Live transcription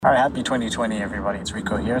All right, happy 2020, everybody. It's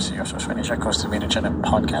Rico here, CEO of Source20, host of Made in China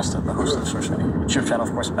podcast, and the host of Source20 YouTube channel,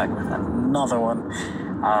 of course, back with another one.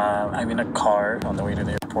 I'm in a car on the way to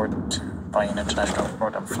the airport, to Bayan International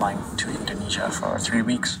Airport. I'm flying to Indonesia for 3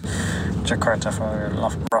 weeks, Jakarta for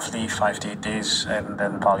roughly 5 to 8 days, and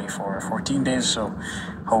then Bali for 14 days. So,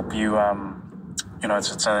 hope you,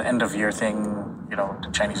 it's an end of year thing. You know, the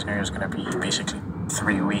Chinese New Year is going to be basically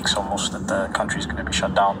 3 weeks almost that the country is going to be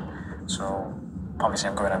shut down. So, obviously,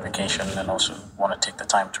 I'm going on vacation and also want to take the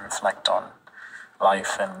time to reflect on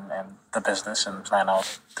life and the business and plan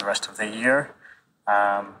out the rest of the year.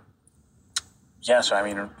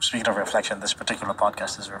 Speaking of reflection, this particular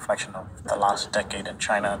podcast is a reflection of the last decade in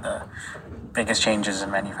China, the biggest changes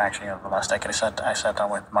in manufacturing of the last decade. I sat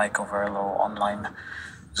down with Mike over a little online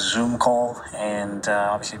Zoom call, and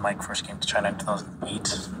obviously Mike first came to China in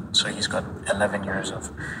 2008, so he's got 11 years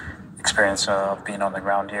of experience of being on the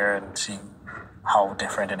ground here and seeing how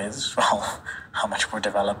different it is, how much more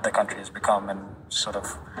developed the country has become, and sort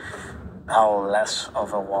of how less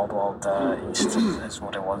of a wild east is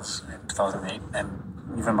what it was in 2008.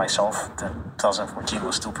 And even myself, 2014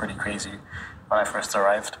 was still pretty crazy when I first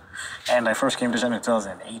arrived. And I first came to China in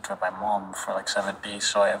 2008 with my mom for like 7 days,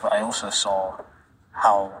 so I also saw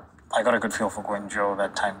how I got a good feel for Guangzhou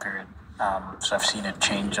that time period. So I've seen it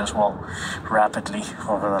change as well rapidly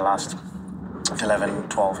over the last 11,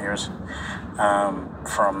 12 years.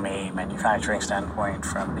 From a manufacturing standpoint,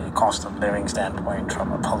 from a cost of living standpoint,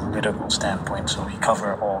 from a political standpoint. So we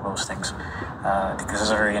cover all those things. I think this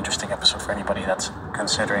is a very interesting episode for anybody that's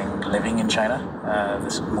considering living in China,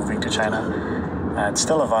 moving to China. It's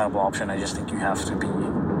still a viable option. I just think you have to be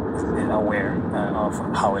aware of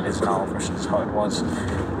how it is now versus how it was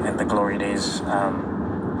in the glory days.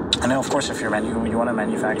 And then, of course, if you want to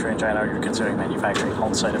manufacture in China, or you're considering manufacturing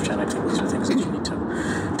outside of China, I think these are things that you need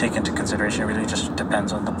to take into consideration. It really just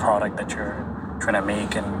depends on the product that you're trying to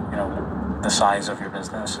make, and the size of your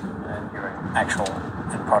business and your actual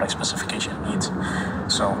product specification needs.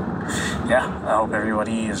 So, yeah, I hope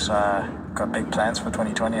everybody has got big plans for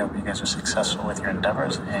 2020. I hope you guys are successful with your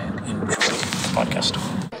endeavors and enjoy the podcast.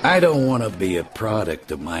 I don't want to be a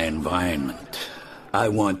product of my environment. I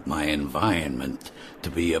want my environment to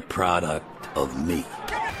be a product of me.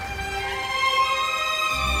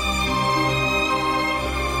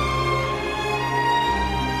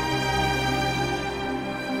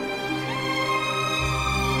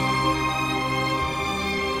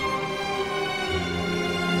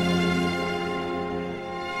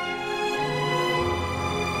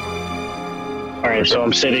 All right, so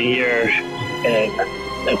I'm sitting here at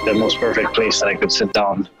the most perfect place that I could sit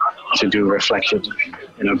down to do reflection.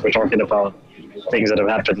 If we're talking about things that have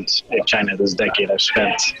happened in China this decade, I've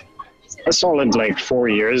spent a solid 4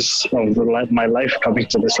 years of my life coming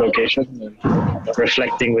to this location and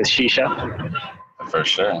reflecting with shisha. For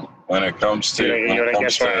sure. When it comes to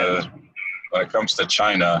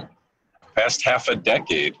China, past half a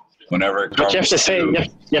decade, whenever it comes you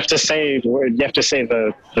have to say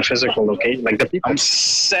the physical location, like the people. I'm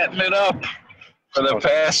setting it up for the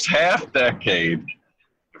past half decade.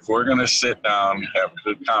 If we're going to sit down, have a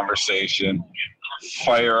good conversation,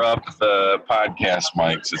 fire up the podcast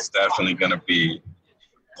mics, it's definitely going to be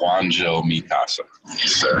Guangzhou Mikasa.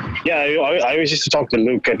 Sir. Yeah, I always used to talk to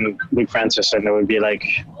Luke Francis, and it would be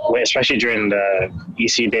especially during the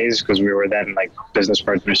EC days, because we were then business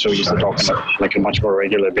partners, so we used to talk on a much more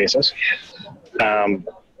regular basis.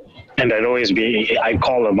 And I'd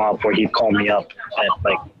call him up, or he'd call me up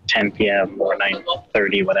at 10 p.m. or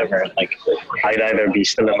 9:30, whatever. I'd either be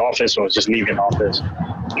still in office or just leaving office.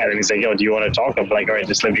 And then he's like, yo, do you want to talk? I'm like, all right,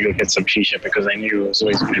 just let me go get some shisha, because I knew it was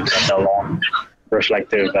always going to be such a long,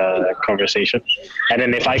 reflective conversation. And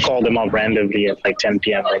then if I called him up randomly at 10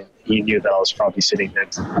 p.m., he knew that I was probably sitting there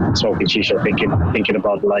smoking shisha, thinking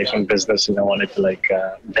about life and business, and I wanted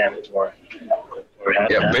to vent or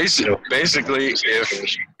basically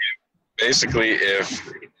if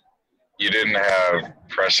you didn't have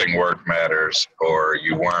pressing work matters, or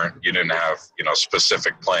you didn't have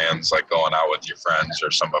specific plans like going out with your friends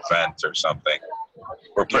or some event or something,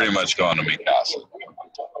 we're pretty much going to Mikasa.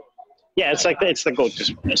 Yeah, it's the go-to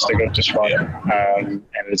spot. Yeah. And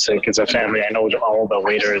it's a family. I know all the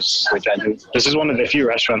waiters, which I do. This is one of the few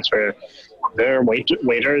restaurants where there are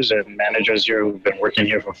waiters and managers here who've been working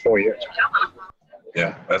here for 4 years.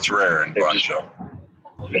 Yeah, that's rare in Guangzhou.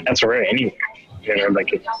 That's rare anywhere.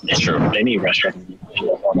 It's true. Any restaurant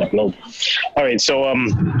on the globe. All right, so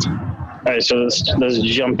let's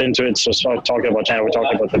jump into it. So start talking about China. We're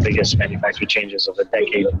talking about the biggest manufacturing changes of the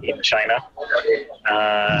decade in China.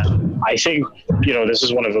 I think this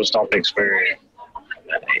is one of those topics where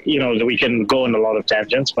we can go in a lot of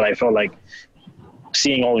tangents, but I feel like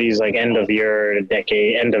seeing all these like end of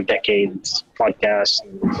decades podcasts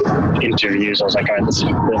and interviews, I was like, all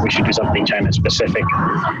right, we should do something China specific.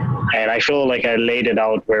 And I feel like I laid it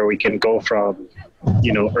out where we can go from,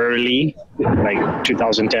 early, like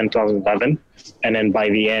 2010, 2011, and then by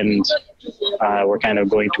the end, we're kind of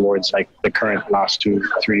going towards like the current last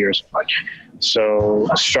 2-3 years. So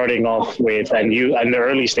starting off with, and you in the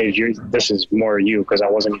early stage, this is more you because I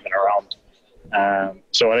wasn't even around.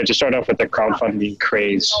 So I wanted to start off with the crowdfunding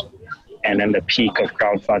craze and then the peak of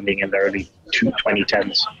crowdfunding in the early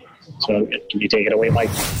 2010s. So can you take it away,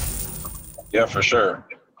 Mike? Yeah, for sure.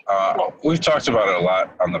 We've talked about it a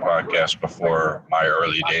lot on the podcast before, my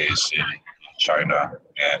early days in China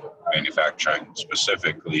and manufacturing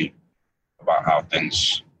specifically, about how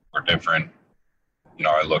things were different.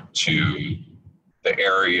 I looked to the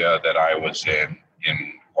area that I was in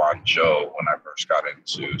Guangzhou when I first got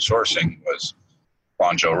into sourcing was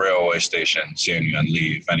Guangzhou Railway Station,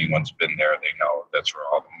 Xianyuanli. If anyone's been there, they know that's where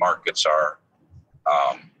all the markets are.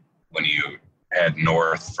 When you head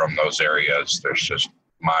north from those areas, there's just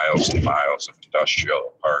miles and miles of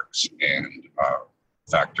industrial parks and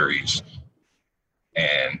factories.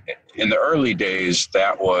 And in the early days,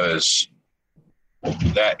 that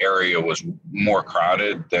area was more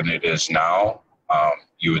crowded than it is now.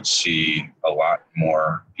 You would see a lot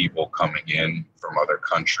more people coming in from other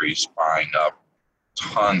countries, buying up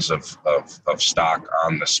tons of stock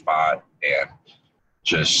on the spot, and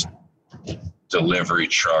just delivery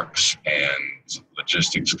trucks and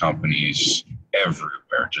logistics companies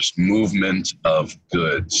everywhere, just movement of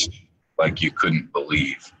goods like you couldn't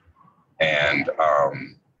believe. And,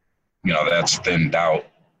 that's thinned out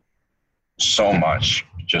so much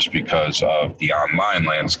just because of the online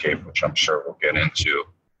landscape, which I'm sure we'll get into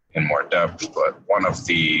in more depth. But one of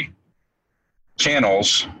the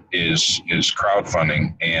channels is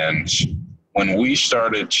crowdfunding. And when we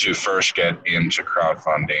started to first get into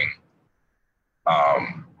crowdfunding,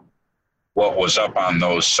 what was up on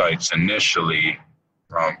those sites initially,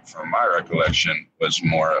 from my recollection, was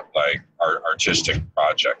more like artistic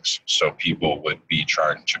projects. So people would be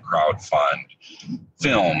trying to crowdfund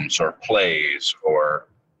films or plays, or,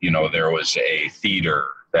 there was a theater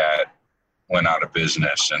that went out of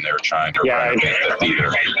business and they were trying to renovate the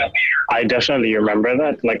theater. I definitely remember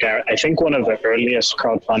that. Like, I think one of the earliest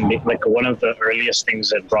crowdfunding, like one of the earliest things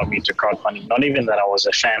that brought me to crowdfunding, not even that I was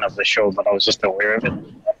a fan of the show, but I was just aware of it,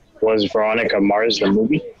 was Veronica Mars, the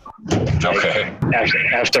movie. Okay.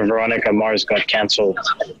 After Veronica Mars got canceled,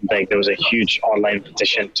 like there was a huge online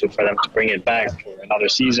petition for them to bring it back for another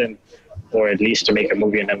season, or at least to make a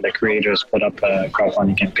movie, and then the creators put up a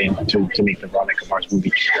crowdfunding campaign to make the Veronica Mars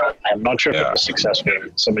movie. I'm not sure if it was successful.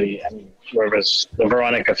 Whoever's the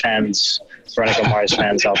Veronica Mars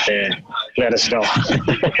fans out there, let us know.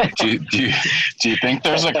 Do you think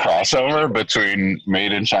there's a crossover between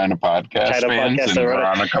Made in China podcast fans and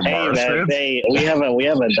Veronica Mars fans? We have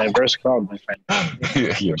a diverse crowd, my friend.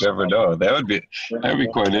 You never know. That'd be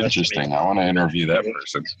quite interesting. I want to interview that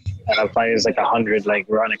person. And I'll find there's like 100 like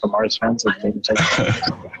Veronica Mars fans.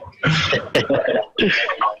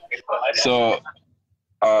 So,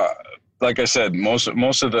 like I said, most of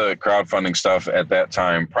the crowdfunding stuff at that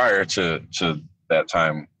time, prior to that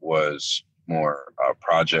time, was more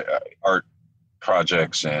art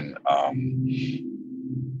projects and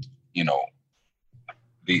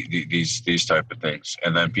these type of things.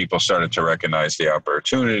 And then people started to recognize the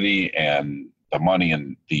opportunity and the money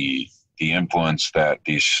and the influence that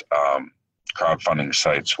these crowdfunding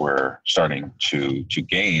sites were starting to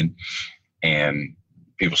gain, and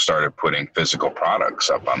people started putting physical products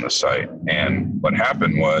up on the site. And what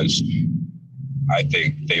happened was, I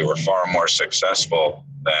think they were far more successful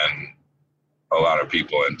than a lot of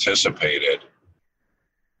people anticipated.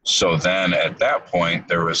 So then at that point,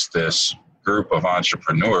 there was this group of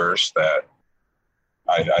entrepreneurs that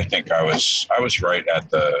I think I was right at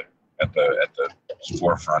the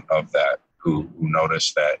forefront of that, who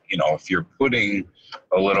noticed that, if you're putting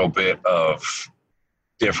a little bit of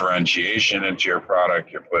differentiation into your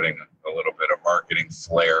product, you're putting a little bit of marketing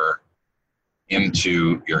flair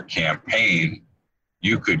into your campaign,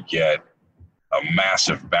 you could get a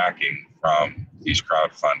massive backing from these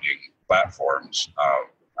crowdfunding platforms.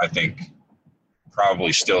 I think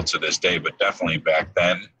probably still to this day, but definitely back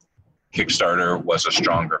then, Kickstarter was a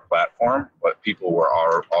stronger platform, but people were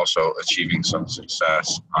also achieving some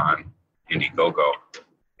success on Indiegogo.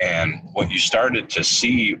 And what you started to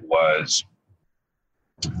see was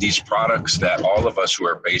these products that all of us who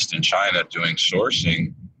are based in China doing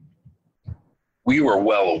sourcing we were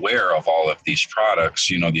well aware of all of these products,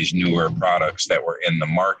 these newer products that were in the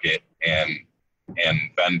market, and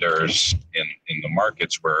vendors in the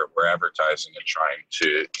markets were advertising and trying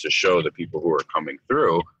to show the people who were coming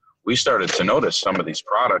through. We started to notice some of these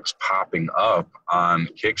products popping up on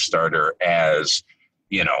Kickstarter as,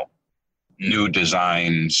 new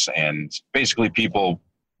designs, and basically people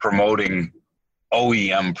promoting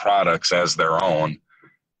OEM products as their own,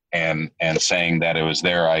 and saying that it was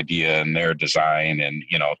their idea and their design, and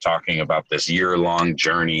talking about this year-long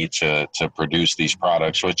journey to produce these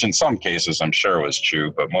products, which in some cases I'm sure was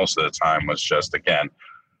true, but most of the time was just, again,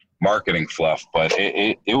 marketing fluff. But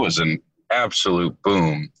it was an absolute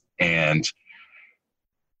boom. And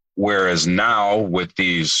whereas now with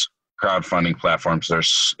these crowdfunding platforms,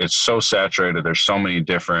 it's so saturated, there's so many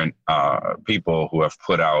different people who have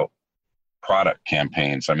put out product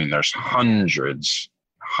campaigns. I mean, there's hundreds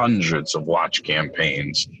of watch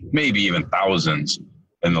campaigns, maybe even thousands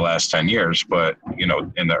in the last 10 years. But,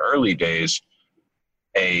 in the early days,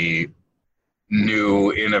 a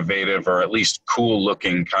new, innovative, or at least cool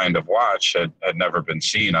looking kind of watch had never been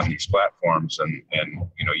seen on these platforms. And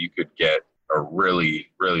you could get a really,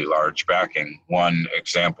 really large backing. One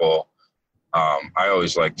example I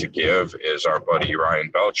always like to give is our buddy Ryan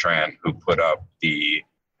Beltran, who put up the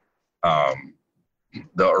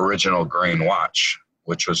original Grain watch,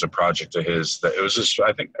 which was a project of his. That it was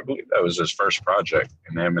I believe that was his first project,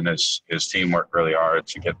 and him and his team worked really hard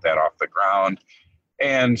to get that off the ground.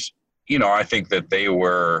 And I think that they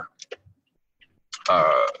were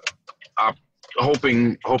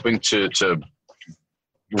hoping to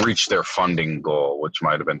reach their funding goal, which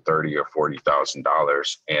might have been $30,000 or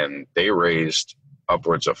 $40,000, and they raised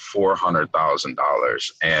upwards of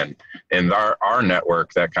 $400,000. And in our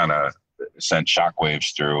network, that kind of sent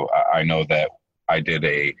shockwaves through. I know that I did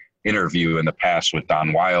a interview in the past with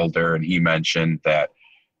Don Wilder, and he mentioned that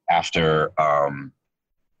after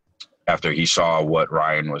he saw what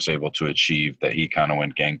Ryan was able to achieve, that he kind of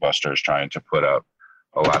went gangbusters trying to put up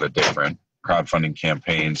a lot of different crowdfunding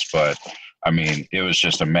campaigns. But I mean, it was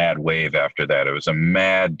just a mad wave after that. It was a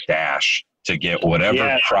mad dash to get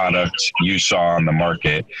whatever product you saw on the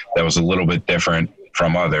market that was a little bit different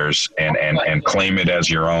from others, and claim it as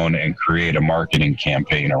your own and create a marketing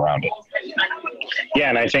campaign around it. Yeah,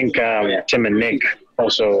 and I think Tim and Nick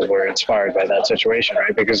also were inspired by that situation,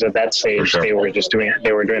 right? Because at that stage, they were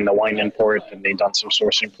doing the wine import, and they'd done some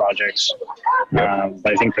sourcing projects. But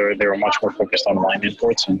I think they were much more focused on wine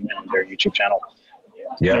imports and their YouTube channel.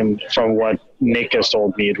 Yeah. And from what Nick has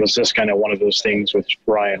told me, it was just kind of one of those things with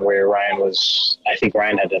Ryan, where I think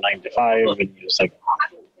Ryan had a 9 to 5, and he was like,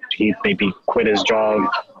 he maybe quit his job.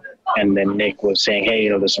 And then Nick was saying, hey,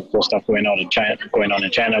 there's some cool stuff going on in China.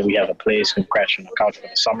 We have a place, can crash on the couch for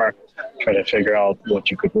the summer, try to figure out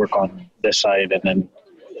what you could work on this side. And then,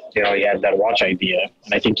 he had that watch idea.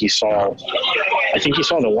 And I think he saw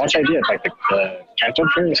the watch idea at like the Canton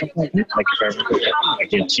Fair or something like that. Like if I remember, like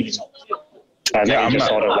he had seen. And then he just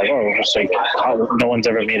thought of it's like, no one's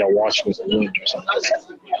ever made a watch with a wound or something.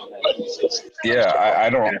 Yeah,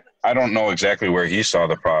 I don't know exactly where he saw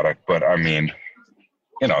the product, but I mean,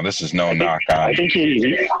 this is no knock on. I think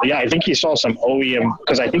he saw some OEM,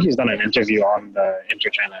 because I think he's done an interview on the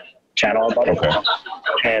InterChina channel about it.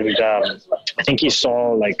 And I think he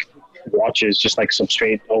saw like watches, just like some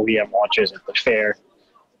straight OEM watches at the fair,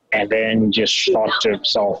 and then just thought to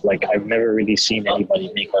himself, like, I've never really seen anybody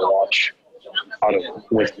make a watch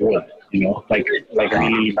with wood, like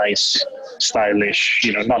really nice, stylish,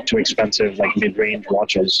 not too expensive, like mid-range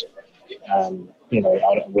watches,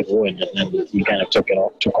 with wood. And then he kind of took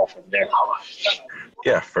off from there.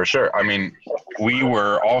 Yeah, for sure. I mean, we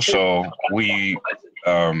were also,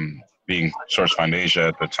 being Source Find Asia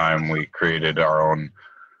at the time, we created our own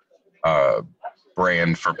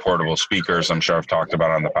brand for portable speakers. I'm sure I've talked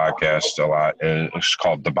about on the podcast a lot. It's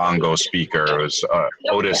called the Bongo speaker. It was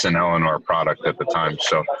Otis and Eleanor product at the time.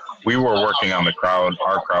 So we were working on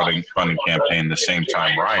our crowdfunding campaign the same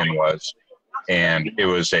time Ryan was, and it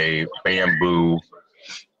was a bamboo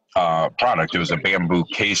product. It was a bamboo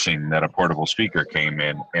casing that a portable speaker came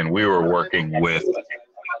in, and we were working with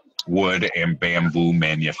wood and bamboo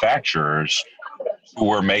manufacturers who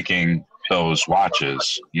were making those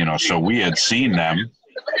watches, so we had seen them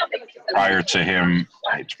prior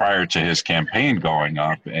to his campaign going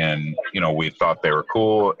up, and we thought they were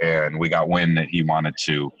cool, and we got wind that he wanted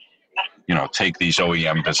to take these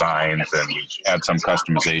OEM designs and add some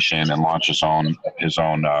customization and launch his own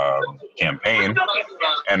campaign.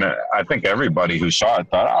 And I think everybody who saw it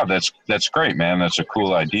thought, oh, that's great, man, that's a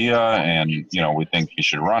cool idea, and we think you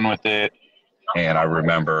should run with it. And I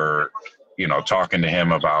remember talking to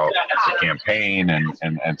him about the campaign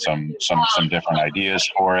and some different ideas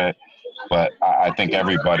for it. But I think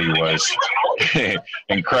everybody was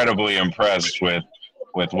incredibly impressed with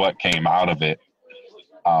what came out of it,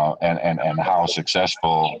 and how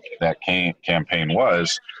successful that campaign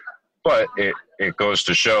was. But it goes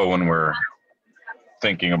to show, when we're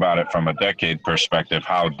thinking about it from a decade perspective,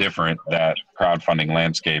 how different that crowdfunding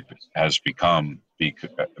landscape has become,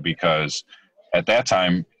 because at that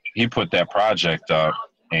time he put that project up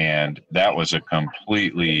and that was a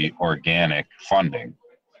completely organic funding.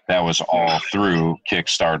 That was all through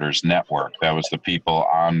Kickstarter's network. That was the people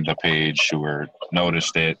on the page who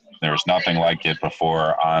noticed it. There was nothing like it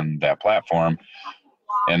before on that platform,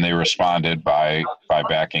 and they responded by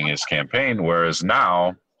backing his campaign. Whereas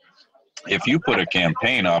now, if you put a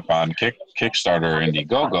campaign up on Kickstarter or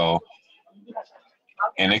Indiegogo,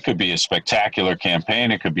 and it could be a spectacular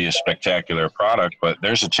campaign, it could be a spectacular product, but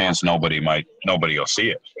there's a chance nobody will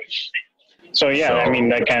see it. So I mean,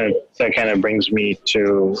 that kind of brings me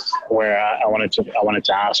to where I wanted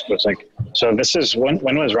to ask was like, so this is when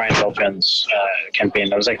was Ryan Beltran's campaign?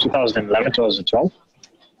 That was like 2011, 2012.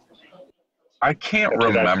 I can't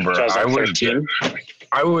remember.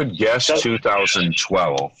 I would guess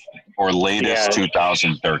 2012 or latest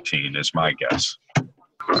 2013 is my guess.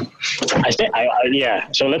 I think,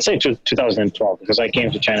 so let's say 2012, because I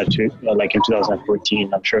came to China like in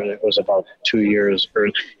 2014. I'm sure it was about 2 years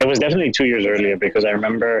early. It was definitely 2 years earlier, because I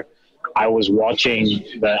remember I was watching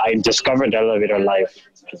I discovered Elevator Life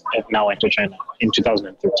at Now Enter China in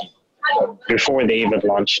 2013, before they even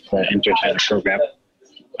launched the Enter China program.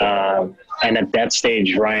 And at that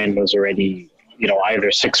stage, Ryan was already,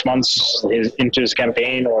 either 6 months into his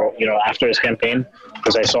campaign or, after his campaign,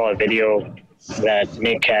 because I saw a video that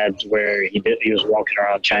Nick had where he was walking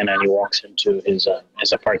around China and he walks into his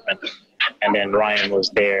apartment, and then Ryan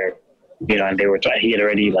was there, and he had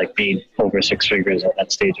already like paid over 6 figures at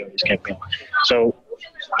that stage of his campaign. So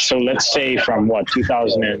let's say from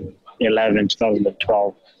 2011,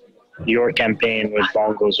 2012, your campaign with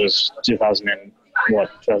Bongos was 2012,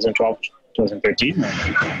 2013?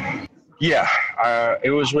 Yeah,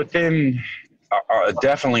 it was within,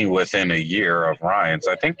 definitely within a year of Ryan's.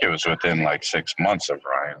 I think it was within like 6 months of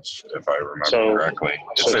Ryan's, if I remember correctly.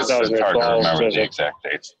 It's hard to remember the exact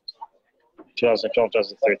dates. 2012,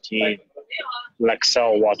 2013.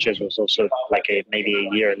 Lexel watches was also like maybe a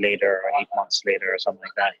year later or 8 months later or something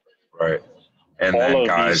like that. Right. And then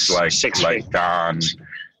guys like Don,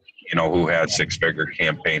 who had 6-figure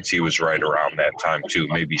campaigns, he was right around that time too,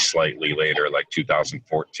 maybe slightly later, like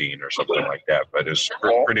 2014 or something like that. But it's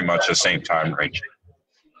pretty much the same time range.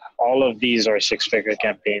 All of these are 6-figure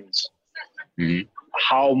campaigns. Mm-hmm.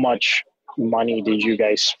 How much money did you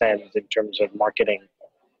guys spend in terms of marketing?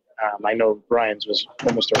 I know Brian's was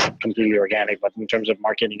almost completely organic, but in terms of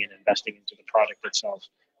marketing and investing into the product itself,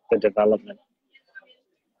 the development.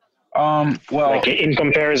 Well, like in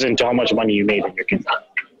comparison to how much money you made in your campaign.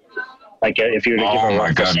 Like if you were to give oh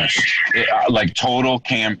my goodness, like total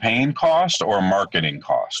campaign cost or marketing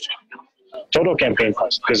cost? Total campaign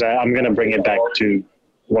cost, because I'm going to bring it back to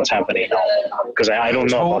what's happening now, because I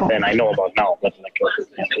don't know about then, I know about now, but like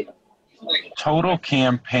total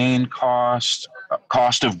campaign cost,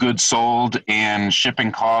 cost of goods sold, and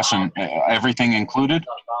shipping costs, and everything included?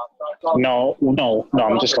 No,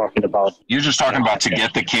 I'm just talking about. You're just talking about to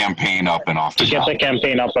get the campaign up and off the ground. To get the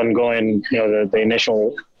campaign up and going, the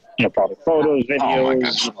initial. Product photos,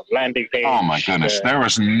 videos, landing page. Oh my goodness! There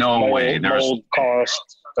was no way. There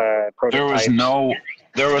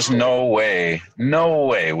was no way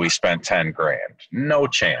we spent $10,000. No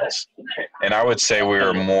chance. And I would say we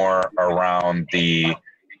were more around the,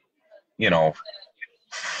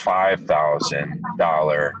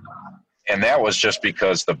 $5,000. And that was just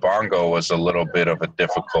because the Bongo was a little bit of a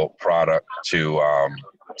difficult product to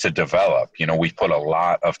develop. We put a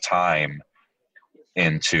lot of time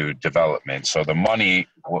into development, so the money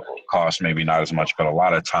cost maybe not as much, but a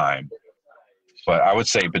lot of time. But I would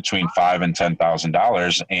say between $5,000 and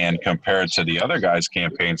 $10,000, and compared to the other guys'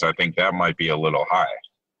 campaigns, I think that might be a little high.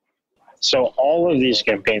 So all of these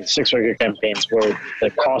campaigns, 6-figure campaigns, were the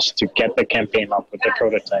cost to get the campaign up with the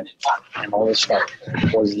prototype and all this stuff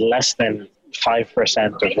was less than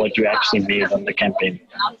 5% of what you actually made on the campaign,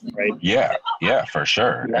 right? Yeah, for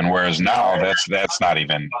sure. And whereas now that's not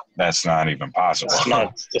even possible.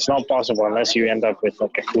 It's not possible unless you end up with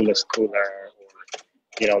like a coolest cooler,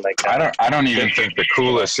 like that. I don't even think the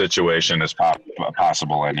coolest situation is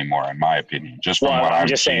possible anymore, in my opinion. Just from what I'm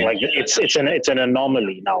just saying, like it's an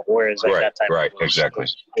anomaly now, whereas at that time, exactly,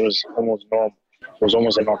 it was almost normal. was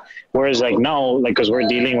almost a norm. Whereas like now, like, because we're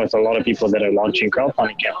dealing with a lot of people that are launching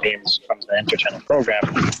crowdfunding campaigns from the Enter China program.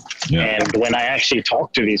 Yeah. And when I actually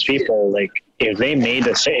talk to these people, like, if they made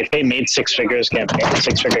six-figure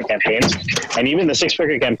campaigns, and even the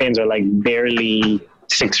six-figure campaigns are like barely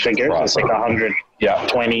six figures, wow. It's like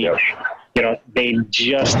 120, you know, they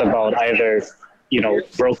just about either, you know,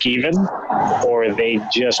 broke even, or they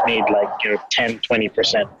just made like, you know,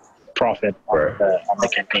 10-20% profit on the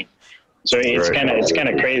campaign. So it's kind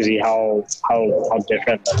of crazy how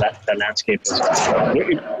different the landscape is.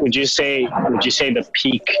 Would you say the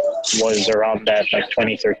peak was around that like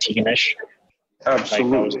 2013-ish?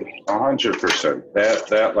 Absolutely, 100%.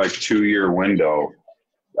 That like 2-year window,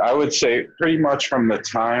 I would say pretty much from the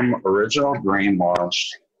time Original Grain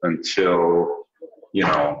launched until, you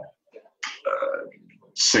know,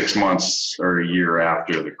 6 months or a year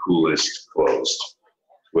after the Coolest closed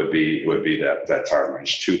would be that time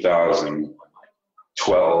range.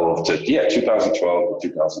 2012 to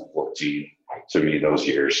 2014. To me, those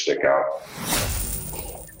years stick out.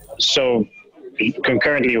 So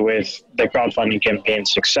concurrently with the crowdfunding campaign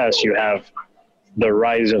success, you have the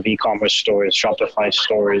rise of e-commerce stores, Shopify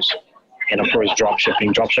stores, and of course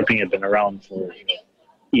dropshipping. Dropshipping had been around for,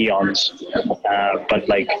 you know, eons, but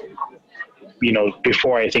like, you know,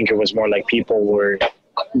 before, I think it was more like people were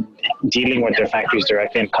dealing with their factories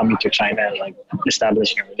directly and coming to China and like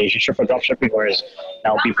establishing a relationship with dropshipping, whereas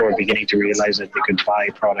now people are beginning to realize that they could buy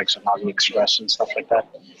products on AliExpress and stuff like that.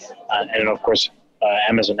 And of course,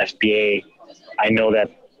 Amazon FBA, I know that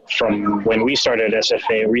from when we restarted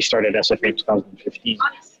SFA in 2015,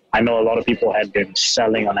 I know a lot of people had been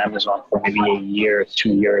selling on Amazon for maybe a year,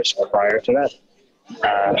 2 years prior to that.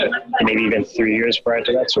 Maybe even 3 years prior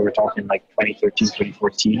to that. So we're talking like 2013,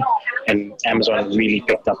 2014. And Amazon really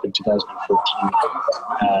picked up in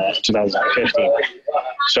 2014, 2015.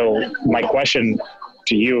 So my question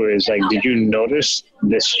to you is, like, did you notice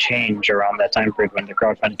this change around that time period when the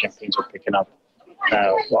crowdfunding campaigns were picking up,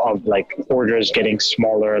 of like orders getting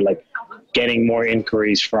smaller, like getting more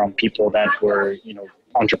inquiries from people that were, you know,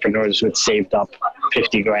 entrepreneurs who had saved up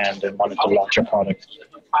 50 grand and wanted to launch a product?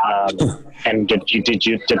 And did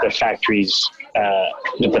the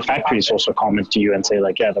factories also comment to you and say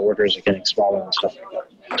like, yeah, the orders are getting smaller and stuff like that?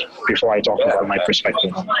 Before I talk about my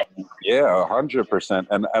perspective on that. Yeah, 100%.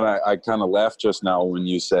 And I kind of laughed just now when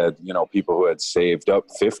you said, you know, people who had saved up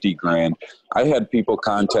 50 grand. I had people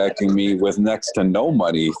contacting me with next to no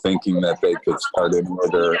money, thinking that they could start an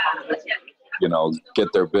order, you know,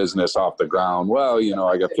 get their business off the ground. Well, you know,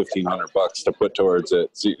 I got $1,500 to put towards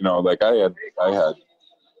it. So, you know, like I had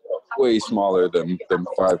way smaller than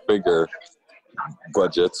 5-figure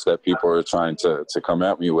budgets that people are trying to come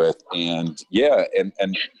at me with. And yeah, and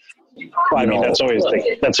well, I mean, that's always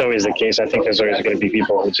the case. I think there's always going to be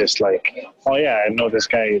people who just like, oh yeah, I know this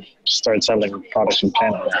guy started selling products from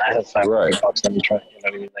Canada. I have $500, let me try. You know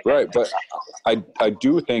what I mean? Like, right, but I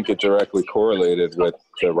do think it directly correlated with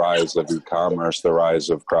the rise of e-commerce, the rise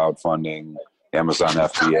of crowdfunding, Amazon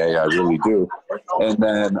FBA. I really do. And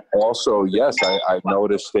then also, yes, I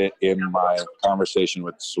noticed it in my conversation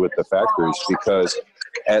with the factories, because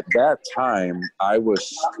at that time I was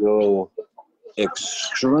still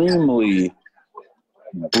extremely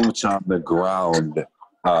boots on the ground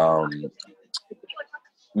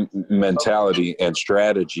mentality and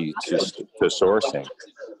strategy to sourcing.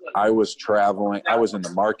 I was traveling. I was in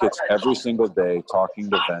the markets every single day talking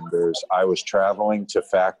to vendors. I was traveling to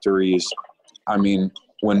factories. I mean,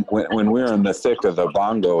 when we were in the thick of the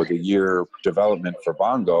Bongo, the year development for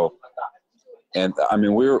Bongo, and I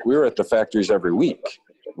mean, we were at the factories every week.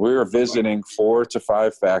 We were visiting 4 to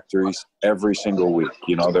 5 factories every single week.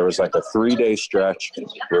 You know, there was like a 3-day stretch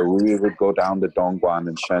where we would go down to Dongguan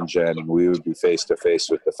and Shenzhen, and we would be face to face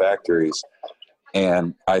with the factories.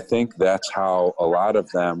 And I think that's how a lot of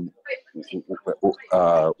them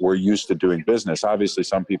were used to doing business. Obviously,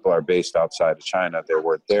 some people are based outside of China. They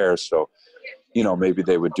weren't there. So, you know, maybe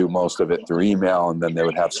they would do most of it through email, and then they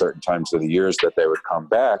would have certain times of the years that they would come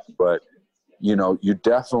back. But, you know, you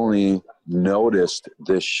definitely noticed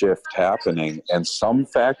this shift happening, and some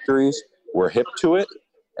factories were hip to it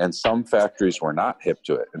and some factories were not hip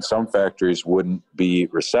to it, and some factories wouldn't be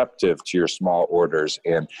receptive to your small orders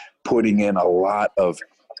and putting in a lot of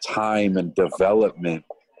time and development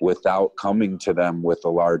without coming to them with a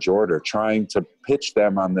large order, trying to pitch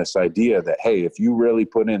them on this idea that, hey, if you really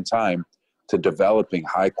put in time to developing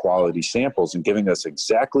high quality samples and giving us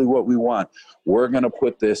exactly what we want, we're going to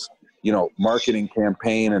put this marketing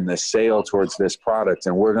campaign and the sale towards this product,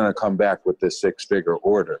 and we're going to come back with this 6-figure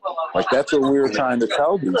order. Like, that's what we were trying to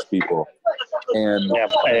tell these people. And yeah,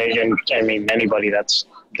 and I mean, anybody that's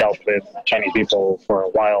dealt with Chinese people for a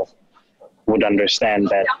while would understand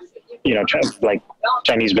that, like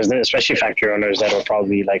Chinese business, especially factory owners that are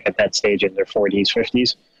probably like at that stage in their 40s,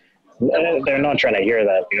 50s, they're not trying to hear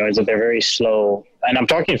that. Is that they're very slow. And I'm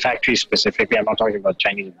talking factories specifically. I'm not talking about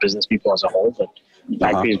Chinese business people as a whole, but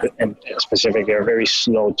factories in specific, they're very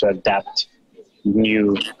slow to adapt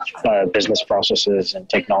new business processes and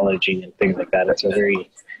technology and things like that. It's a very,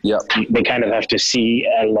 they kind of have to see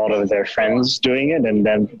a lot of their friends doing it, and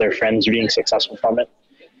then their friends being successful from it,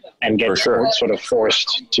 and get sort of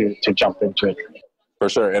forced to jump into it. For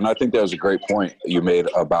sure. And I think that was a great point you made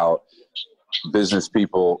about business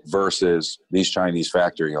people versus these Chinese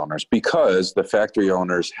factory owners, because the factory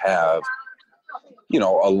owners have,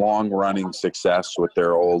 a long-running success with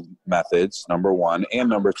their old methods, number one. And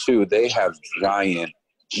number two, they have giant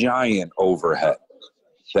overhead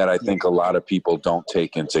that I think a lot of people don't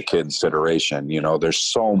take into consideration. There's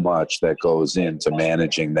so much that goes into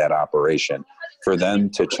managing that operation. For them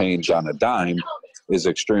to change on a dime is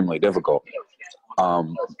extremely difficult.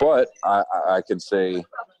 But I can say,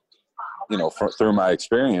 through my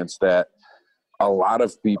experience, that a lot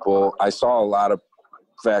of people, I saw a lot of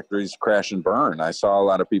factories crash and burn. I saw a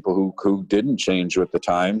lot of people who didn't change with the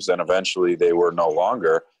times, and eventually they were no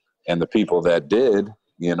longer. And the people that did,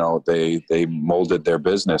 they molded their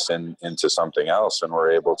business into something else and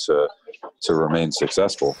were able to remain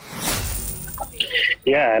successful.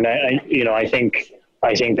 Yeah, and I think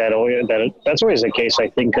that's always the case. I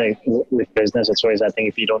think with business, it's always that thing: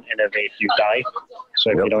 if you don't innovate, you die.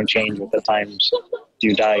 So if you don't change with the times,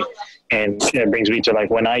 you die. And it brings me to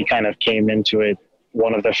like when I kind of came into it,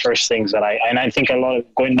 one of the first things that I think a lot of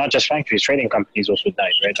not just factories, trading companies also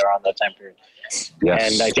died right around that time period.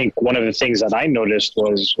 Yes. And I think one of the things that I noticed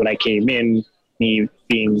was when I came in, me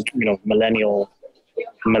being millennials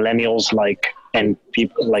and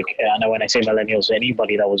people like, and when I say millennials,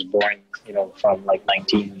 anybody that was born from like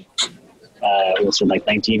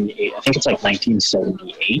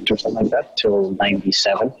 1978 or something like that till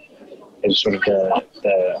 97 is sort of the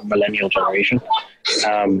millennial generation.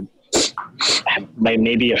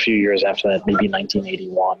 Maybe a few years after that, maybe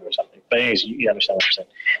 1981 or something. But anyways, you understand what I'm saying.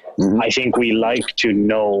 Mm-hmm. I think we like to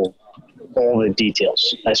know all the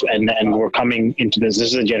details. And we're coming into this.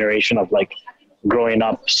 This is a generation of like growing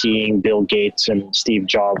up seeing Bill Gates and Steve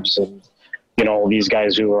Jobs and, all these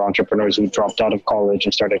guys who were entrepreneurs who dropped out of college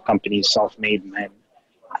and started companies, self-made men.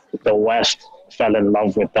 The West fell in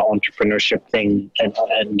love with the entrepreneurship thing. And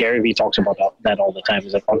Gary Vee talks about that all the time,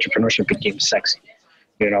 is that entrepreneurship became sexy.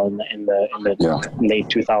 In the late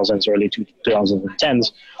 2000s, early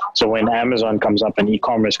 2010s. So when Amazon comes up and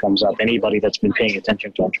e-commerce comes up, anybody that's been paying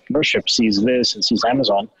attention to entrepreneurship sees this and sees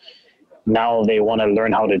Amazon. Now they want to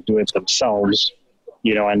learn how to do it themselves,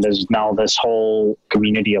 and there's now this whole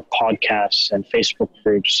community of podcasts and Facebook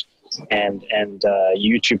groups and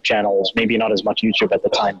YouTube channels, maybe not as much YouTube at the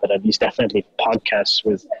time, but at least definitely podcasts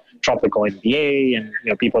with Tropical MBA and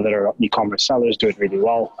people that are e-commerce sellers do it really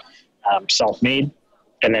well, self-made.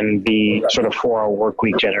 And then the sort of 4-hour work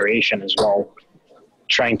week generation as well,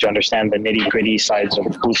 trying to understand the nitty-gritty sides of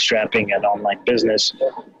bootstrapping and online business.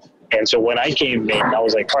 And so when I came in, I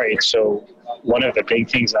was like, all right, so one of the big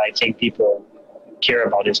things that I think people care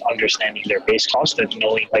about is understanding their base cost and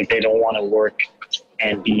knowing like they don't want to work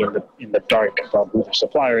and be in the dark about who their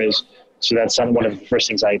supplier is. So that's one of the first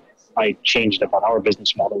things I changed about our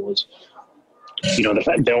business model was,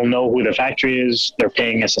 they'll know who the factory is. They're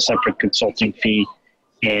paying us a separate consulting fee.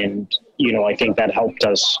 And, I think that helped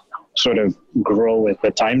us sort of grow with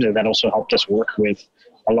the times. And that also helped us work with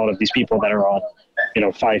a lot of these people that are on,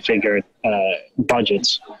 5-figure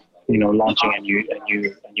budgets, launching a new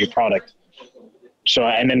product. So,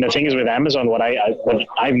 and then the thing is with Amazon, what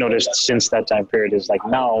I've noticed since that time period is like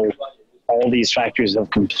now all these factories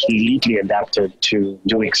have completely adapted to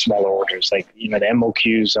doing smaller orders. Like, the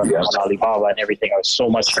MOQs on Alibaba and everything are so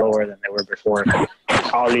much lower than they were before.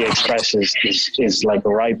 AliExpress is like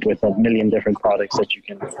ripe with a million different products that you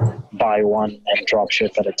can buy one and drop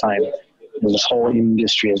ship at a time. And this whole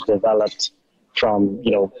industry has developed from,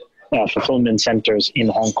 fulfillment centers in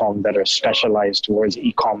Hong Kong that are specialized towards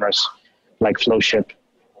e-commerce, like Flowship,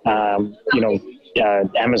 Amazon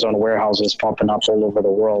warehouses popping up all over the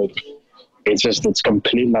world. It's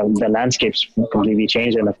completely, the landscape's completely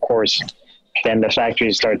changed. And of course, then the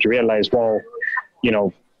factories start to realize, well,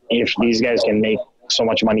 if these guys can make so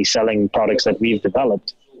much money selling products that we've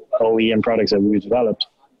developed, OEM products that we've developed,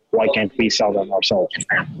 why can't we sell them ourselves?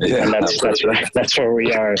 Yeah, And that's where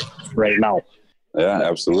we are right now. Yeah,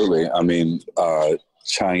 absolutely. I mean,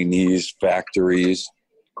 Chinese factories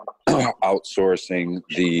outsourcing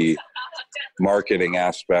the marketing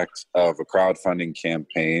aspect of a crowdfunding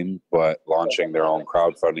campaign, but launching their own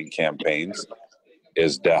crowdfunding campaigns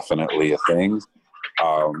is definitely a thing.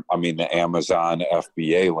 I mean, the Amazon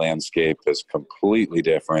FBA landscape is completely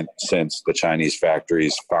different since the Chinese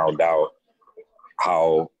factories found out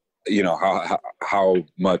how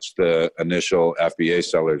much the initial FBA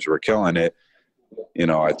sellers were killing it.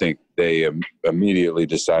 I think they immediately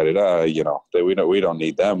decided, we don't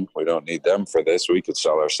need them. We don't need them for this. We could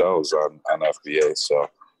sell ourselves on FBA. So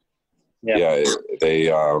yeah, they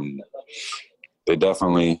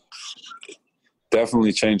definitely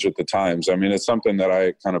changed with the times. I mean, it's something that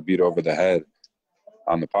I kind of beat over the head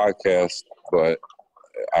on the podcast, but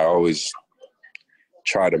I always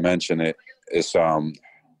try to mention it. It's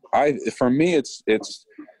for me, it's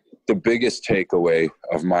the biggest takeaway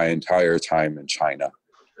of my entire time in China.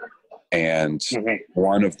 And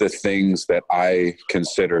one of the things that I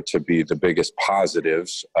consider to be the biggest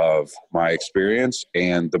positives of my experience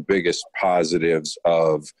and the biggest positives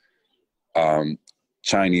of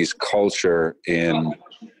Chinese culture in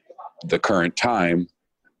the current time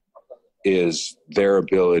is their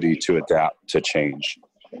ability to adapt to change.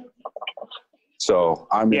 So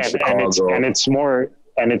I'm in Chicago.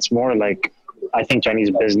 And it's more like, I think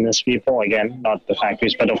Chinese business people, again, not the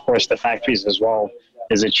factories, but of course the factories as well,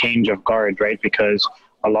 is a change of guard, right? Because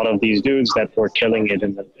a lot of these dudes that were killing it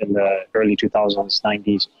in the early 2000s,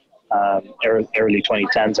 90s, early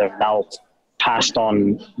 2010s have now passed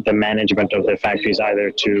on the management of their factories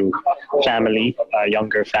either to family,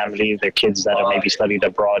 younger family, their kids that have maybe studied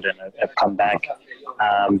abroad and have come back,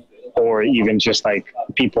 or even just like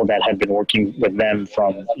people that had been working with them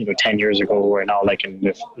from 10 years ago who are now like in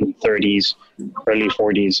the 30s, early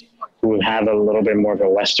 40s, who have a little bit more of a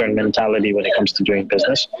Western mentality when it comes to doing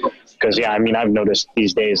business. Because I've noticed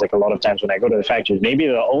these days, like a lot of times when I go to the factories, maybe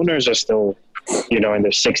the owners are still in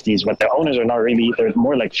their 60s, but the owners are not really, they're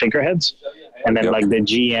more like figureheads. And then like the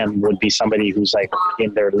GM would be somebody who's like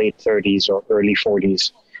in their late 30s or early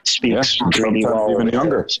 40s, speaks really well, even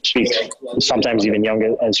younger, speaks sometimes even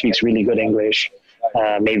younger, and speaks really good English.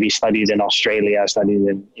 Maybe studied in Australia, studied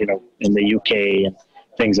in in the UK and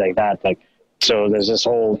things like that. Like, so there's this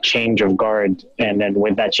whole change of guard, and then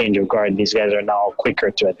with that change of guard, these guys are now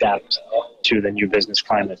quicker to adapt to the new business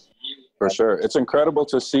climate. For sure, it's incredible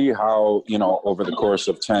to see how over the course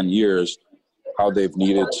of 10 years, how they've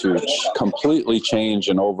needed to completely change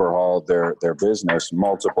and overhaul their business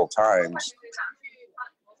multiple times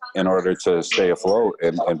in order to stay afloat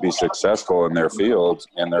and be successful in their field,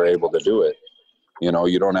 and they're able to do it.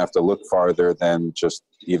 You don't have to look farther than just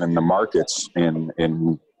even the markets in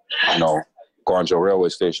Guangzhou Railway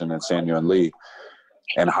Station and Sanyuan-Li,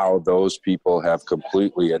 and how those people have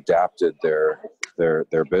completely adapted their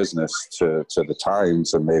business to the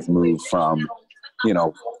times, and they've moved from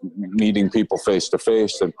meeting people face to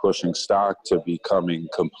face and pushing stock to becoming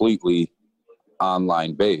completely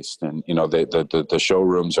online based. And the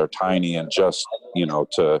showrooms are tiny, and just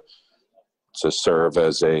to serve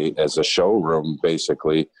as a showroom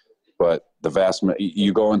basically. But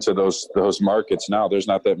you go into those markets now, there's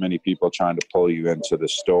not that many people trying to pull you into the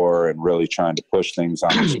store and really trying to push things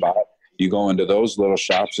on the spot. You go into those little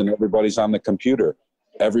shops and everybody's on the computer.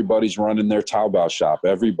 Everybody's running their Taobao shop.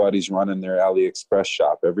 Everybody's running their AliExpress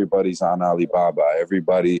shop. Everybody's on Alibaba.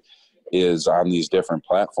 Everybody is on these different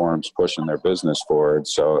platforms pushing their business forward.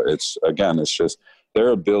 So it's just their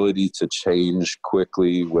ability to change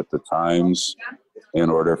quickly with the times in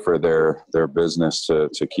order for their business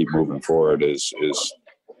to keep moving forward is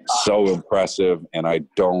so impressive. And I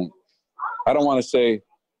don't want to say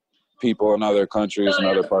people in other countries and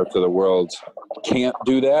other parts of the world can't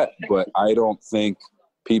do that, but I don't think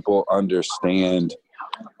people understand,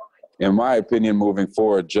 in my opinion, moving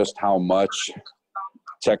forward, just how much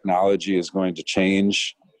technology is going to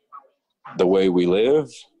change the way we live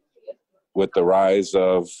with the rise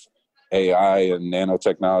of AI and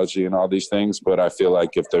nanotechnology and all these things. But I feel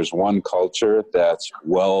like if there's one culture that's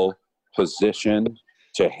well positioned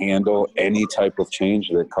to handle any type of change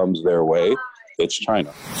that comes their way, it's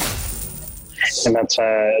China. And it's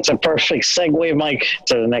a perfect segue, Mike,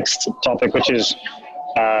 to the next topic, which is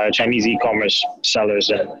Chinese e-commerce sellers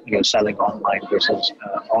and selling online versus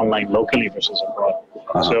online locally versus abroad.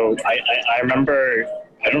 So I remember,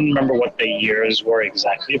 I don't remember what the years were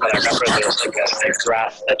exactly, but I remember there was like a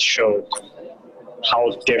graph that showed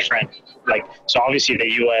how different, so obviously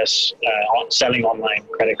the US selling online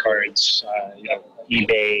credit cards,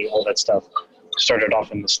 eBay, all that stuff started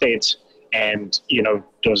off in the States, and there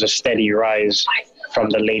was a steady rise from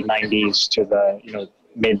the late 90s to the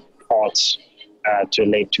mid aughts to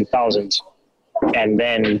late 2000s, and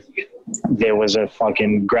then there was a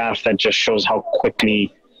fucking graph that just shows how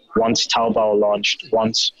quickly, once Taobao launched,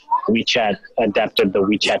 once WeChat adapted the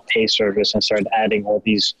WeChat Pay service and started adding all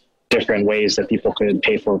these different ways that people could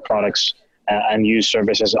pay for products and use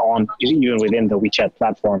services on even within the WeChat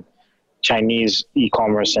platform, Chinese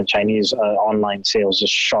e-commerce and Chinese online sales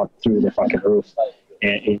just shot through the fucking roof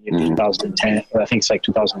in 2010. I think it's like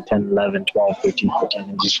 2010, 11, 12, 13, 14,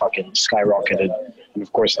 and just fucking skyrocketed. And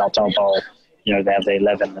of course now Taobao, they have the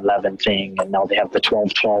 11/11 thing, and now they have the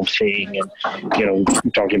 12/12 thing, and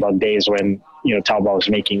we're talking about days when Taobao is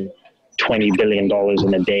making $20 billion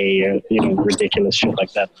in a day, ridiculous shit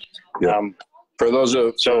like that. Yeah. For those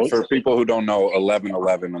for people who don't know,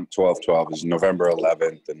 11/11 and 12/12 is November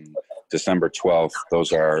 11th and December 12th.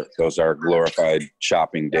 Those are glorified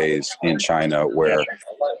shopping days in China, where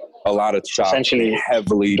a lot of shops essentially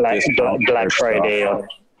heavily Black Friday.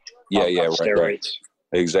 Right.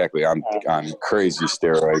 Exactly, on crazy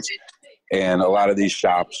steroids. And a lot of these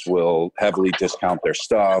shops will heavily discount their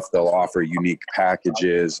stuff. They'll offer unique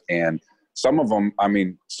packages, and some of them,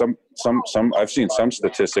 some I've seen some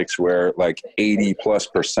statistics where like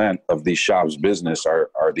 80+% of these shops' business are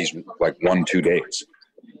these like 1-2 days.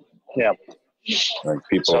 Yeah. Like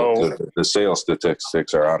people, the sales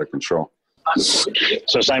statistics are out of control.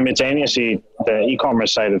 So simultaneously, the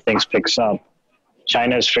e-commerce side of things picks up.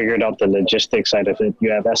 China's figured out the logistics side of it.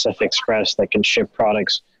 You have SF Express that can ship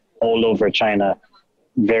products all over China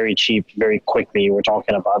very cheap, very quickly. We're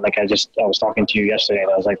talking about, I was talking to you yesterday,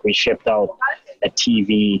 and I was like, we shipped out a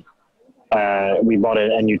TV. We bought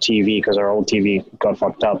a new TV because our old TV got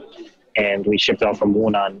fucked up, and we shipped it out from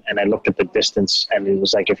Wuhan, and I looked at the distance, and it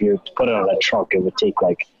was like, if you put it on a truck, it would take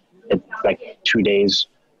like 2 days,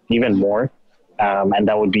 even more. And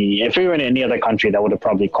that would be, if we were in any other country, that would have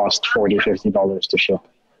probably cost $40, $50 to ship.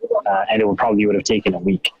 And it would have taken a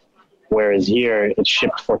week. Whereas here, it's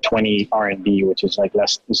shipped for 20 RMB, which is like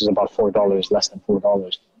less, this is about $4, less than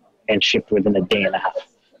 $4, and shipped within a day and a half,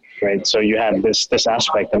 right? So you have this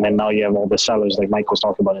aspect, and then now you have all the sellers, like Mike was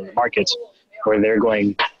talking about in the markets, where they're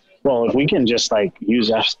going, well, if we can just use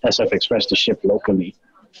SF Express to ship locally,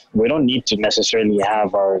 we don't need to necessarily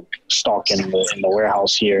have our stock in the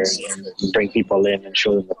warehouse here and bring people in and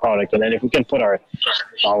show them the product. And then if we can put our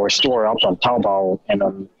store up on Taobao and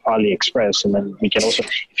on AliExpress, and then we can also,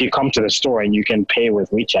 if you come to the store and you can pay with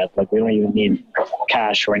WeChat, we don't even need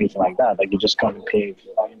cash or anything like that. You just come and pay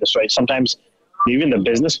in the store. Sometimes even the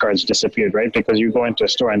business cards disappeared, right? Because you go into a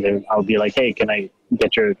store and then I'll be like, hey, can I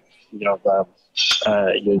get your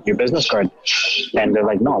business card? And they're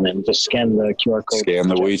like, no, man, just scan the QR code. Scan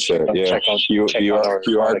the WeChat, yeah.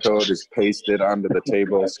 QR code is pasted onto the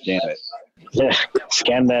table, scan it. Yeah,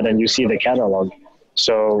 scan that and you see the catalog.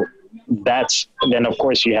 So then of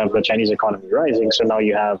course you have the Chinese economy rising. So now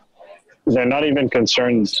they're not even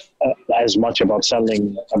concerned as much about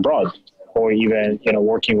selling abroad or even,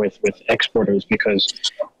 working with exporters, because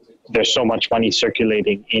there's so much money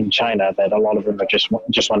circulating in China that a lot of them are just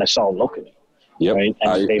want to sell locally. Yep. Right?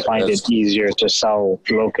 And they find it easier to sell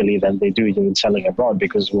locally than they do even selling abroad,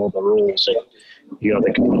 because of all the rules and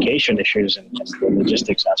the communication issues and the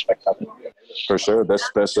logistics aspect of it. For sure, that's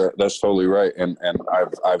totally right. And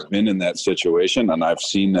I've been in that situation, and I've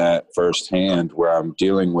seen that firsthand, where I'm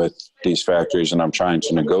dealing with these factories and I'm trying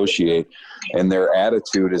to negotiate, and their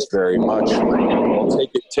attitude is very much, well,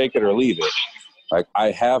 take it or leave it.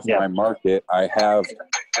 I have my market.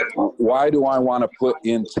 Why do I want to put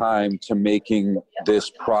in time to making this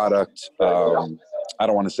product? I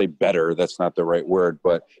don't want to say better. That's not the right word.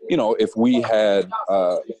 But, if we had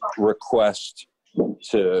a request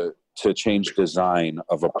to change design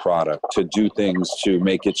of a product, to do things to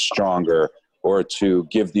make it stronger, or to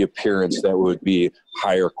give the appearance that would be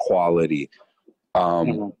higher quality.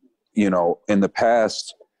 In the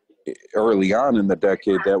past, early on in the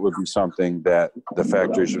decade, that would be something that the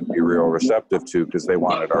factories would be real receptive to, because they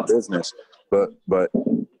wanted our business. But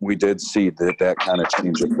we did see that kind of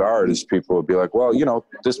change of guard, as people would be like, well,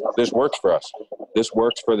 this works for us. This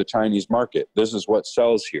works for the Chinese market. This is what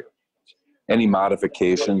sells here. Any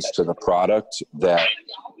modifications to the product that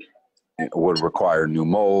would require new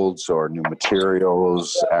molds or new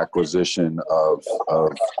materials, acquisition of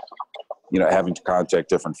having to contact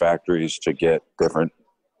different factories to get different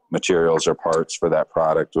materials or parts for that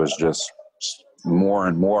product, was just more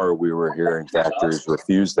and more we were hearing factories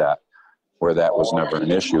refuse that, where that was never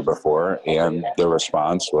an issue before. And the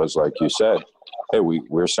response was, like you said, hey,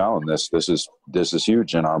 we're selling this. This is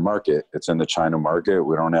huge in our market. It's in the China market.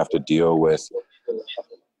 We don't have to deal with,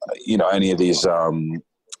 any of these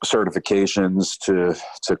certifications to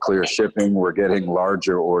clear shipping. We're getting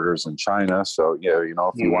larger orders in China. So, if you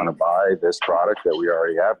want to buy this product that we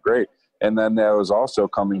already have, great. And then that was also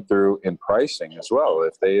coming through in pricing as well.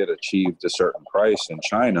 If they had achieved a certain price in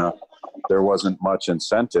China, there wasn't much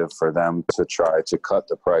incentive for them to try to cut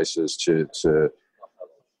the prices to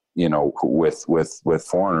with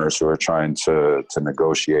foreigners who are trying to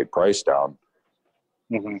negotiate price down,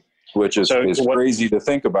 which is crazy to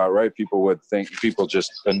think about, right?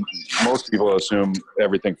 And most people assume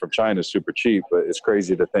everything from China is super cheap, but it's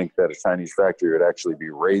crazy to think that a Chinese factory would actually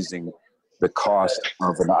be raising the cost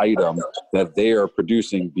of an item that they are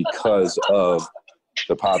producing because of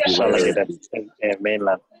the popularity in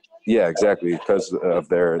mainland. Yeah, exactly. Because of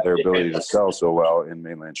their ability to sell so well in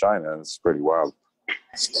mainland China. It's pretty wild.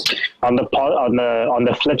 On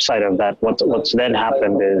the flip side of that, what's then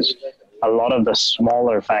happened is a lot of the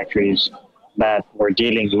smaller factories that were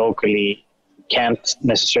dealing locally can't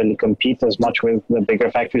necessarily compete as much with the bigger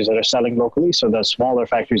factories that are selling locally. So the smaller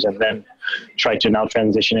factories have then tried to now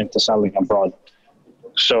transition into selling abroad.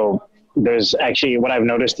 So there's actually, what I've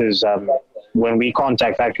noticed is when we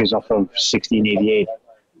contact factories off of 1688,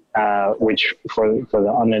 which for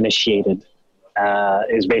the uninitiated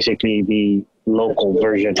is basically the local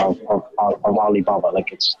version of Alibaba,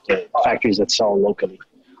 like it's the factories that sell locally.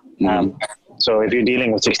 So if you're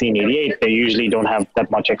dealing with 1688, they usually don't have that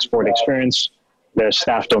much export experience. Their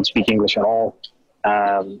staff don't speak English at all.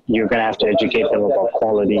 You're going to have to educate them about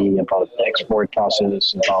quality, about the export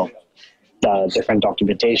process, about different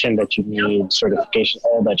documentation that you need, certification,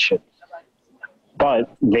 all that shit.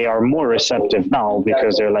 But they are more receptive now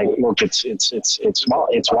because they're like, look, it's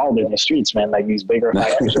wild in the streets, man. Like these bigger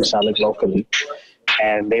factories are selling locally,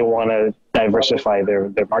 and they want to diversify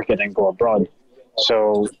their market and go abroad.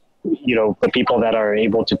 So, the people that are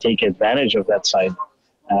able to take advantage of that side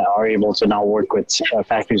are able to now work with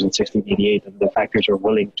factories in 1688, and the factories are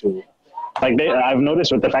willing to. I've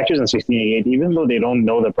noticed with the factories in 1688, even though they don't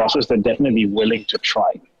know the process, they're definitely willing to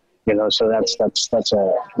try. So that's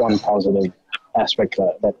a one positive aspect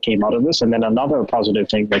that came out of this. And then another positive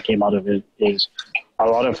thing that came out of it is a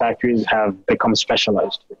lot of factories have become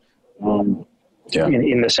specialized in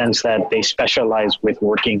the sense that they specialize with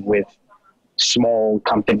working with small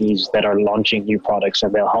companies that are launching new products,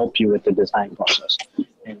 and they'll help you with the design process.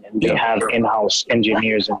 And they have in-house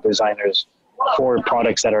engineers and designers for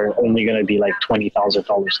products that are only going to be like $20,000,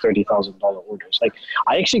 $30,000 orders. Like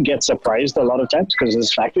I actually get surprised a lot of times because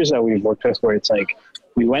there's factories that we've worked with where it's like,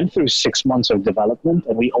 we went through 6 months of development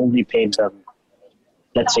and we only paid them,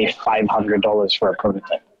 let's say $500 for a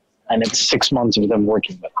prototype. And it's 6 months of them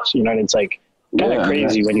working with us, and it's like kind of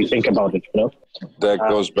crazy when you think about it, That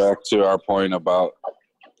goes back to our point about,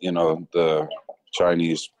 the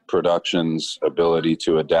Chinese production's ability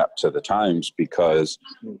to adapt to the times, because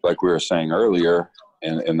like we were saying earlier,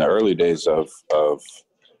 in the early days of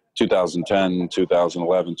 2010,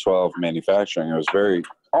 2011, 12 manufacturing, it was very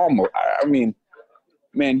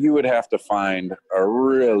you would have to find a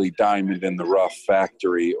really diamond in the rough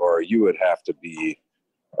factory, or you would have to be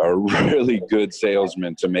a really good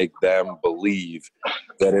salesman to make them believe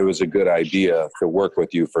that it was a good idea to work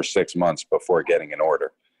with you for 6 months before getting an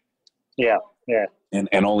order. Yeah.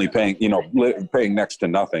 And only paying next to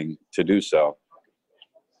nothing to do so.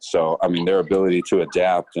 So, their ability to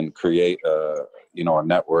adapt and create a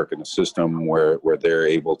network and a system where they're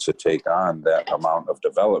able to take on that amount of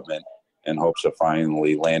development in hopes of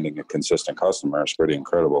finally landing a consistent customer is pretty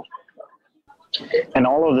incredible. And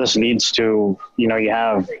all of this leads to, you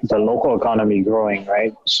have the local economy growing,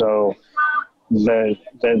 right? So the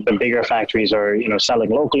bigger factories are,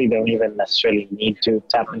 selling locally. They don't even necessarily need to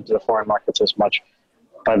tap into the foreign markets as much.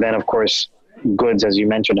 But then, of course, goods, as you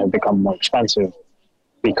mentioned, have become more expensive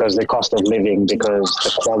because the cost of living, because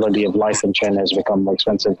the quality of life in China has become more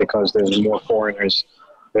expensive, because there's more foreigners,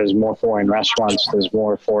 there's more foreign restaurants, there's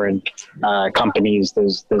more foreign companies,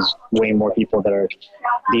 there's way more people that are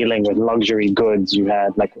dealing with luxury goods. You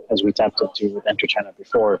had, like, as we tapped into with Enter China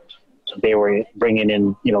before, they were bringing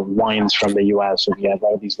in, wines from the U.S., so you have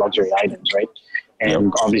all these luxury items, right?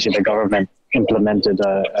 And obviously the government implemented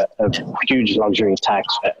a huge luxury tax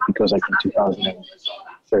because like in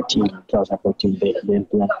 2014, they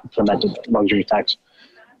implemented luxury tax.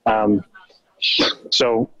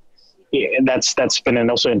 So that's been an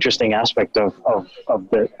also interesting aspect of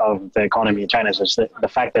the economy in China, is the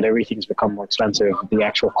fact that everything's become more expensive. The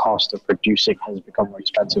actual cost of producing has become more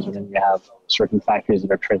expensive, and then you have certain factories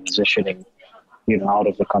that are transitioning, out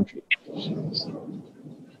of the country.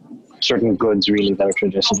 certain goods really that are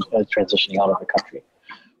transitioning out of the country?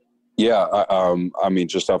 Yeah, I mean,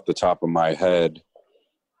 just off the top of my head,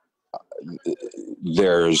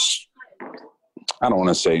 there's, I don't want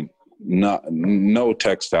to say no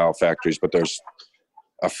textile factories, but there's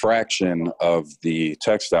a fraction of the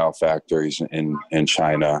textile factories in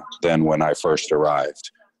China than when I first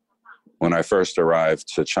arrived. When I first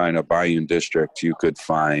arrived to China Baiyun District, you could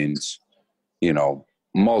find, you know,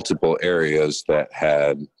 multiple areas that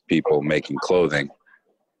had people making clothing.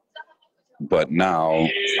 But now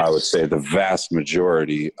I would say the vast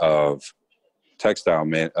majority of textile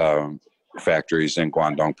factories in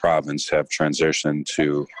Guangdong province have transitioned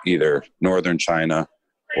to either northern China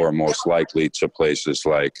or most likely to places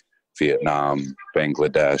like Vietnam,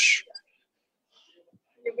 Bangladesh,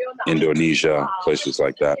 Indonesia, places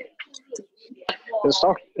like that. Let's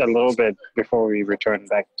talk a little bit before we return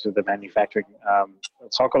back to the manufacturing.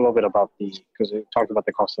 Let's talk a little bit about because we talked about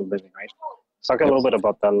the cost of living, right? Let's talk a little bit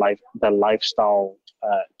about the lifestyle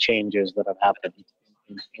changes that have happened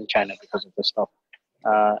in China because of this stuff.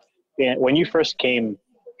 When you first came,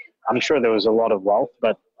 I'm sure there was a lot of wealth,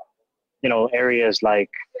 but you know, areas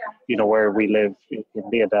like, you know, where we live in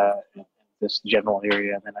Liada, this general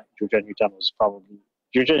area, and then Zhujianyutan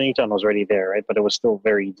was already there, right? But it was still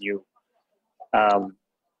very new.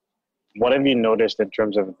 What have you noticed in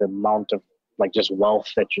terms of the amount of like just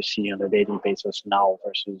wealth that you see on a daily basis now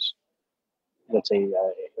versus, let's say,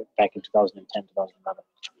 back in 2010,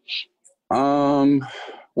 2011?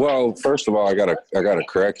 Well, first of all, I gotta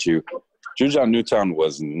correct you. Zhujianyutan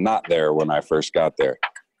was not there when I first got there.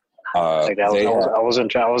 I wasn't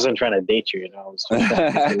trying to date you, you know. I was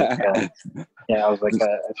like,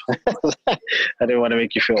 I didn't want to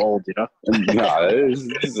make you feel old, you know.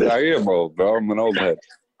 I am old, bro. I'm an old head.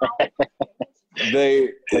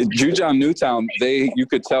 Zhujianyutan, you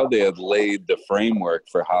could tell they had laid the framework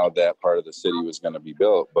for how that part of the city was going to be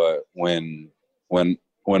built. But when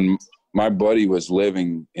my buddy was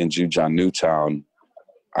living in Zhujianyutan,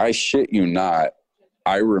 I shit you not,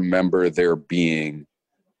 I remember there being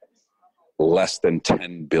less than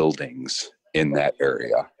 10 buildings in that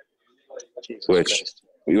area, which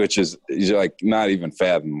is like not even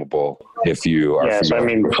fathomable if you are. Yeah, so I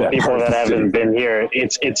mean, for people that haven't been here,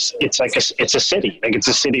 it's like it's a city, like it's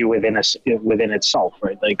a city within itself,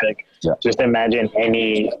 right? Like yeah. Just imagine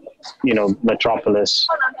any, you know, metropolis,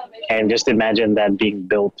 and just imagine that being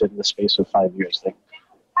built in the space of 5 years. Like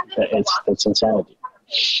it's insanity.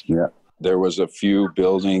 Yeah. There was a few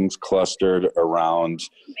buildings clustered around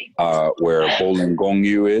where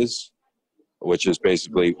Bolingongyu is, which is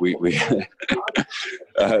basically the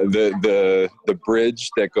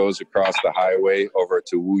bridge that goes across the highway over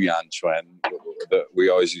to Wuyanquan. We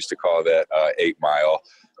always used to call that 8 Mile,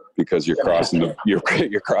 because you're crossing the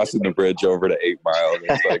bridge over to 8 Mile.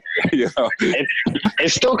 It's like, you know,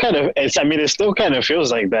 it still kind of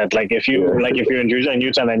feels like that. Like if you're in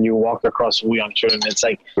Zhujianyutan and you walk across Wuyanquan, it's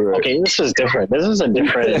like, right. Okay, this is different. This is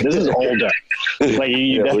older. Like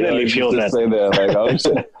you definitely feel that. Say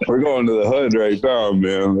that. Like we're going to the hood right now,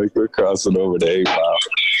 man. Like we're crossing over to 8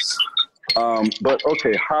 Mile. But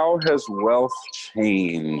okay, how has wealth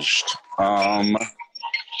changed?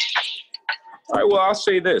 I'll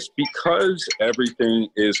say this, because everything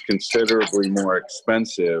is considerably more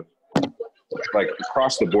expensive, like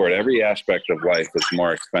across the board, every aspect of life is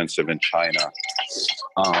more expensive in China.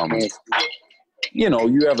 You know,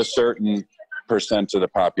 you have a certain percent of the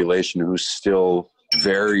population who still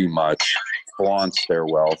very much flaunts their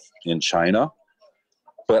wealth in China.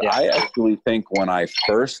 But yeah. I actually think when I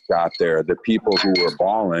first got there, the people who were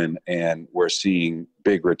balling and were seeing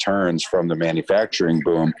big returns from the manufacturing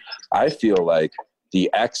boom, I feel like the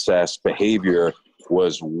excess behavior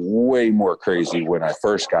was way more crazy when I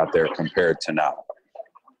first got there compared to now.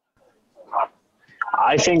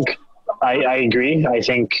 I think I agree. I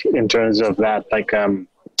think in terms of that, like, I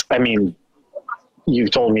mean,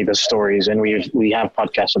 you've told me the stories, and we have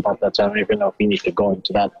podcasts about that, so I don't even know if we need to go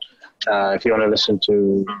into that. If you want to listen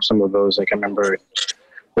to some of those, like I remember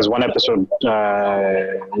there's one episode,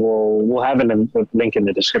 we'll have a link in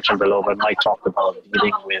the description below, but Mike talked about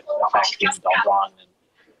dealing with a factory in Dongguan,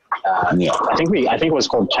 and I think it was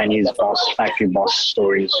called Chinese factory boss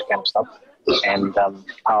stories kind of stuff, and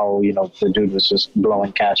how, you know, the dude was just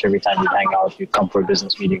blowing cash every time you'd hang out. You'd come for a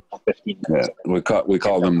business meeting for 15 minutes. Yeah, we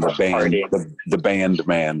call them the band, the band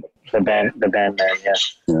man. The band man, yeah.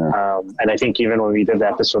 And I think even when we did the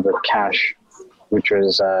episode with Cash, which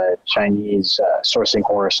was Chinese sourcing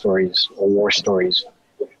horror stories or war stories,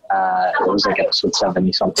 it was like episode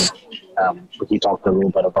 70 something. He talked a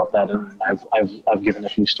little bit about that, and I've given a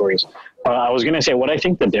few stories. I was gonna say what I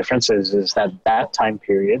think the difference is that time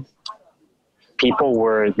period, people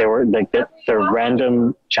they were like the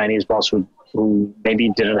random Chinese boss who maybe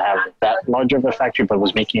didn't have that large of a factory, but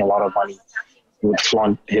was making a lot of money, would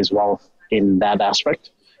flaunt his wealth in that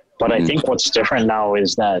aspect. But I think what's different now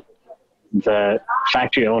is that the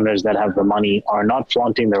factory owners that have the money are not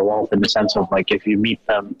flaunting their wealth in the sense of like, if you meet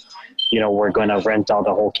them, we're going to rent out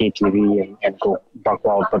a whole KTV and go buck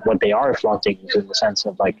wild. But what they are flaunting is in the sense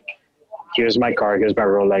of like, here's my car, here's my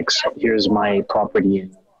Rolex, here's my property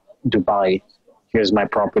in Dubai, here's my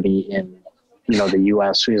property in the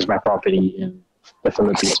US, here's my property in the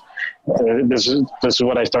Philippines. This is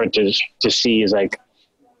what I started to see is like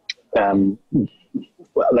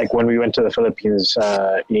when we went to the Philippines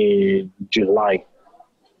in July,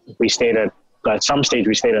 we stayed at some stage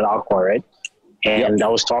we stayed at Aqua, right? And I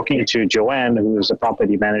was talking to Joanne, who's the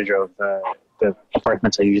property manager of the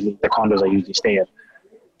apartments the condos I usually stay at.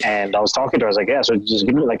 And I was talking to her, I was like, yeah, so just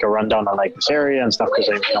give me like a rundown on like this area and stuff, because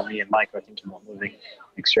me and Mike are thinking about moving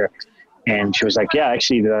next year. And she was like, yeah,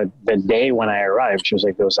 actually the day when I arrived, she was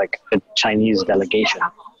like, there was like a Chinese delegation.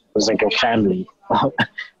 It was like a family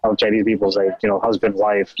of Chinese people, like, husband,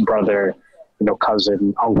 wife, brother,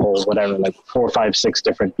 cousin, uncle, whatever, like 4, 5, 6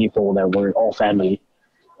 different people that were all family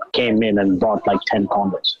came in and bought like 10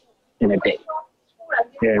 condos in a day.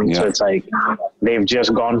 And so it's like, they've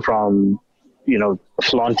just gone from,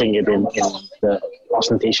 flaunting it in the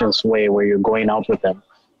ostentatious way where you're going out with them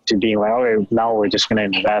to being like, okay, now we're just going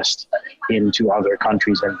to invest into other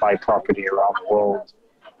countries and buy property around the world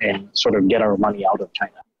and sort of get our money out of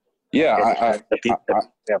China. Yeah,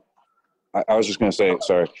 I was just going to say,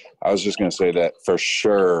 sorry. I was just going to say that for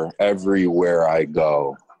sure, everywhere I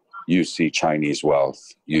go, you see Chinese wealth.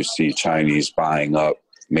 You see Chinese buying up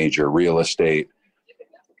major real estate,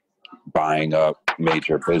 buying up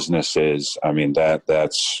major businesses. I mean,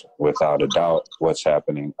 that's without a doubt what's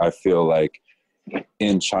happening. I feel like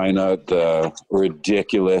in China, the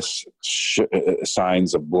ridiculous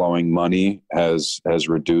signs of blowing money has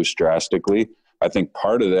reduced drastically. I think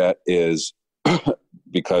part of that is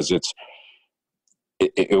because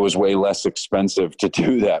it was way less expensive to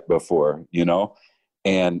do that before,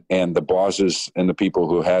 and the bosses and the people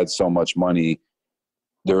who had so much money,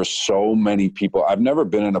 there are so many people. I've never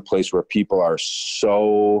been in a place where people are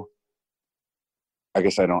so, I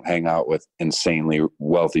guess I don't hang out with insanely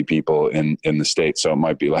wealthy people in the States, so it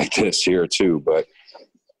might be like this here too, but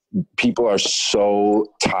people are so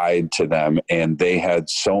tied to them, and they had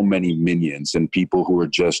so many minions and people who were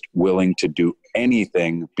just willing to do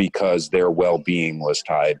anything because their well-being was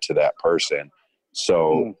tied to that person.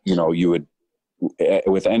 So, you would,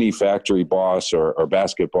 with any factory boss or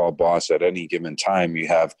basketball boss at any given time, you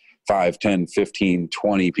have 5, 10, 15,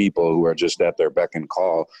 20 people who are just at their beck and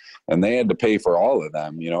call, and they had to pay for all of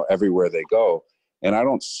them, everywhere they go. And I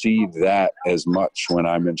don't see that as much when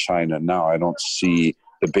I'm in China now. I don't see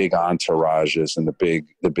the big entourages and the big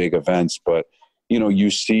events, but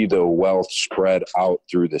you see the wealth spread out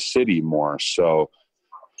through the city more. So,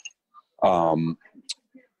 so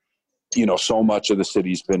much of the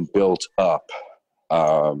city's been built up.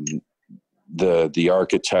 The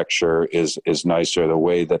architecture is nicer. The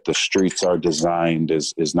way that the streets are designed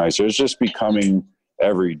is nicer. It's just becoming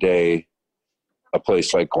every day a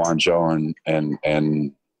place like Guangzhou and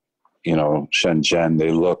Shenzhen.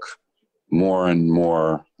 They look more and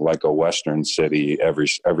more like a Western city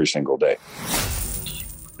every single day.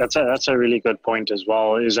 That's a really good point as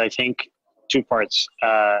well. Is I think 2 parts.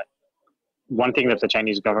 One thing that the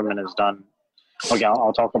Chinese government has done. Okay,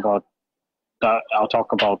 I'll talk about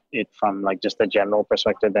it from like just a general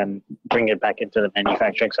perspective, and bring it back into the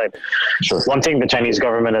manufacturing side. Sure. One thing the Chinese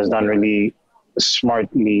government has done really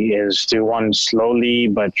smartly is to slowly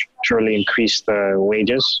but surely increase the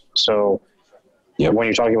wages. So when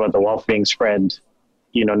you're talking about the wealth being spread,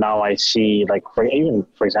 now I see like for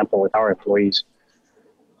example with our employees,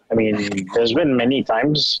 I mean, there's been many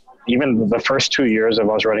times, even the first 2 years of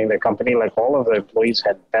us running the company, like all of the employees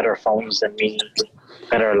had better phones than me,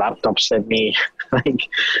 better laptops than me,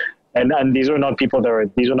 and these were not people that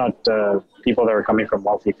were coming from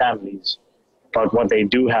wealthy families. But what they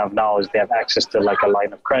do have now is they have access to like a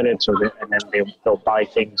line of credit, and then they'll buy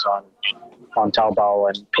things on Taobao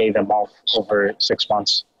and pay them off over 6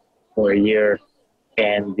 months or a year,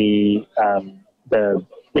 and the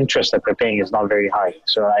interest that they're paying is not very high.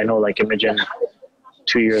 So I know like Imogen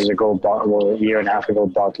 2 years ago a year and a half ago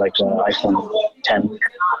bought like an iPhone 10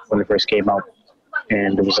 when it first came out,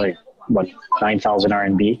 and it was like 9,000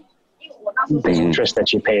 RMB. The interest that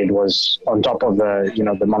she paid was on top of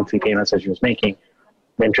the monthly payments that she was making.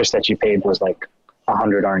 The interest that she paid was like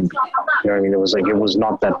 100 RMB. You know what I mean? It was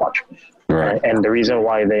not that much. Right. And the reason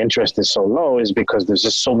why the interest is so low is because there's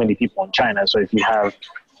just so many people in China. So if you have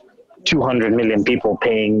 200 million people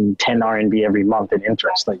paying 10 RMB every month in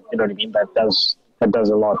interest, like, you know what I mean? That does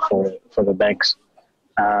a lot for the banks.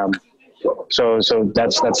 So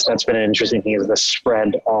that's been an interesting thing, is the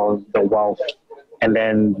spread of the wealth. And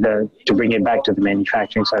then to bring it back to the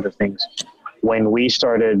manufacturing side of things, when we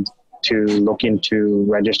started to look into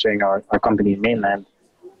registering our company in mainland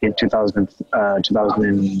in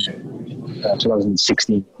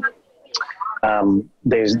 2016,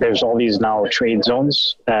 there's all these now trade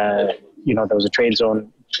zones. There was a trade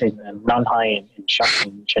zone in Nanhai in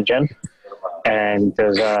Shenzhen, and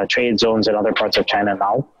there's trade zones in other parts of China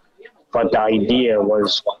now. But the idea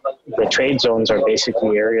was, the trade zones are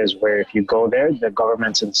basically areas where if you go there, the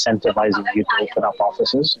government's incentivizing you to open up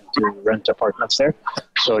offices, to rent apartments there.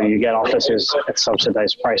 So you get offices at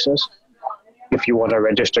subsidized prices. If you want to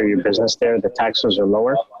register your business there, the taxes are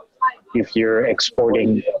lower. If you're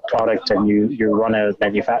exporting product and you run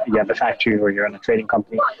you have a factory or you're in a trading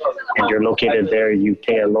company and you're located there, you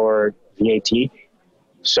pay a lower VAT.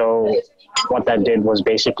 So what that did was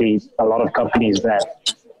basically a lot of companies that,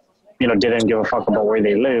 didn't give a fuck about where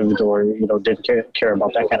they lived or, didn't care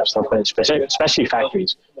about that kind of stuff, but especially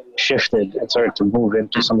factories, shifted and started to move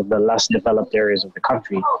into some of the less developed areas of the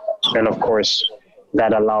country. And of course,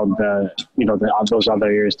 that allowed those other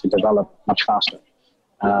areas to develop much faster.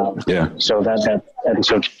 So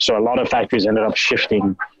so a lot of factories ended up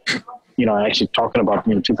shifting, actually talking about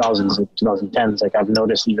 2000s and 2010s, like I've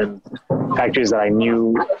noticed even factories that I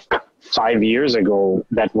knew 5 years ago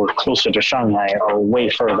that were closer to Shanghai are way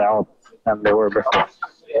further out than they were before.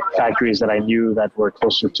 Factories that I knew that were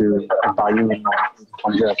closer to Bayou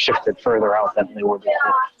have shifted further out than they were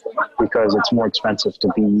before, because it's more expensive to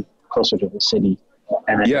be closer to the city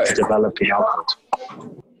and it's developing outwards.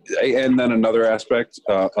 And then another aspect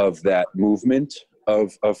of that movement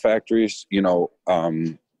of factories,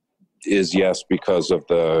 is because of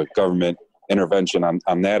the government intervention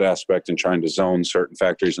on that aspect and trying to zone certain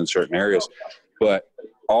factories in certain areas, but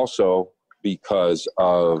also because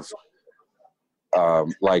of I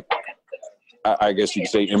guess you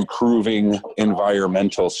could say improving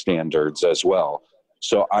environmental standards as well.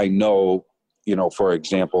 So I know, for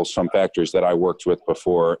example, some factories that I worked with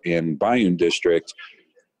before in Bayun district,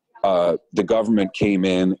 the government came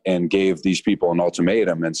in and gave these people an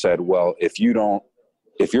ultimatum and said, well, if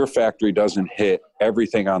your factory doesn't hit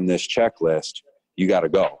everything on this checklist, you got to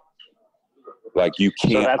go. Like, you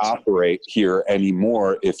can't operate here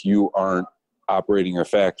anymore if you aren't operating your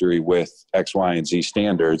factory with X, Y, and Z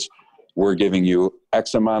standards. We're giving you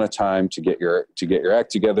X amount of time to get your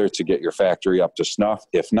act together, to get your factory up to snuff.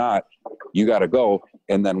 If not, you got to go.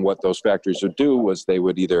 And then what those factories would do was they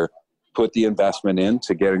would either put the investment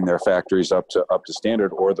into getting their factories up to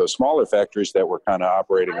standard, or those smaller factories that were kind of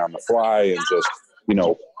operating on the fly and just,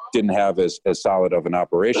 didn't have as solid of an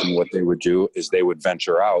operation. What they would do is they would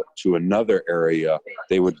venture out to another area.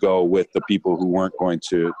 They would go with the people who weren't going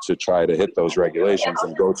to try to hit those regulations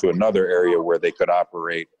and go to another area where they could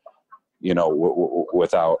operate,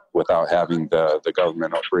 without having the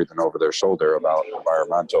government breathing over their shoulder about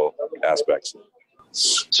environmental aspects.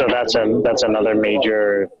 So that's another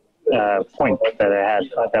major point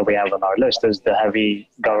that we have on our list, is the heavy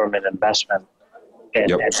government investment and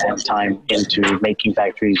time into making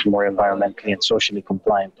factories more environmentally and socially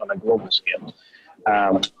compliant on a global scale.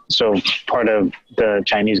 So part of the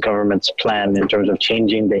Chinese government's plan in terms of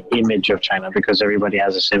changing the image of China, because everybody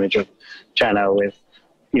has this image of China with,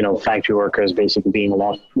 factory workers basically being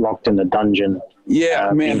locked in the dungeon.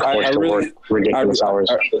 Yeah, man, I really, ridiculous hours.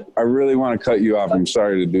 I really want to cut you off. I'm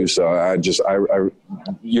sorry to do so.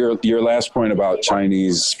 Your last point about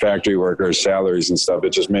Chinese factory workers' salaries and stuff,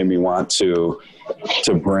 it just made me want to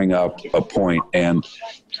bring up a point. And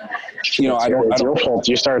it's your fault.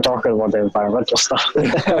 You started talking about the environmental stuff.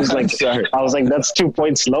 I was like, that's 2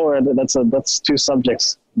 points lower. That's two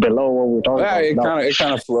subjects below what we're talking about. It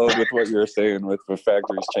kind of flowed with what you're saying with the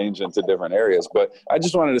factories changing to different areas. But I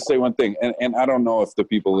just wanted to say one thing, and I don't know if the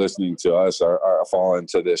people listening to us are fall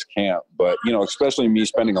into this camp, but especially me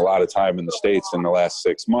spending a lot of time in the States in the last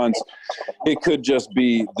 6 months, it could just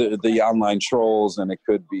be the online trolls, and it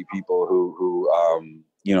could be people who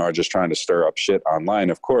are just trying to stir up shit online,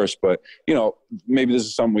 of course. But maybe this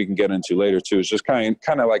is something we can get into later too. It's just kind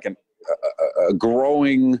of like a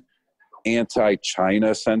growing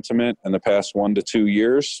anti-China sentiment in the past 1 to 2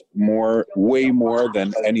 years, way more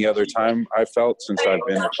than any other time I felt since I've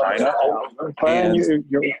been in China. And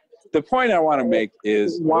the point I want to make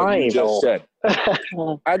is what you just said.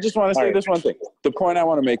 I just want to say this one thing. The point I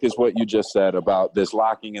want to make is what you just said about this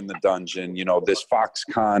locking in the dungeon, you know, this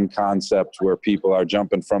Foxconn concept where people are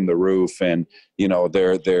jumping from the roof and, you know,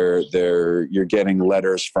 you're getting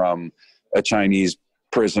letters from a Chinese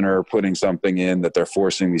prisoner putting something in that they're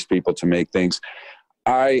forcing these people to make things.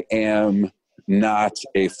 I am not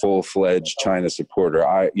a full-fledged China supporter.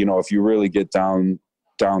 If you really get down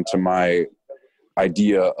to my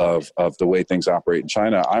idea of the way things operate in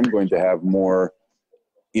China, I'm going to have more,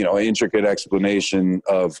 you know, intricate explanation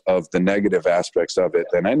of the negative aspects of it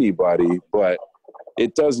than anybody. But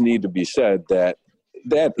it does need to be said that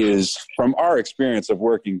is from our experience of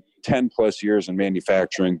working 10 plus years in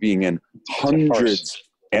manufacturing, being in hundreds,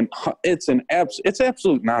 and it's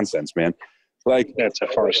absolute nonsense, man. Like, that's a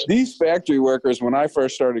farce. These factory workers, when I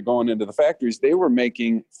first started going into the factories, they were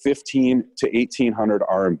making 1,500 to 1,800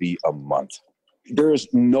 RMB a month. There's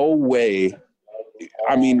no way.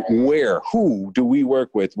 I mean, who do we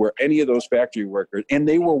work with where any of those factory workers, and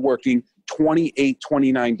they were working 28,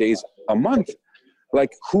 29 days a month.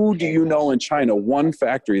 Like, who do you know in China, one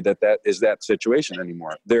factory that is that situation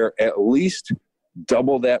anymore? They're at least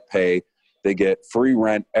double that pay. They get free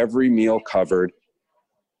rent, every meal covered,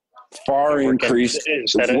 far increased.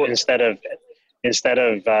 Instead of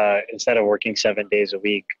working 7 days a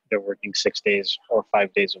week, they're working 6 days or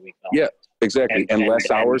 5 days a week now. Yeah, exactly, and less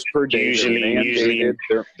hours per day. Usually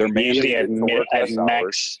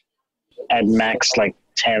at max like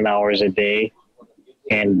 10 hours a day,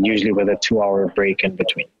 and usually with a 2-hour break in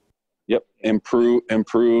between. Yep,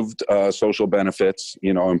 improved social benefits,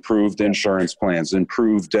 you know, improved insurance plans,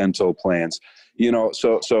 improved dental plans, you know,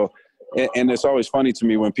 so. And it's always funny to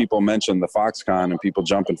me when people mention the Foxconn and people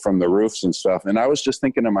jumping from the roofs and stuff. And I was just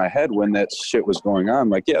thinking in my head when that shit was going on,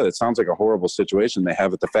 like, yeah, that sounds like a horrible situation they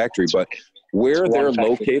have at the factory. But where they're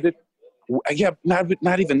located, yeah,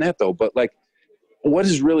 not even that though. But like, what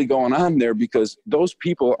is really going on there? Because those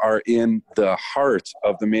people are in the heart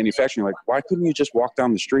of the manufacturing. Like, why couldn't you just walk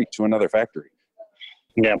down the street to another factory?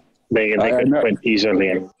 Yeah. They could quit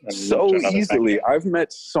easily. And so easily. Factory. I've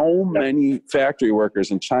met so many factory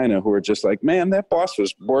workers in China who are just like, man, that boss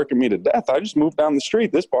was working me to death. I just moved down the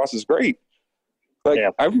street. This boss is great. Like,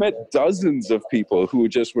 I've met dozens of people who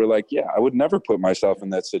just were like, yeah, I would never put myself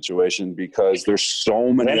in that situation because there's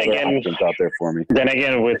so many other options out there for me. Then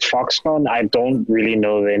again, with Foxconn, I don't really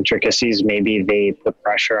know the intricacies. Maybe they put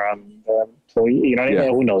pressure on the employee. You know what I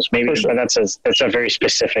mean? Who knows? Maybe, but that's a very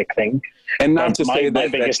specific thing. And not to say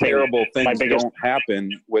that terrible things don't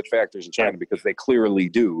happen with factories in China, because they clearly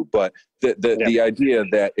do. But the idea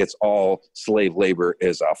that it's all slave labor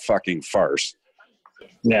is a fucking farce.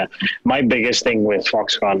 Yeah. My biggest thing with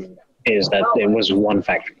Foxconn is that it was one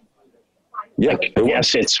factory. Yeah.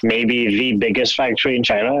 Yes, it's maybe the biggest factory in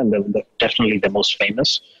China and definitely the most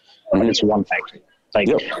famous, but it's one factory. Like,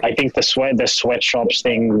 I think the sweatshops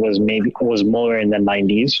thing was more in the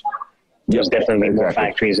 90s. There's definitely more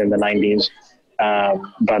factories in the 90s,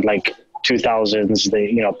 but like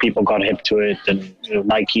 2000s, people got hip to it, and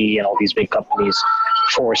Nike and all these big companies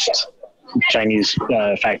forced Chinese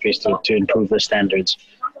factories to improve the standards.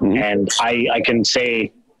 And I can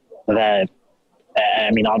say that,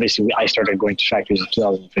 I mean, obviously I started going to factories in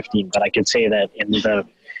 2015, but I can say that in the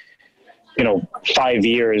 5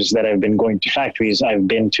 years that I've been going to factories, I've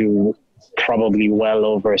been to probably well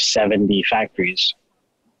over 70 factories.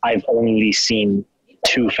 I've only seen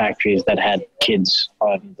 2 factories that had kids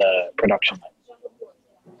on the production line.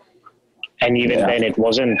 And even then it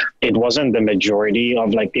wasn't the majority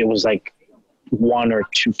of, like, it was like 1 or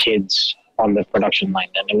 2 kids on the production line.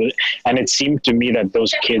 And it seemed to me that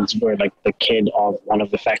those kids were like the kid of one of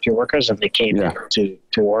the factory workers, and they came to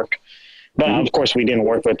work. But of course we didn't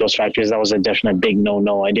work with those factories. That was a definite big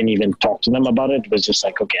no. I didn't even talk to them about it. It was just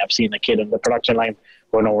like, okay, I've seen a kid on the production line.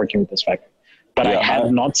 We're not working with this factory. But I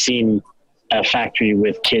have not seen a factory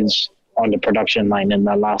with kids on the production line in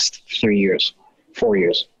the last 4 years. For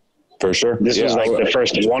sure. This was like the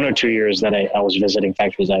first 1 or 2 years that I was visiting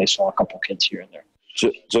factories. I saw a couple kids here and there.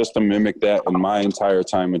 Just to mimic that, in my entire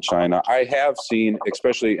time in China, I have seen,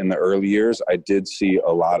 especially in the early years, I did see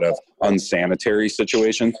a lot of unsanitary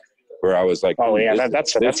situations where I was like, oh yeah,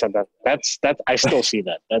 that's I still see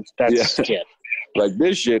that. That's shit. Like,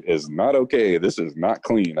 this shit is not okay. This is not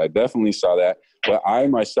clean. I definitely saw that. But I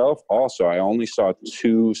myself also, I only saw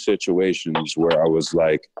 2 situations where I was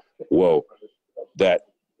like, whoa, that's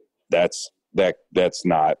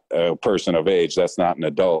not a person of age. That's not an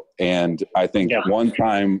adult. And I think one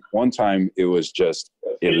time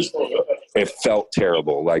it felt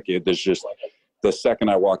terrible. Like, there's just, the second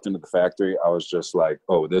I walked into the factory, I was just like,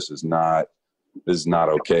 oh, this is not this is not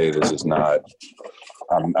okay. This is not,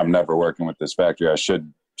 I'm never working with this factory. I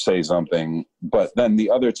should say something. But then the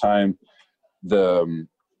other time, the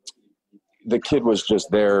kid was just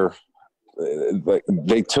there. Like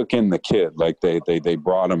they took in the kid, like they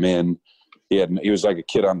brought him in. He was like a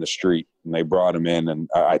kid on the street, and they brought him in, and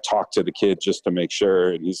I talked to the kid just to make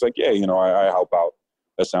sure. And he's like, yeah, I help out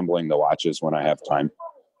assembling the watches when I have time.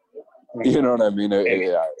 You know what I mean?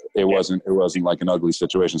 It wasn't like an ugly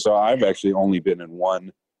situation. So I've actually only been in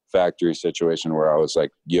one factory situation where I was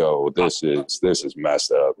like, yo, this is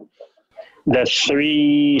messed up. The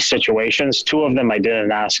 3 situations, 2 of them I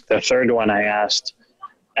didn't ask. The third one I asked.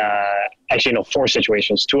 Actually, no, 4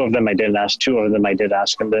 situations. 2 of them I didn't ask. 2 of them I did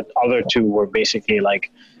ask. And the other 2 were basically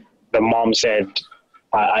like the mom said,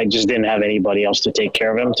 I just didn't have anybody else to take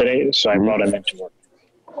care of him today, so I brought him into work.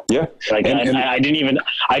 Yeah. Like I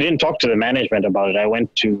didn't talk to the management about it. I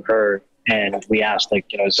went to her and we asked, like,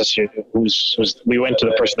 is this we went to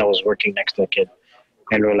the person that was working next to the kid,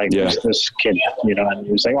 and we're like, who's this kid? And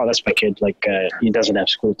he was like, oh, that's my kid. Like, he doesn't have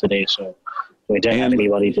school today, so we didn't have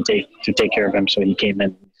anybody to take care of him. So he came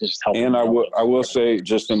in to just help. And I will say,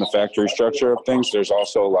 just in the factory structure of things, there's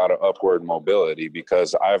also a lot of upward mobility,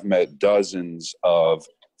 because I've met dozens of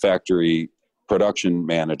factory production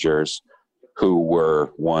managers who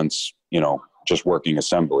were once, just working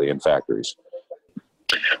assembly in factories.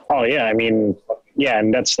 Oh yeah, I mean, yeah,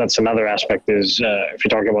 and that's another aspect is if you're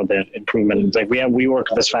talking about the improvement, it's like we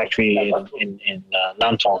work at this factory in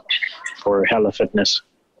Nanton for Hella Fitness,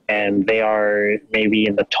 and they are maybe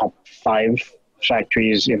in the top 5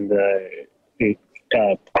 factories in the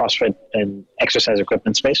CrossFit and exercise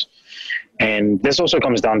equipment space. And this also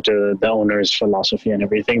comes down to the owner's philosophy and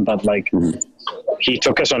everything. But like, he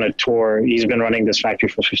took us on a tour. He's been running this factory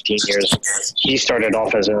for 15 years. He started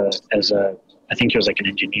off as a I think he was like an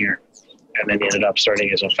engineer, and then he ended up starting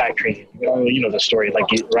as a factory. The story, like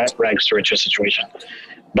rags to riches situation.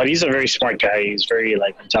 But he's a very smart guy. He's very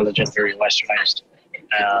like intelligent, very westernized,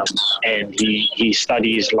 and he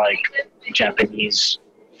studies like Japanese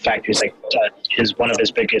factories. Like one of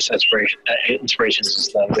his biggest inspirations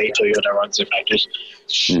is the way Toyota runs their factories.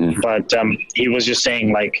 But he was just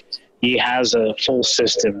saying, like, he has a full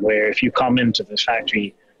system where if you come into this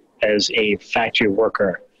factory as a factory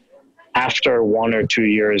worker, after 1 or 2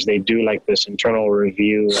 years, they do like this internal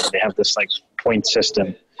review, and they have this like point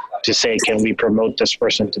system to say, can we promote this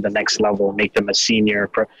person to the next level, make them a senior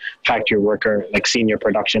factory worker, like senior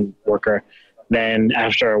production worker. Then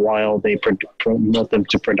after a while, they promote them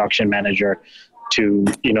to production manager, to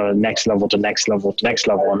next level to next level to next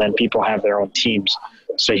level, and then people have their own teams.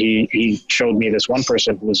 So he showed me this one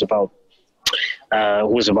person who was about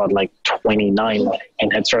like 29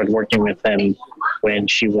 and had started working with them when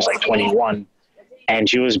she was like 21, and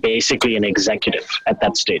she was basically an executive at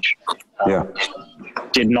that stage.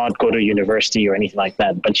 Did not go to university or anything like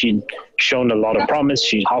that, but she'd shown a lot of promise.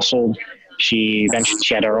 She hustled. She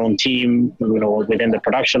had her own team, within the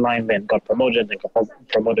production line, then got promoted,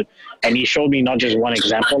 And he showed me not just one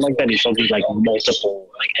example like that. He showed me like multiple,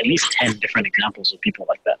 like at least 10 different examples of people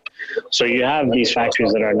like that. So you have these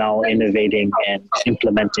factories that are now innovating and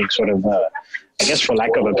implementing sort of, I guess for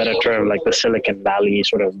lack of a better term, like the Silicon Valley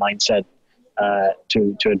sort of mindset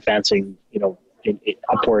to advancing,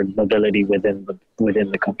 upward mobility within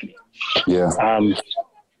the company. Yeah.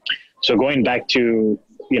 So going back to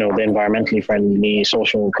the environmentally friendly,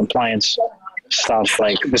 social compliance stuff,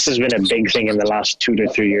 like this has been a big thing in the last 2 to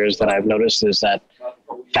 3 years that I've noticed, is that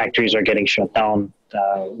factories are getting shut down.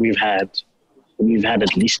 We've had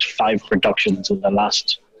at least 5 productions in the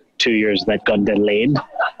last 2 years that got delayed.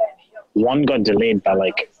 One got delayed by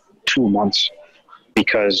like 2 months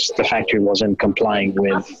because the factory wasn't complying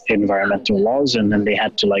with environmental laws, and then they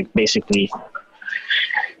had to like basically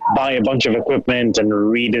buy a bunch of equipment and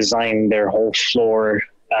redesign their whole floor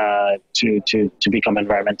to become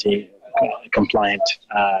environmentally compliant.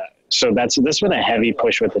 So that's been a heavy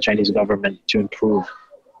push with the Chinese government to improve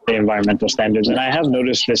the environmental standards. And I have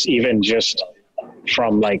noticed this even just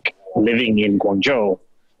from like living in Guangzhou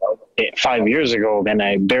 5 years ago, when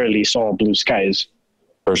I barely saw blue skies.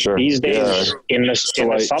 For sure. These days, in the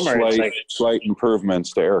summer, it's like slight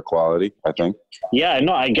improvements to air quality, I think. Yeah,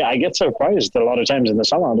 no, I get surprised a lot of times in the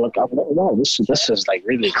summer. I'm like, wow, this is like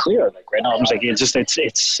really clear. Like right now, I'm just like,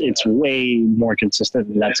 it's way more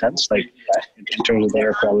consistent in that sense, like in terms of the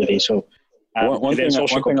air quality. So one thing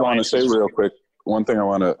I want to say real quick. One thing I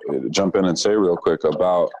want to jump in and say real quick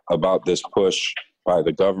about this push by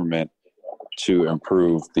the government to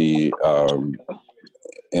improve the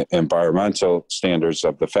environmental standards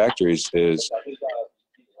of the factories is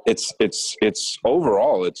it's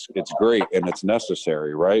overall it's great and it's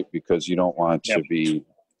necessary, right? Because you don't want to be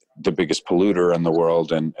the biggest polluter in the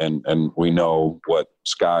world, and we know what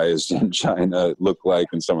skies in China look like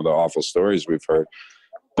and some of the awful stories we've heard.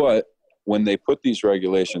 But when they put these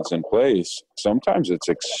regulations in place, sometimes it's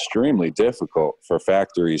extremely difficult for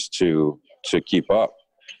factories to keep up.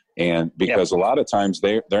 And because a lot of times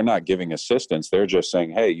they're not giving assistance, they're just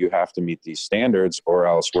saying, hey, you have to meet these standards or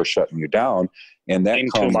else we're shutting you down. And that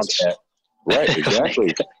comes at, right,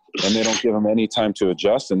 exactly. And they don't give them any time to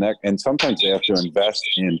adjust. And sometimes they have to invest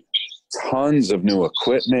in tons of new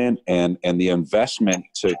equipment and the investment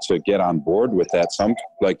to get on board with that. Some,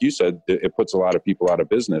 like you said, it puts a lot of people out of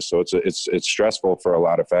business. So it's stressful for a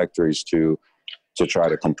lot of factories to try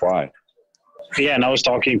to comply. Yeah, and I was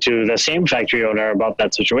talking to the same factory owner about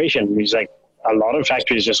that situation. He's like, a lot of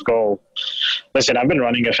factories just go, listen, I've been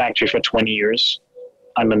running a factory for 20 years.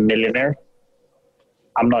 I'm a millionaire.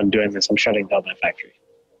 I'm not doing this. I'm shutting down my factory.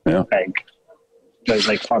 Yeah.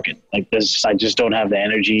 Like, fuck it. Like this, I just don't have the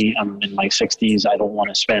energy. I'm in my 60s. I don't want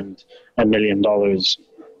to spend $1 million,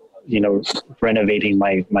 renovating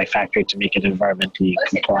my factory to make it environmentally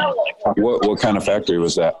compliant. Like, what kind of factory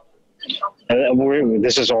was that?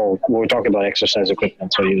 We're talking about exercise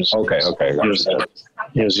equipment. So he was okay.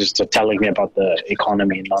 He was just telling me about the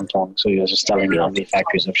economy in Nantong. So he was just telling me how many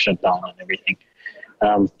factories have shut down and everything.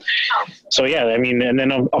 So yeah, I mean, and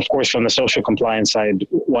then of course from the social compliance side,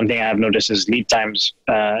 one thing I have noticed is lead times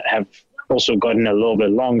have also gotten a little bit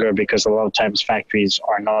longer because a lot of times factories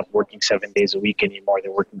are not working 7 days a week anymore.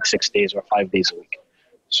 They're working 6 days or 5 days a week.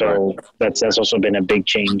 So that's also been a big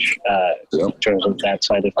change in terms of that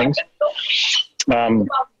side of things.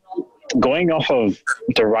 Going off of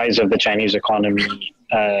the rise of the Chinese economy,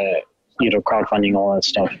 crowdfunding, all that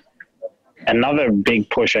stuff, another big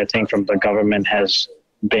push, I think, from the government has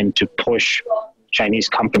been to push Chinese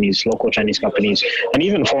companies, local Chinese companies, and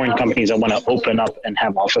even foreign companies that want to open up and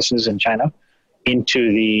have offices in China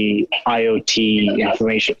into the IoT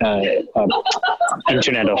information,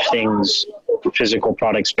 Internet of Things, physical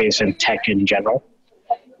product space, and tech in general.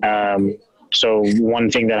 So one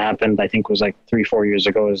thing that happened, I think, was like 3-4 years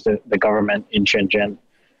ago, is the government in Shenzhen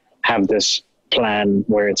have this plan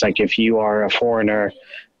where it's like, if you are a foreigner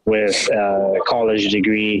with a college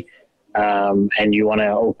degree and you want to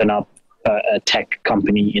open up a tech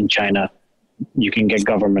company in China, you can get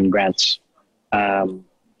government grants.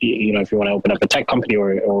 If you want to open up a tech company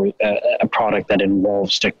or a product that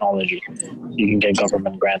involves technology, you can get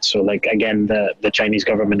government grants. So like, again, the Chinese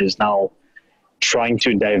government is now trying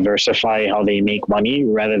to diversify how they make money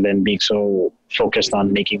rather than being so focused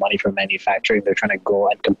on making money from manufacturing. They're trying to go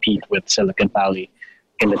and compete with Silicon Valley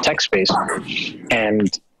in the tech space.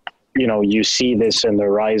 And, you see this in the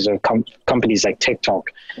rise of companies like TikTok.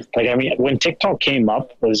 Like, I mean, when TikTok came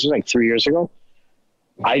up, this was like 3 years ago,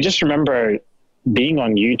 I just remember being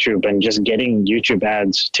on YouTube and just getting YouTube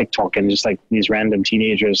ads, TikTok, and just like these random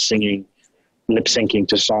teenagers singing, lip syncing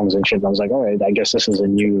to songs and shit. And I was like, all right, I guess this is a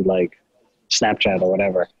new like Snapchat or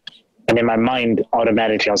whatever. And in my mind,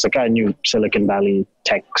 automatically, I was like, I knew Silicon Valley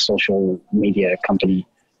tech social media company.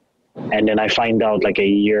 And then I find out like a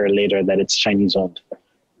year later that it's Chinese owned,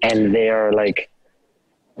 and they are like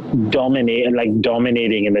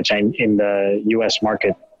dominating in the US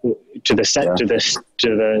market to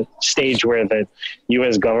the stage where the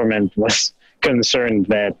US government was concerned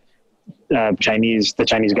that the Chinese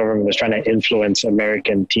government was trying to influence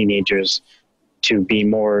American teenagers to be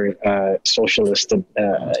more socialist, to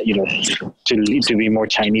be more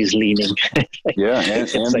Chinese leaning. Yeah, and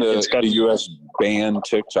the U.S. banned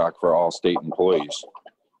TikTok for all state employees.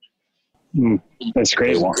 That's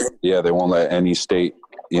crazy. They won't let any state,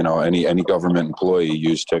 any government employee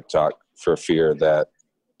use TikTok for fear that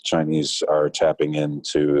Chinese are tapping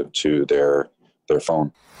into their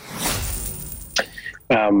phone.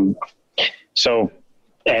 I mean,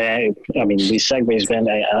 these segues, Ben,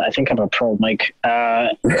 I think I'm a pro, Mike.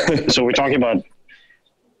 So we're talking about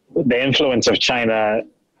the influence of China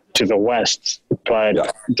to the West,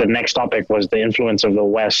 but the next topic was the influence of the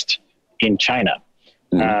West in China.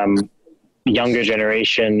 Mm-hmm. Younger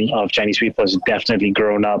generation of Chinese people has definitely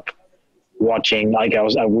grown up watching, like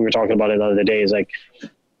we were talking about it the other day, is like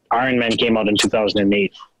Iron Man came out in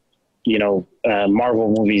 2008.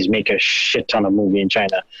 Marvel movies make a shit ton of movie in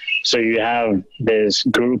China. So you have this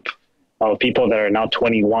group of people that are now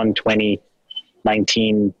 21, 20,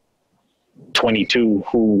 19, 22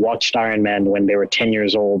 who watched Iron Man when they were 10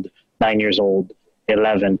 years old, 9 years old,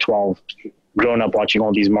 11, 12, grown up watching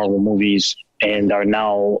all these Marvel movies, and are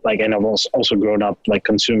now and have also grown up like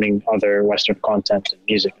consuming other Western content and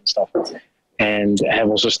music and stuff. and have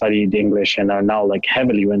also studied English and are now like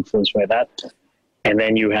heavily influenced by that. And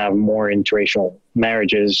then you have more interracial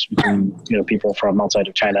marriages between, people from outside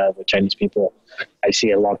of China with Chinese people. I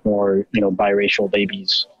see a lot more, biracial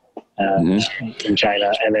babies in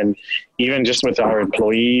China. And then even just with our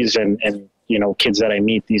employees and kids that I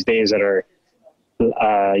meet these days that are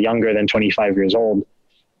younger than 25 years old,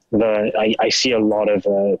 I see a lot of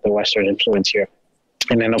the Western influence here.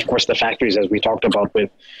 And then, of course, the factories, as we talked about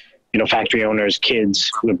with, factory owners' kids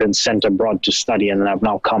who have been sent abroad to study and have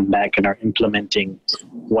now come back and are implementing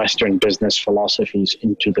Western business philosophies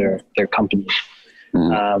into their companies.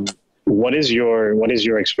 What is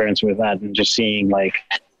your experience with that? And just seeing the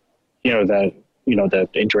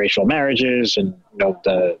interracial marriages and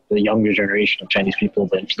the younger generation of Chinese people,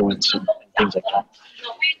 the influence and things like that.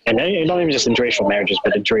 And then not even just interracial marriages,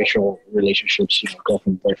 but interracial relationships,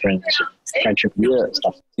 girlfriend, boyfriends, friendship groups and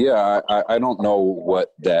stuff. Yeah, I don't know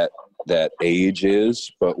what that age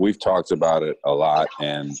is, but we've talked about it a lot,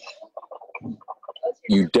 and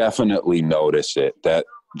you definitely notice it, that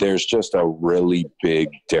there's just a really big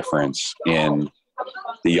difference in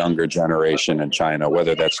the younger generation in China,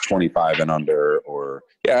 whether that's 25 and under or,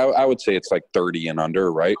 I would say it's like 30 and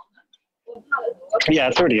under, right?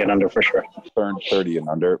 Yeah, 30 and under for sure. 30 and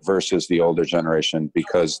under versus the older generation,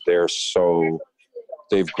 because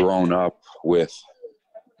they've grown up with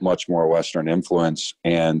much more Western influence,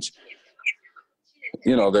 and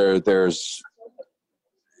it's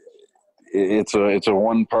a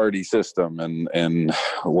one party system, and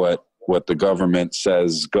what the government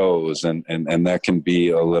says goes, and that can be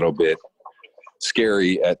a little bit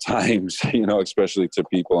scary at times, especially to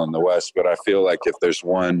people in the West. But I feel like if there's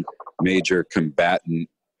one major combatant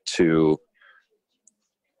to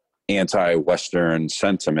anti-Western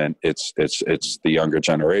sentiment, it's the younger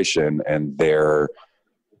generation, and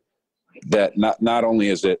that not only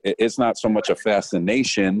is it's not so much a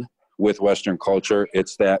fascination with Western culture,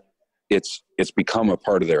 it's that it's become a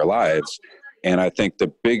part of their lives. And I think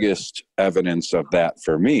the biggest evidence of that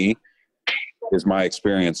for me is my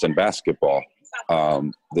experience in basketball.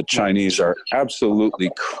 The Chinese are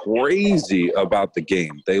absolutely crazy about the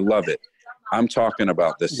game. They love it. I'm talking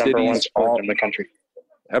about the cities all in the country.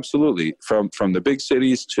 Absolutely. From the big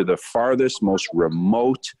cities to the farthest, most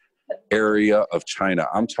remote area of China.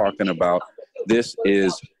 I'm talking about, this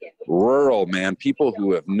is rural, man. People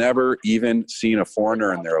who have never even seen a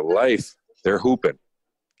foreigner in their life, they're hooping.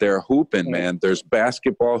 They're hooping, man. There's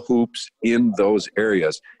basketball hoops in those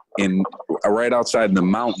areas, right outside the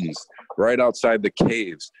mountains, right outside the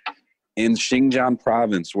caves. In Xinjiang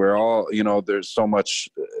province, where there's so much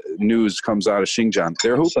news comes out of Xinjiang,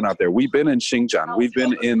 they're hooping out there. We've been in Xinjiang. We've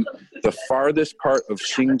been in the farthest part of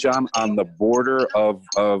Xinjiang on the border of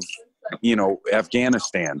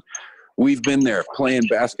Afghanistan. We've been there playing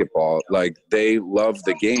basketball. Like, they love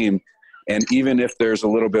the game. And even if there's a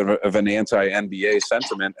little bit of an anti-NBA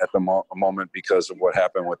sentiment at the moment because of what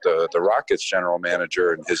happened with the Rockets general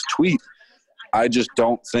manager and his tweet, I just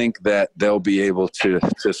don't think that they'll be able to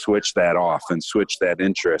switch that off and switch that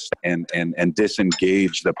interest and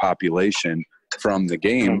disengage the population from the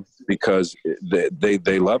game, because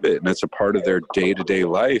they love it, and it's a part of their day-to-day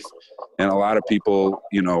life. And a lot of people,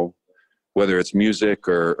 whether it's music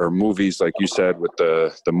or movies, like you said, with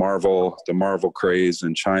the Marvel craze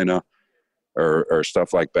in China, or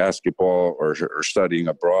stuff like basketball or studying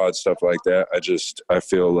abroad, stuff like that. I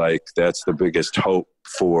feel like that's the biggest hope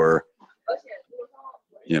for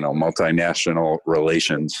multinational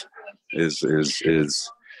relations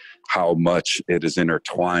is how much it is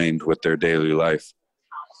intertwined with their daily life.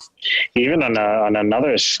 Even on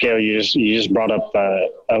another scale, you just brought up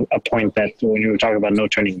a point that when you were talking about no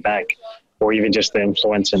turning back, or even just the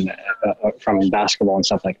influence from basketball and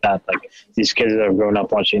stuff like that. Like, these kids that have grown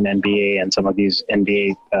up watching NBA, and some of these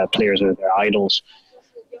NBA players are their idols.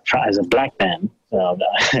 As a black man,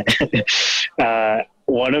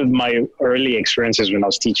 one of my early experiences when I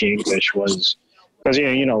was teaching English was, because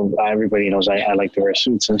everybody knows I like to wear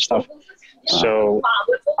suits and stuff. So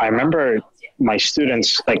I remember my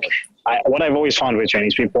students, what I've always found with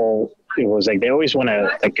Chinese people, it was like they always want to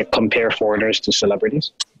compare foreigners to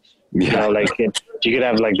celebrities. Yeah. You could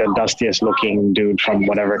have the dustiest looking dude from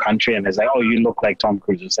whatever country, and it's like, oh, you look like Tom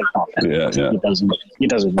Cruise. It's like, no, man, he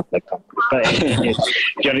doesn't look like Tom Cruise.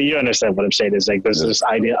 But you understand what I'm saying? Is like there's this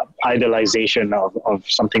idealization of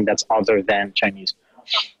something that's other than Chinese.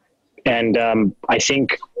 And I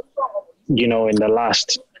think, in the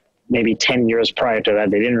last maybe 10 years prior to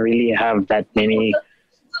that, they didn't really have that many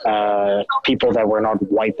people that were not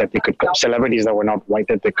white celebrities that were not white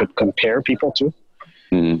that they could compare people to.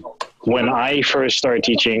 Mm-hmm. when I first started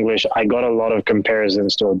teaching English, I got a lot of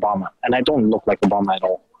comparisons to Obama, and I don't look like Obama at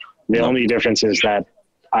all. The only difference is that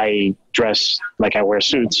I dress like I wear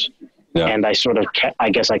suits, and I sort of, I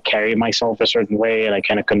guess I carry myself a certain way, and I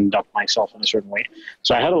kind of conduct myself in a certain way.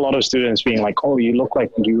 So I had a lot of students being like, "Oh, you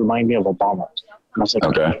remind me of Obama." And I was like,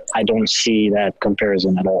 okay. I don't see that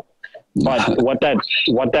comparison at all. But what that,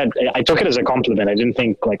 I took it as a compliment. I didn't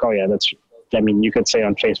think like, oh yeah, you could say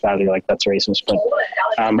on face value, like that's racist, but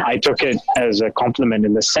I took it as a compliment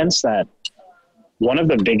in the sense that one of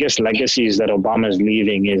the biggest legacies that Obama is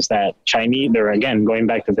leaving is that they're again, going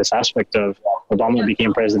back to this aspect of Obama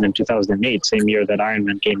became president in 2008, same year that Iron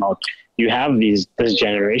Man came out. You have this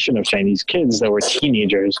generation of Chinese kids that were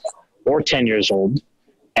teenagers or 10 years old,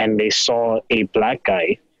 and they saw a black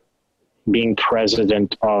guy being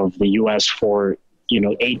president of the US for,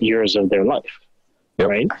 8 years of their life. Yep.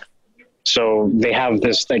 Right. So they have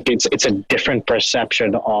this, like, it's a different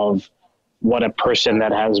perception of what a person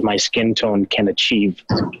that has my skin tone can achieve.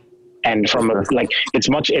 And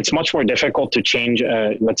it's much more difficult to change,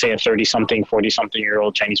 let's say a 30-something,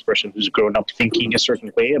 40-something-year-old Chinese person who's grown up thinking a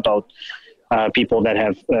certain way about people that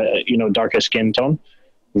have, darker skin tone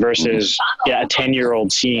versus a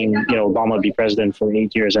 10-year-old seeing, Obama be president for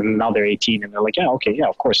 8 years and now they're 18 and they're like,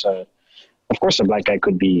 of course a black guy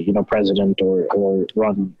could be, president or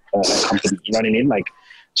run a company. You know what I mean? Like,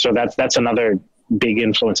 so that's another big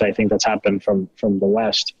influence I think that's happened from the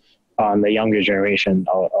West on the younger generation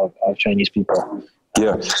of Chinese people.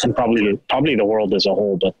 Yeah, and probably the world as a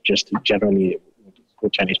whole, but just generally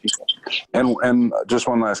with Chinese people. And just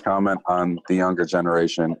one last comment on the younger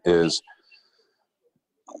generation is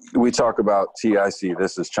we talk about TIC,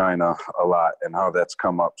 this is China, a lot, and how that's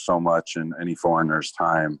come up so much in any foreigner's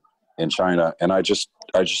time in China. And I just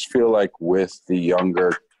feel like with the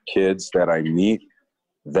younger kids that I meet,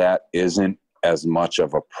 that isn't as much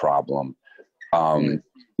of a problem.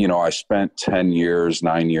 I spent 9 years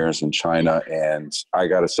in China, and I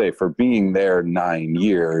got to say, for being there 9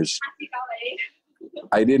 years,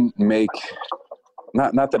 I didn't make,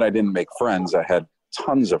 not that I didn't make friends, I had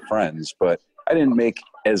tons of friends, but I didn't make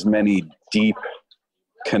as many deep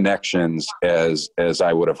connections as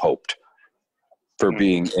I would have hoped for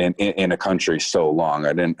being in a country so long.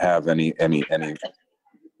 I didn't have any,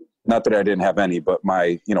 not that I didn't have any, but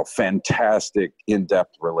my, fantastic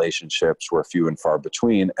in-depth relationships were few and far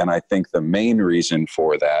between. And I think the main reason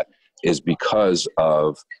for that is because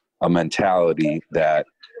of a mentality that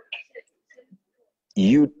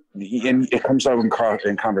and it comes up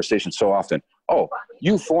in conversation so often. Oh,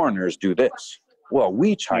 you foreigners do this. Well,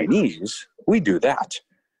 we Chinese, we do that.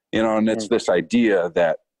 And it's this idea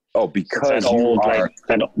that, because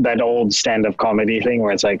that old stand-up comedy thing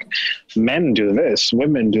where it's like, men do this,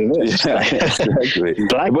 women do this, exactly.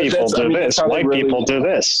 Black people do this, white people do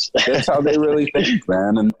this. That's how they really think,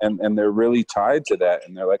 man, and they're really tied to that,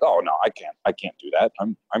 and they're like, oh no, I can't do that.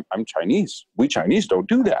 I'm Chinese. We Chinese don't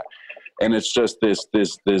do that, and it's just this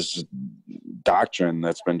doctrine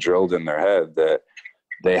that's been drilled in their head that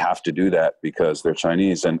they have to do that because they're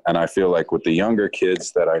Chinese, and I feel like with the younger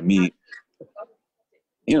kids that I meet.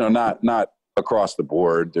 Not across the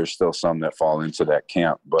board. There's still some that fall into that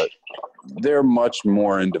camp, but they're much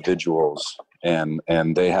more individuals and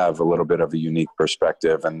they have a little bit of a unique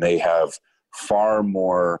perspective, and they have far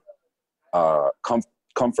more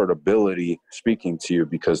comfortability speaking to you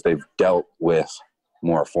because they've dealt with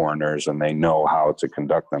more foreigners and they know how to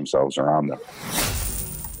conduct themselves around them.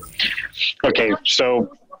 Okay, so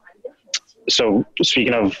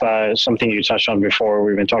speaking of something you touched on before,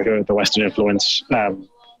 we've been talking about the Western influence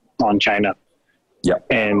on China. Yeah.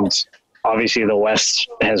 And obviously the West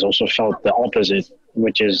has also felt the opposite,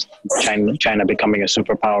 which is China becoming a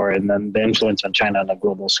superpower and then the influence on China on a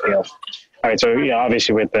global scale. All right, so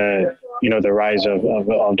obviously with the rise of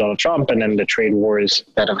Donald Trump and then the trade wars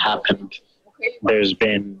that have happened, there's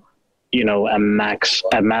been a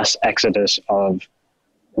mass exodus of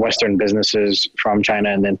Western businesses from China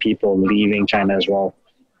and then people leaving China as well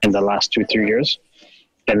in the last 2-3 years.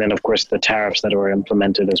 And then, of course, the tariffs that were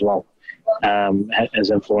implemented as well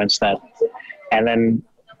has influenced that. And then,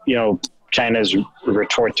 China's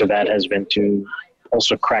retort to that has been to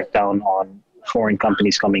also crack down on foreign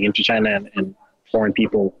companies coming into China and foreign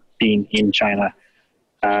people being in China.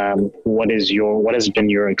 What has been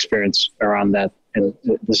your experience around that? And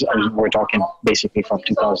we're talking basically from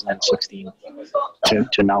 2016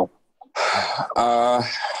 to now.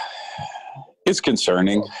 It's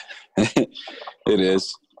concerning. It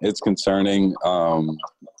is. It's concerning. I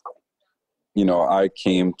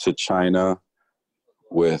came to China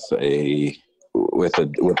with a with a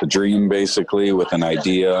dream, basically, with an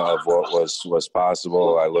idea of what was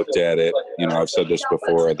possible. I looked at it, I've said this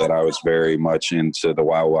before, that I was very much into the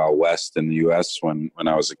Wild Wild West in the U.S. when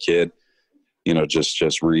I was a kid,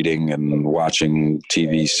 just reading and watching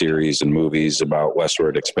TV series and movies about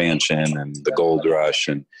westward expansion and the gold rush,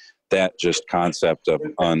 and that just concept of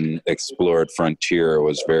unexplored frontier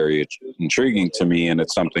was very intriguing to me. And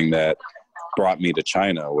it's something that brought me to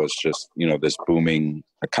China, was just, this booming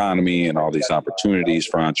economy and all these opportunities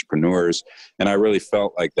for entrepreneurs. And I really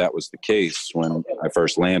felt like that was the case when I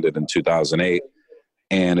first landed in 2008.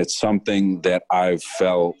 And it's something that I've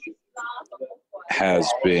felt has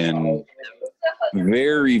been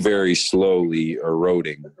very, very slowly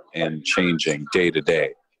eroding and changing day to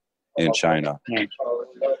day in China.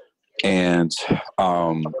 And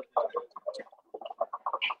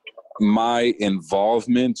my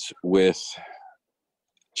involvement with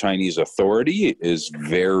Chinese authority is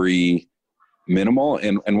very minimal.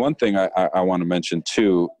 And one thing I want to mention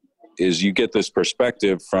too is you get this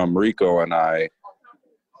perspective from Rico and I.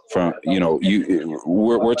 From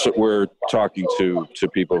we're talking to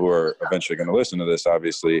people who are eventually going to listen to this,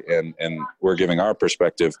 obviously, and we're giving our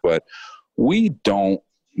perspective, but we don't.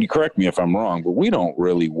 You correct me if I'm wrong, but we don't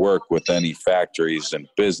really work with any factories and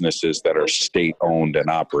businesses that are state-owned and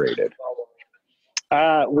operated.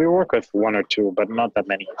 We work with one or two, but not that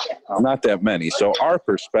many. Not that many. So our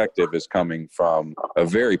perspective is coming from a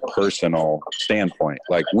very personal standpoint.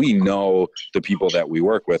 Like, we know the people that we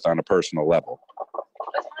work with on a personal level.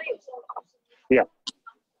 Yeah.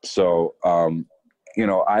 So,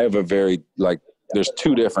 I have a very, there's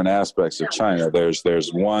two different aspects of China.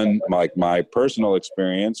 There's one, like my personal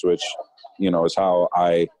experience, which, is how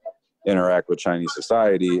I interact with Chinese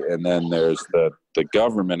society. And then there's the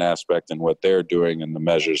government aspect and what they're doing and the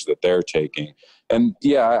measures that they're taking. And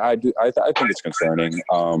yeah, I think it's concerning.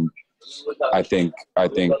 I think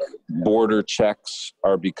border checks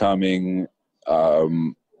are becoming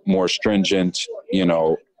more stringent,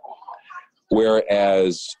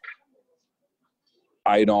 whereas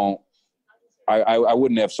I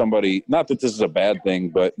wouldn't have somebody, not that this is a bad thing,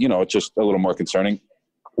 but, it's just a little more concerning.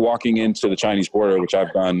 Walking into the Chinese border, which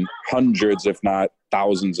I've done hundreds, if not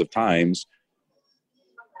thousands of times,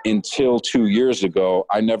 until 2 years ago,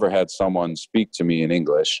 I never had someone speak to me in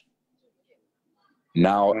English.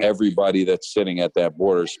 Now everybody that's sitting at that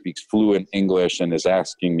border speaks fluent English and is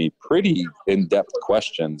asking me pretty in-depth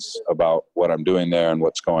questions about what I'm doing there and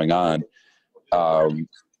what's going on.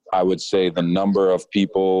 I would say the number of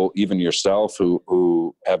people, even yourself,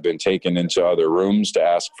 who have been taken into other rooms to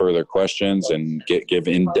ask further questions and give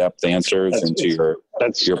in-depth answers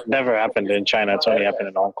That's never happened in China. It's only happened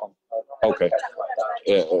in Hong Kong. Okay.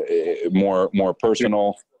 More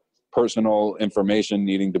personal information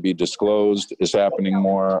needing to be disclosed is happening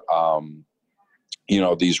more.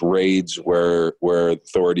 These raids where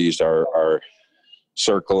authorities are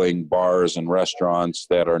circling bars and restaurants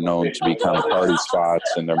that are known to be kind of party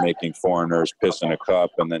spots, and they're making foreigners piss in a cup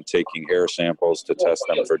and then taking air samples to test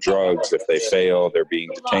them for drugs. If they fail, they're being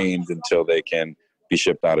detained until they can be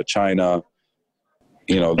shipped out of China.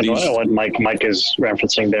 What Mike is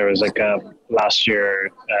referencing there is last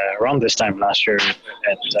year, around this time last year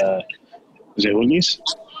at was it Hoolies?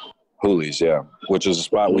 Hoolies, yeah, which is a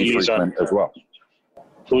spot we frequent as well.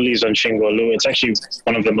 Hoolies on Xinguo Lu. It's actually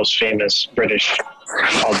one of the most famous British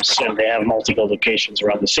pubs, and they have multiple locations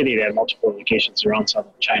around the city. They have multiple locations around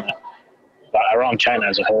southern China. But around China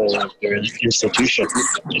as a whole, they're an institution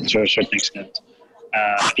to a certain extent.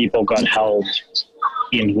 People got held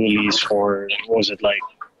in Hoolies for, was it like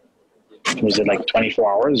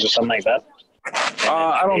 24 hours or something like that?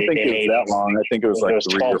 I don't think it was that long. I think it was like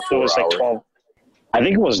 3 or 4 hours. 12. I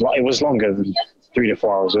think it was longer than 3 to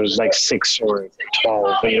 4 hours. It was like 6 or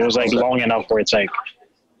 12, but it was long enough where it's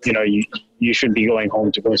you should be going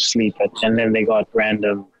home to go sleep. And then they got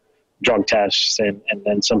random drug tests, and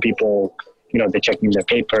then some people, they're checking their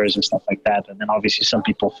papers and stuff like that. And then obviously some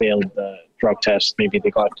people failed the drug test. Maybe they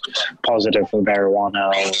got positive for marijuana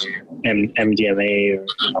or MDMA,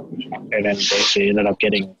 and then they ended up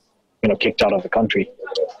getting, kicked out of the country.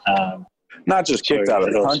 Not just kicked out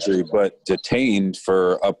of the country, but detained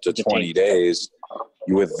for up to 20 days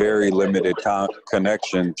with very limited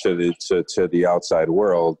connection to the outside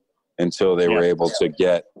world until they were able to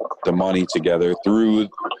get the money together through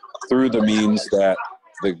the means that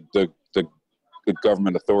the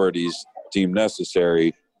government authorities deem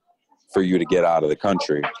necessary for you to get out of the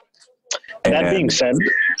country. That being said,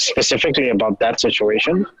 specifically about that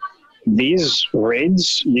situation, these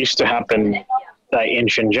raids used to happen in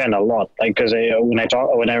Shenzhen a lot. Because when I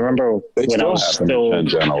remember they when I was still in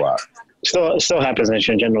Shenzhen a lot. Still happens in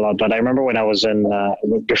Shenzhen a lot. But I remember when I was in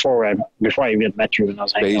before I even met you, when I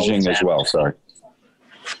was hanging out with Beijing Sam, as well. Sorry.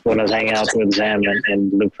 when I was hanging out with Zam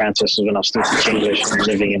and Luke Francis, when I was still teaching English and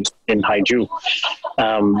living in Haiju,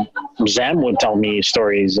 Zam would tell me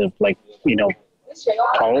stories of like, you know,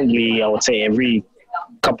 probably I would say every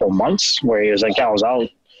couple months where he was like, yeah, I was out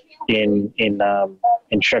in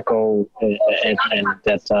Shekou and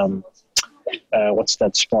that what's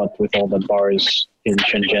that spot with all the bars in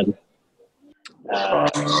Shenzhen?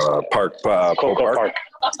 Coco Park. Coco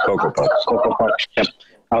Park. Yep.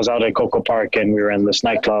 I was out at Coco Park and we were in this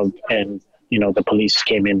nightclub, and you know the police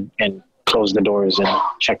came in and closed the doors and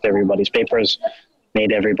checked everybody's papers,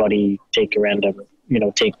 made everybody take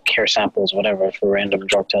hair samples, whatever, for random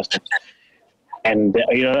drug testing. And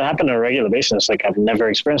you know, it happened on a regular basis. Like I've never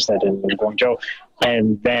experienced that in Guangzhou.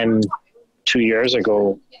 And then 2 years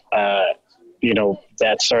ago, you know,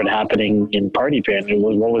 that started happening in Party Pier. And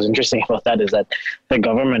what was interesting about that is that the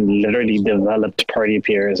government literally developed Party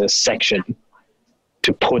Pier as a section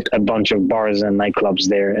to put a bunch of bars and nightclubs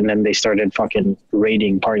there, and then they started fucking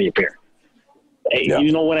raiding Party Pier. Yeah.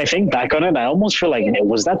 You know, when I think back on it, I almost feel like,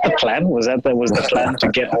 was that the plan? Was the plan to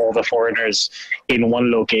get all the foreigners in one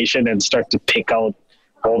location and start to pick out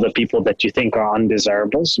all the people that you think are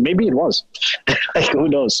undesirables? Maybe it was. Like, who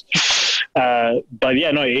knows? But yeah,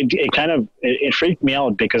 no, it kind of freaked me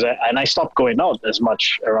out because I stopped going out as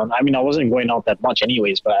much around. I mean, I wasn't going out that much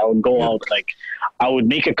anyways, but I would go out, like, I would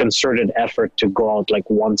make a concerted effort to go out like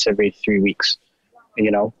once every 3 weeks,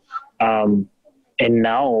 you know? And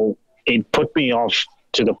now it put me off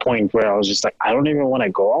to the point where I was just like, I don't even want to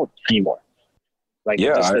go out anymore. Like,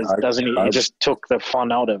 yeah, it just took the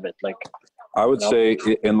fun out of it. Like, I would say,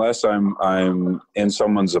 unless I'm in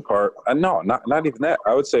someone's apartment, no, not even that.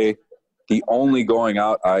 I would say the only going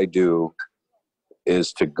out I do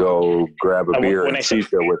is to go grab a beer and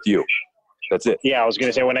shisha with you. That's it. Yeah, I was going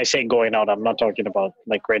to say, when I say going out, I'm not talking about,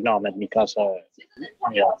 like, right now I'm at Mikasa.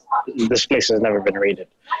 Yeah, this place has never been raided.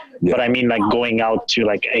 Yeah. But I mean, like, going out to,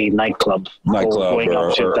 like, a nightclub. Or going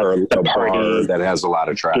out to the party that has a lot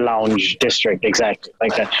of traffic. Lounge district, exactly.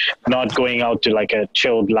 Like that. Not going out to, like, a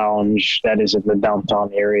chilled lounge that is in the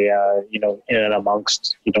downtown area, you know, in and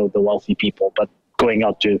amongst, you know, the wealthy people. But going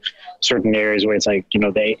out to certain areas where it's like, you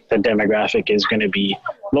know, the demographic is going to be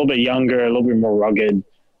a little bit younger, a little bit more rugged.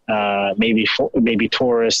 Maybe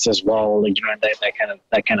tourists as well, like, you know, that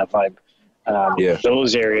kind of vibe.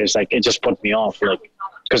 Those areas, like, it just put me off, like,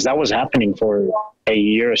 because that was happening for a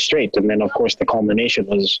year straight, and then of course the culmination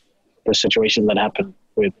was the situation that happened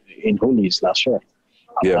in Hoolies last year.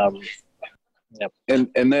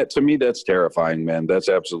 And that, to me, that's terrifying, man. That's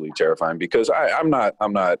absolutely terrifying, because I'm not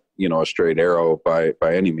you know, a straight arrow by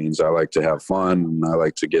any means. I like to have fun, and I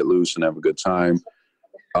like to get loose and have a good time,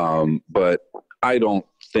 but I don't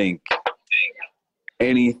think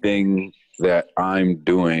anything that I'm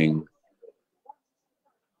doing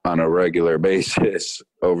on a regular basis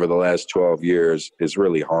over the last 12 years is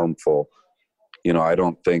really harmful. You know, I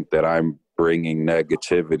don't think that I'm bringing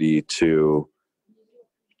negativity to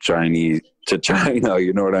China,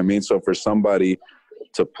 you know what I mean? So for somebody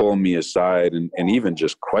to pull me aside and even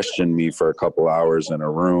just question me for a couple hours in a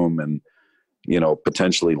room and, you know,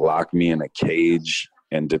 potentially lock me in a cage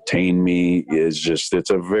and detain me is just, it's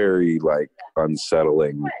a very, like,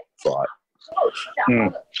 unsettling thought.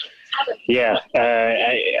 Yeah.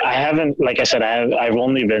 I haven't, like I said, I've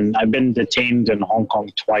been detained in Hong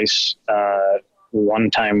Kong twice.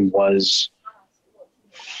 One time was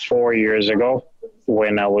 4 years ago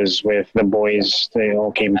when I was with the boys. They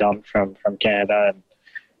all came down from Canada, and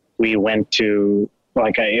we went to,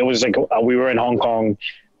 like, it was like, we were in Hong Kong,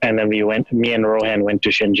 and then me and Rohan went to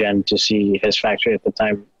Shenzhen to see his factory at the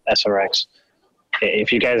time, SRX.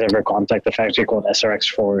 If you guys ever contact the factory called SRX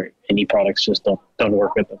for any products, just don't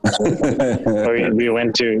work with them. we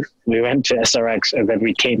went to SRX, and then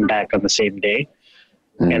we came back on the same day.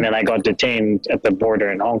 And then I got detained at the border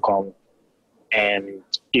in Hong Kong. And,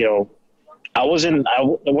 you know,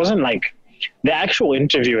 it wasn't like, the actual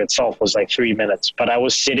interview itself was like 3 minutes, but I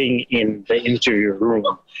was sitting in the interview room,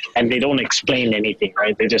 and they don't explain anything,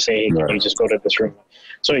 right? They just say, hey, can you just go to this room?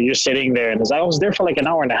 So you're sitting there, and I was there for like an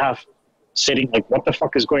hour and a half, sitting like, what the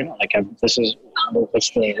fuck is going on? Like, what's the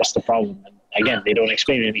problem? And again, they don't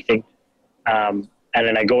explain anything. And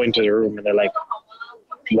then I go into the room, and they're like,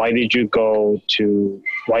 you're in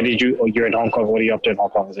Hong Kong, what are you up to in Hong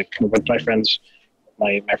Kong? I was like, with my friends,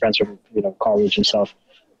 my friends from, you know, college and stuff.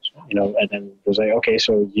 You know, and then it was like, okay,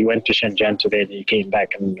 so you went to Shenzhen today and you came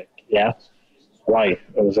back, and I'm like, yeah, why?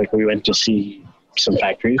 It was like, we went to see some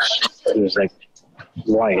factories. It was like,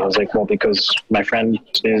 why? I was like, well, because my friend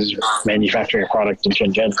is manufacturing a product in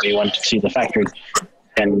Shenzhen. They want to see the factory,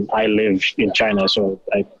 and I live in China, so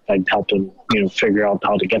I'd help him, figure out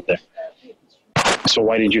how to get there. So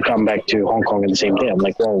why did you come back to Hong Kong on the same day? I'm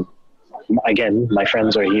like, well, again, my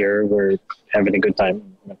friends are here. We're having a good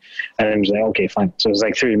time. And I'm just like, okay, fine. So it was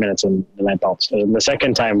like 3 minutes and then I bounced. And the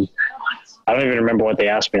second time, I don't even remember what they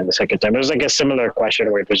asked me on the second time. It was like a similar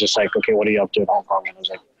question where it was just like, okay, what are you up to in Hong Kong? And I was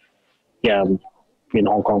like, yeah, I'm in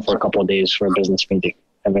Hong Kong for a couple of days for a business meeting.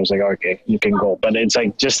 And I was like, okay, you can go. But it's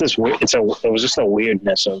like just this weird, it was just a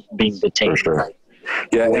weirdness of being detained. For sure.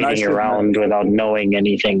 Yeah, waiting around without knowing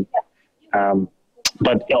anything.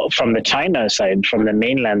 But from the China side, from the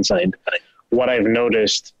mainland side, what I've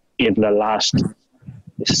noticed in the last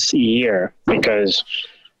year, because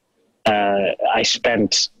I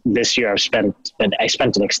spent an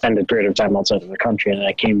extended period of time outside of the country, and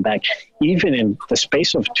I came back, even in the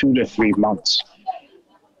space of 2 to 3 months.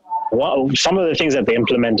 Some of the things that they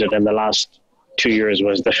implemented in the last 2 years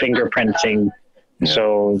was the fingerprint thing. Yeah.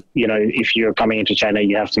 So, if you're coming into China,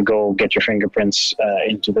 you have to go get your fingerprints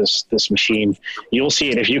into this machine. You'll see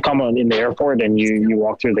it if you come in the airport and you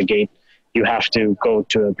walk through the gate. You have to go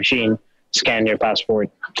to a machine, scan your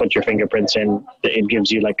passport, put your fingerprints in. It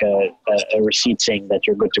gives you like a receipt saying that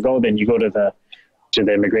you're good to go. Then you go to the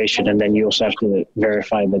immigration, and then you also have to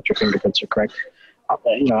verify that your fingerprints are correct.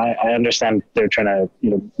 I understand they're trying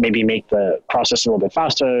to maybe make the process a little bit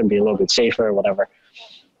faster, be a little bit safer, whatever.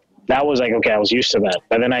 That was like, okay, I was used to that.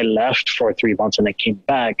 But then I left for 3 months and I came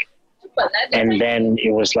back. And then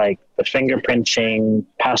it was like the fingerprinting,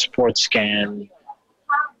 passport scan.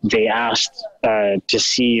 They asked to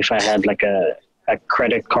see if I had like a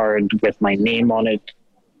credit card with my name on it.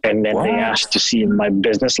 And then they asked to see my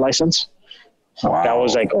business license. Wow. That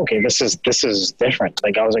was like, okay, this is different.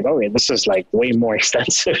 Like, I was like, okay, this is like way more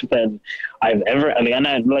extensive than I've ever,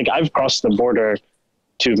 I've crossed the border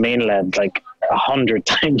to mainland like 100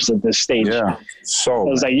 times at this stage. Yeah. So I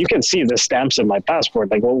was like, you can see the stamps in my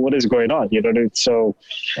passport. Like, well, what is going on? So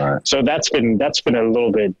that's been a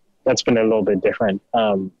little bit different.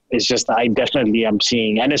 It's just, I definitely am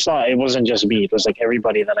seeing, and it wasn't just me. It was like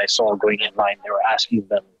everybody that I saw going in line, they were asking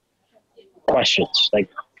them questions. Like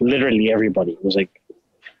literally everybody. It was like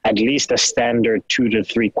at least a standard 2 to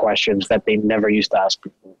 3 questions that they never used to ask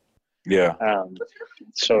people. Yeah.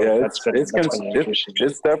 So yeah,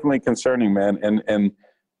 it's definitely concerning, man. And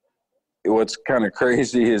what's kind of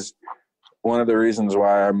crazy is one of the reasons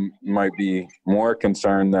why I might be more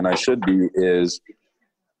concerned than I should be is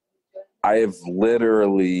I have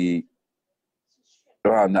literally,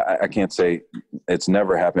 I can't say it's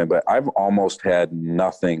never happened, but I've almost had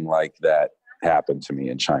nothing like that happen to me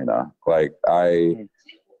in China. Like I'm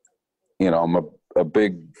a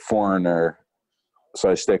big foreigner, so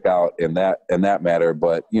I stick out in that matter.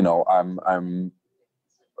 But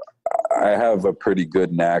I have a pretty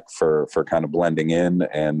good knack for kind of blending in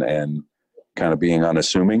and kind of being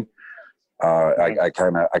unassuming. I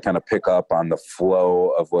kind of pick up on the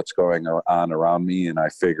flow of what's going on around me, and I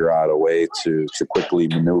figure out a way to quickly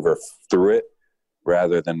maneuver through it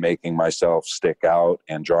rather than making myself stick out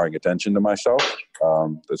and drawing attention to myself.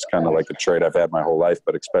 That's kind of like a trait I've had my whole life,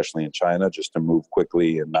 but especially in China, just to move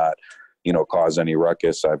quickly and not cause any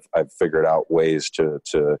ruckus. I've figured out ways to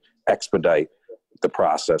expedite the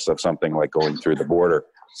process of something like going through the border.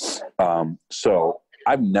 So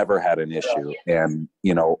I've never had an issue. And,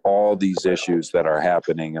 all these issues that are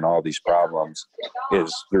happening and all these problems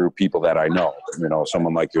is through people that I know,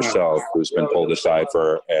 someone like yourself who's been pulled aside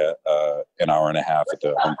for an hour and a half at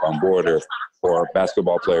the Hong Kong border, or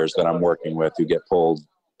basketball players that I'm working with who get pulled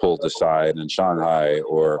aside in Shanghai,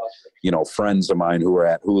 or, friends of mine who were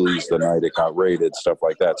at Hooley's the night it got raided, stuff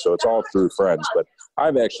like that. So it's all through friends, but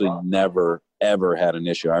I've actually never, ever had an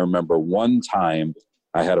issue. I remember one time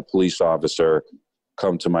I had a police officer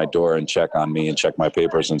come to my door and check on me and check my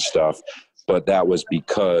papers and stuff, but that was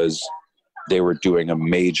because they were doing a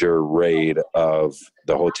major raid of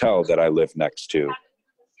the hotel that I live next to.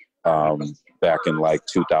 Back in like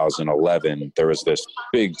 2011, there was this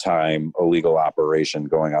big time illegal operation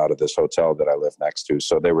going out of this hotel that I live next to.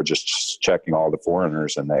 So they were just checking all the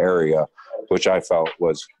foreigners in the area, which I felt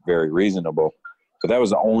was very reasonable. But that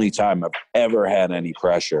was the only time I've ever had any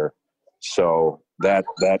pressure. So that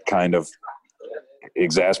kind of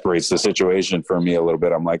exasperates the situation for me a little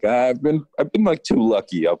bit. I'm like, I've been like too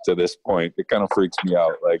lucky up to this point. It kind of freaks me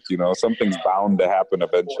out. Like, something's bound to happen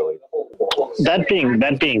eventually. That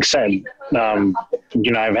being said,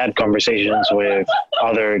 I've had conversations with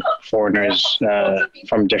other foreigners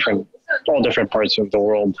from all different parts of the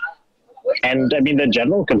world, And I mean, the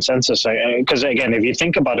general consensus, because again, if you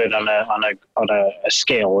think about it on a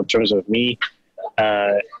scale in terms of me,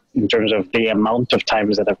 in terms of the amount of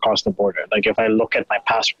times that I've crossed the border, like if I look at my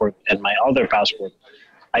passport and my other passport,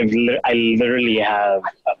 I literally have,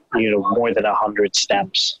 more than 100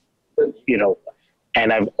 stamps,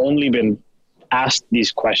 and I've only been asked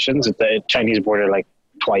these questions at the Chinese border like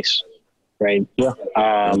twice, right? Yeah.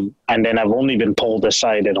 And then I've only been pulled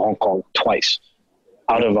aside in Hong Kong twice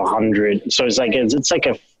out of 100. So it's like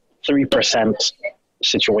a 3%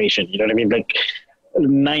 situation. You know what I mean? Like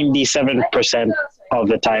 97% of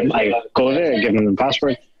the time I go there, I give them the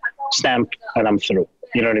passport, stamp, and I'm through.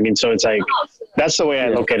 You know what I mean? So it's like, that's the way I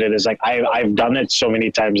look at it, is like, I've done it so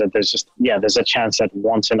many times that there's a chance that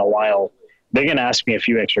once in a while, they're going to ask me a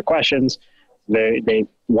few extra questions. They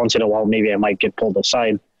once in a while, maybe I might get pulled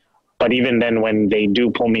aside. But even then, when they do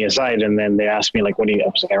pull me aside and then they ask me like, what do you, I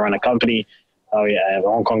was like, I run a company. Oh yeah, I have a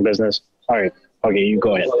Hong Kong business. All right. Okay. You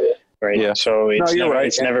go ahead. Right. Yeah. So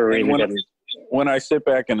it's never really been. When I sit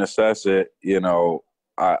back and assess it,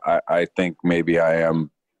 I think maybe I am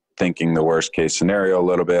thinking the worst case scenario a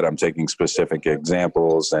little bit. I'm taking specific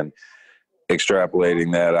examples and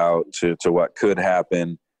extrapolating that out to what could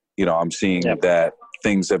happen. I'm seeing that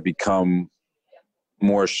things have become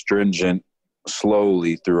more stringent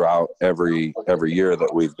slowly throughout every year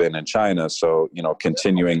that we've been in China. So,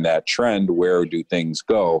 continuing that trend, where do things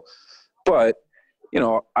go? But,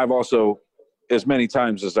 I've also, as many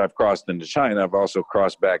times as I've crossed into China, I've also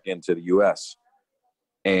crossed back into the U.S.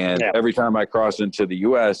 And every time I cross into the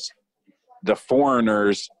U.S., the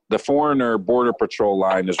foreigner border patrol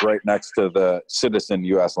line is right next to the citizen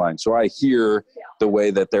U.S. line. So I hear the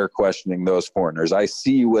way that they're questioning those foreigners. I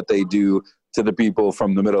see what they do to the people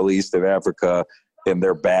from the Middle East and Africa in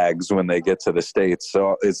their bags when they get to the States.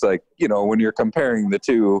 So it's like, when you're comparing the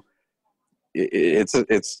two, it's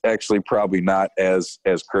actually probably not as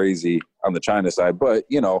crazy on the China side. But,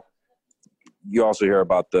 you also hear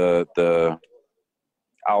about the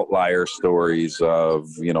outlier stories of,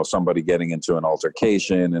 somebody getting into an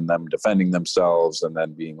altercation and them defending themselves and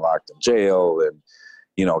then being locked in jail and,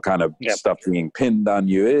 kind of stuff being pinned on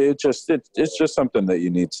you. It's just something that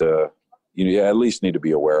you at least need to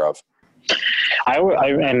be aware of. Then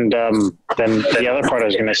the other part I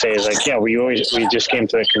was going to say is like, we just came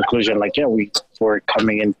to the conclusion, like, we're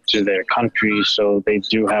coming into their country, so they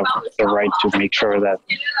do have the right to make sure that,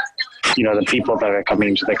 the people that are coming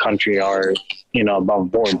into the country are,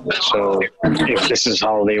 above board. So if this is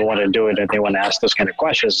how they want to do it and they want to ask those kind of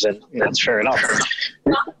questions, then that's fair enough.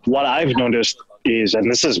 What I've noticed is, and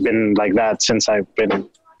this has been like that since I've been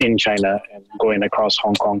in China and going across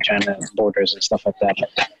Hong Kong, China borders and stuff like that.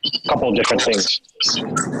 A couple of different things.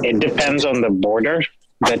 It depends on the border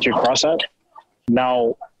that you cross at.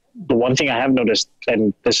 Now, the one thing I have noticed,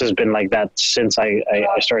 and this has been like that since I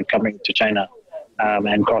started coming to China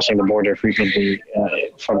and crossing the border frequently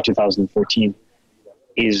from 2014,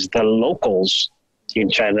 is the locals in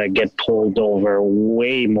China get pulled over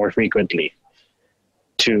way more frequently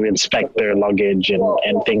to inspect their luggage and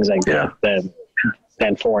things like that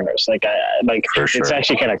than foreigners. It's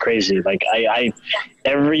actually kind of crazy. Like I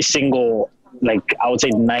every single, like I would say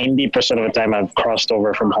 90% of the time I've crossed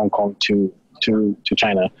over from Hong Kong to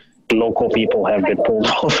China, local people have been pulled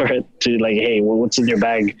over to like, hey, what's in your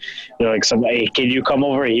bag? They're like, hey, can you come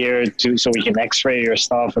over here so we can x-ray your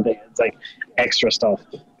stuff? And it's like extra stuff.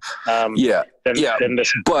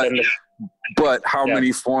 But how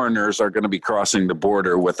many foreigners are going to be crossing the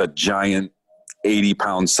border with a giant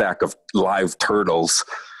 80-pound sack of live turtles?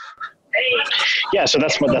 Yeah, so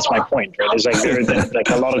that's my point, right? It's like they're like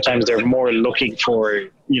a lot of times they're more looking for,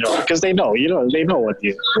 because they know what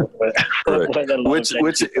you,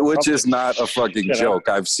 which is not a fucking joke.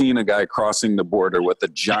 I've seen a guy crossing the border with a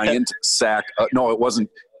giant sack. No, it wasn't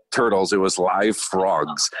turtles; it was live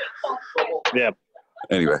frogs. Yeah.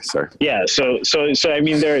 Anyway, sorry. Yeah, so I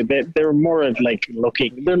mean, they're more like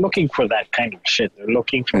looking. They're looking for that kind of shit. They're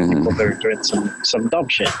looking for people that are doing some dumb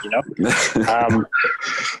shit.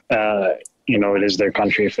 It is their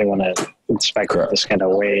country if they want to inspect it this kind of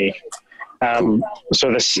way.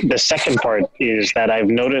 So the second part is that I've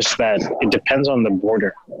noticed that it depends on the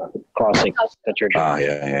border crossing that you're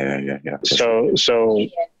doing. Yeah. So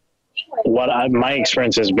what my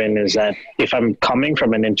experience has been is that if I'm coming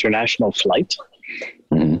from an international flight,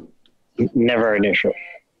 never an issue.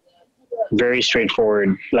 Very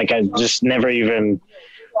straightforward. Like I just never even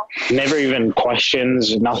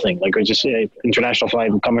questions, nothing. Like we just international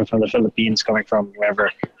flight coming from the Philippines, coming from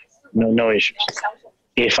wherever, no issues.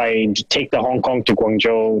 If I take the Hong Kong to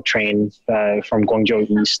Guangzhou train from Guangzhou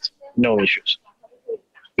East, no issues.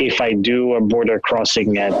 if I do a border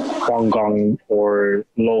crossing at Huanggang or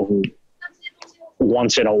Lohu,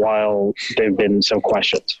 once in a while, there've been some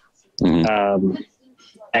questions. Mhm.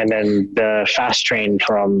 And then the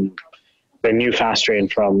new fast train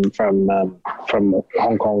from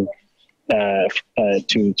Hong Kong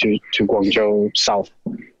to Guangzhou South,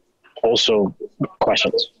 also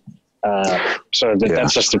questions. So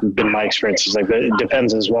that's just been my experience. It's like it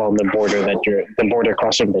depends as well on the border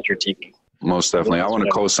crossing that you're taking. Most definitely. I want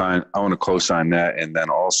to co-sign that, and then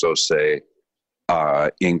also say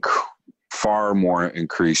far more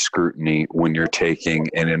increased scrutiny when you're taking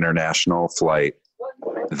an international flight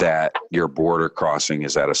that your border crossing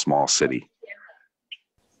is at a small city.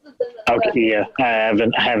 Okay, yeah, I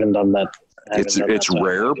haven't done that. It's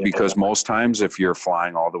rare because most times if you're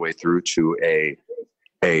flying all the way through to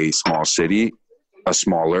a small city, a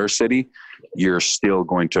smaller city, you're still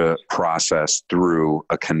going to process through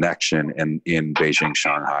a connection in Beijing,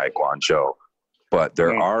 Shanghai, Guangzhou. But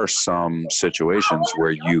there are some situations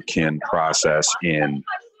where you can process in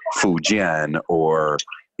Fujian or,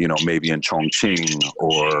 maybe in Chongqing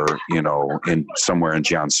or, in somewhere in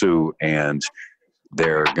Jiangsu, and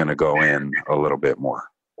they're going to go in a little bit more.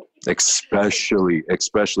 Especially,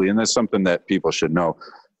 and that's something that people should know.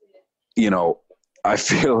 I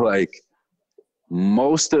feel like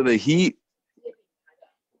most of the heat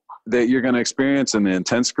that you're going to experience in the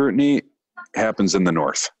intense scrutiny happens in the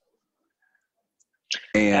north.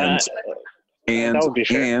 And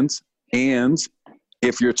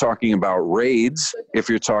if you're talking about raids, if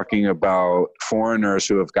you're talking about foreigners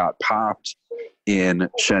who have got popped in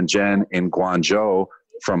Shenzhen and Guangzhou,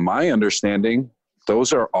 from my understanding,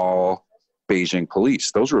 those are all Beijing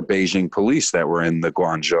police. Those were Beijing police that were in the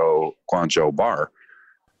Guangzhou bar.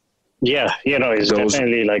 Yeah, it's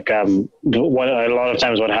definitely like a lot of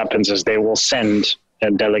times what happens is they will send a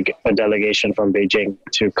delegation from Beijing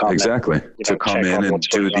to come to come in and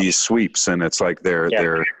do these sweeps, and it's like their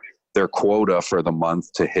quota for the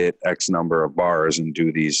month to hit X number of bars and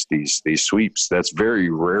do these sweeps. That's very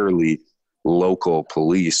rarely local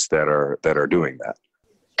police that are doing that.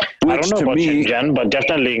 I don't know about Shenzhen, but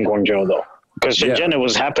definitely in Guangzhou though. Because Shenzhen, it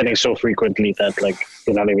was happening so frequently that,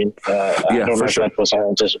 you know what I mean? I don't know if that was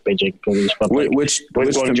all just Beijing police, but with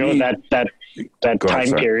Guangzhou, that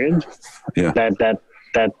time period,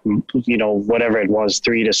 that whatever it was,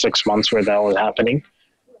 3 to 6 months where that was happening,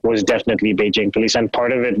 was definitely Beijing police. And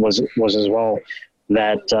part of it was as well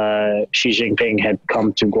that Xi Jinping had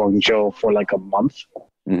come to Guangzhou for like a month.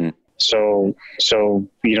 Mm-hmm. So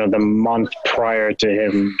the month prior to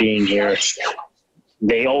him being here,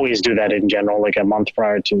 they always do that in general, like a month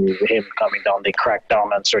prior to him coming down, they crack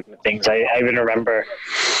down on certain things. I even remember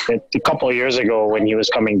a couple of years ago when he was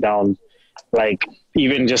coming down, like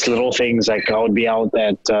even just little things, like I would be out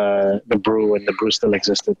at the Brew, and the Brew still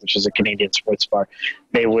existed, which is a Canadian sports bar.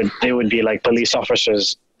 They would be like police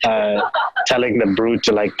officers telling the Brew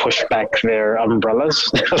to like push back their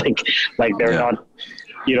umbrellas, like they're not,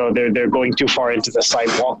 they're going too far into the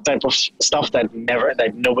sidewalk type of stuff that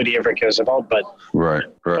nobody ever cares about. But right.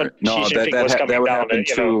 No, that would happen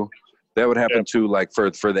too. That would happen too, like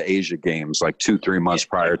for the Asia Games, like 2-3 months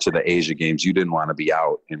prior to the Asia Games, you didn't want to be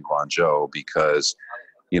out in Guangzhou because,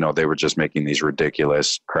 they were just making these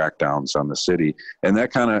ridiculous crackdowns on the city. And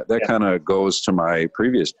that kind of goes to my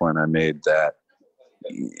previous point I made that,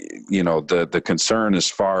 the concern is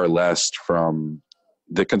far less from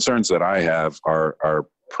the concerns that I have are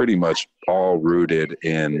pretty much all rooted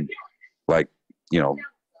in like,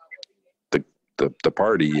 the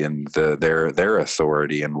party and their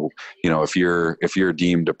authority. And, if you're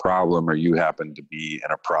deemed a problem or you happen to be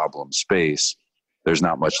in a problem space, there's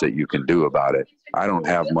not much that you can do about it. I don't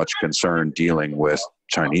have much concern dealing with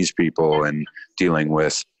Chinese people and dealing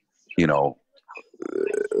with,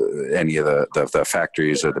 any of the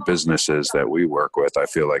factories or the businesses that we work with. I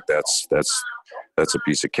feel like that's a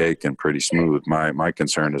piece of cake and pretty smooth. My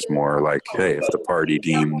concern is more like, hey, if the party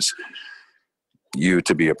deems you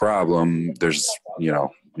to be a problem, there's,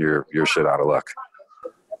 you're shit out of luck.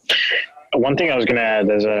 One thing I was going to add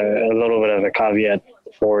is a little bit of a caveat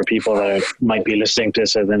for people that might be listening to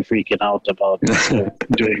this and then freaking out about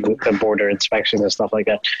doing the border inspection and stuff like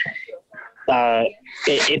that.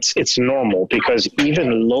 It's normal because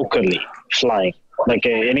even locally flying, like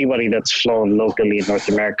anybody that's flown locally in North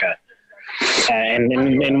America, and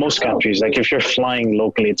in most countries, like if you're flying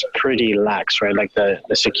locally, it's pretty lax, right? Like the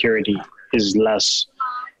security is less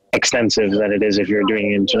extensive than it is if you're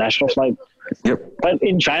doing an international flight. Yep. But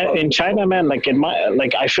in China, man,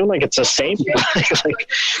 I feel like it's the same. Like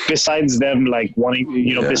besides them, like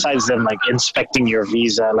wanting, besides them, like inspecting your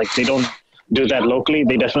visa, like they don't do that locally.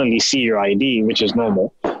 They definitely see your ID, which is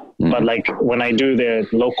normal. But like when I do the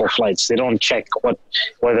local flights, they don't check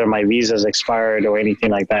whether my visa's expired or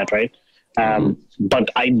anything like that, right? But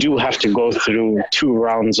I do have to go through 2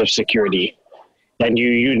 rounds of security. And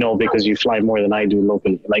you know, because you fly more than I do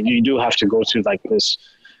locally, like you do have to go through like this,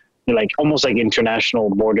 like almost like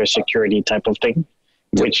international border security type of thing,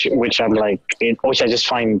 which I'm like, which I just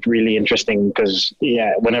find really interesting because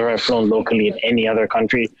whenever I've flown locally in any other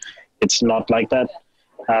country, it's not like that.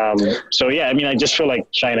 So yeah, I mean, I just feel like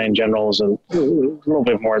China in general is a little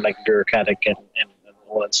bit more like bureaucratic and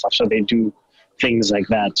all that stuff. So they do things like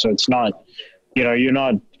that. So it's not,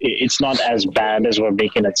 it's not as bad as we're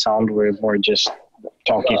making it sound. We're more just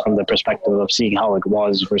talking from the perspective of seeing how it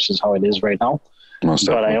was versus how it is right now.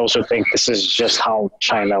 But I also think this is just how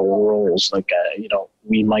China rolls. Like,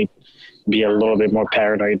 we might be a little bit more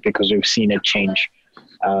paranoid because we've seen it change.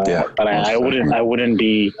 But I wouldn't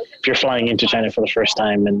be, if you're flying into China for the first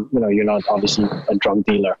time and, you're not obviously a drug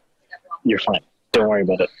dealer, you're fine. Don't worry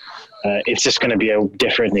about it. It's just going to be a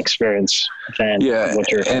different experience than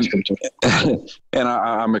what you're accustomed to. And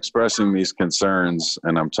I'm expressing these concerns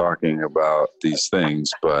and I'm talking about these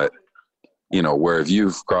things, but where if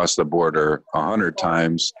you've crossed the border 100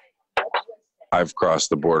 times, I've crossed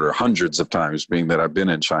the border hundreds of times, being that I've been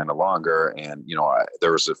in China longer. And,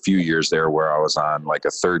 there was a few years there where I was on like a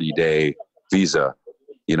 30-day visa,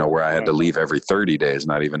 where I had to leave every 30 days,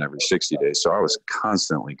 not even every 60 days. So I was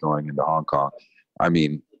constantly going into Hong Kong. I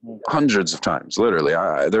mean, hundreds of times, literally.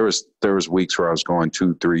 There was weeks where I was going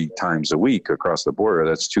 2-3 times a week across the border.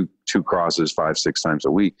 That's two crosses, 5-6 times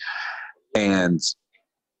a week. And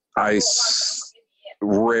I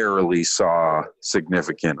rarely saw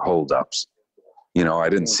significant holdups. I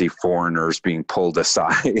didn't see foreigners being pulled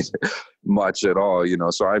aside much at all.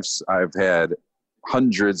 So I've had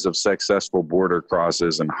hundreds of successful border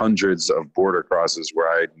crosses and hundreds of border crosses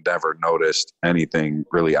where I never noticed anything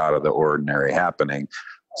really out of the ordinary happening.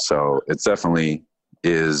 So it definitely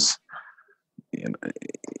is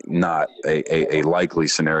not a likely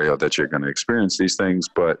scenario that you're going to experience these things.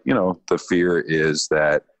 But, the fear is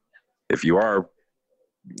that if you are,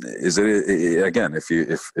 if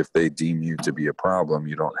they deem you to be a problem,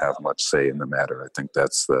 you don't have much say in the matter. I think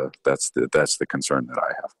that's the concern that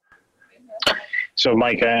I have. So,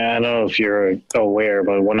 Mike, I don't know if you're aware,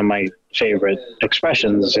 but one of my favorite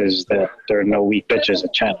expressions is that there are no weak bitches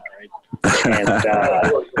in China, right?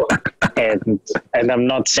 And I'm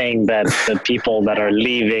not saying that the people that are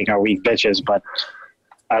leaving are weak bitches, but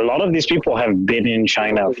a lot of these people have been in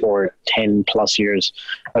China for 10 plus years.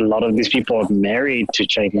 A lot of these people are married to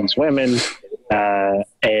Chinese women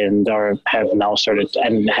and have now started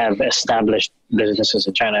and have established businesses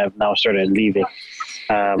in China, have now started leaving.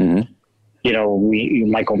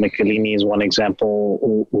 Michael Michelini is one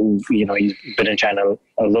example who he's been in China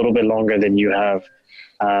a little bit longer than you have,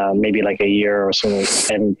 maybe like a year or so.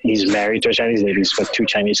 And he's married to a Chinese lady. He's got 2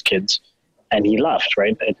 Chinese kids. And he left,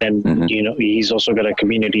 right? And then, he's also got a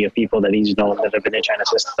community of people that he's known that have been in China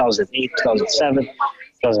since 2008, 2007,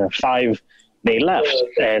 2005. They left.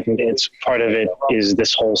 And it's part of it is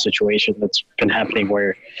this whole situation that's been happening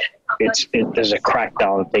where there's a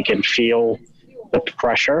crackdown. They can feel the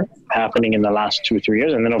pressure happening in the last 2-3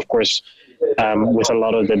 years. And then, of course, with a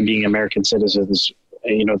lot of them being American citizens,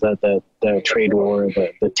 the trade war,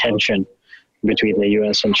 the tension between the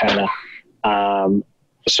U.S. and China.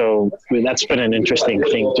 So that's been an interesting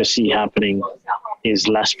thing to see happening is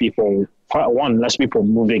less people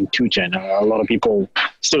moving to China. A lot of people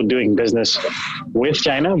still doing business with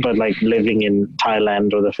China, but like living in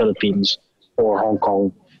Thailand or the Philippines or Hong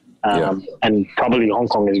Kong. And probably Hong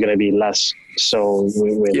Kong is going to be less so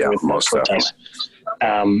with most protests.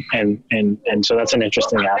 And so that's an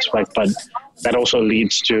interesting aspect, but that also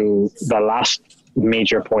leads to the last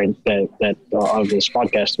major point that of this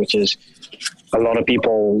podcast, which is a lot of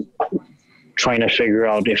people trying to figure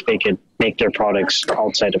out if they could make their products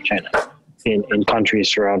outside of China, in countries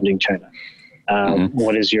surrounding China.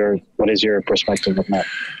 What is your perspective on that?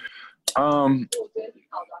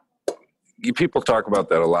 People talk about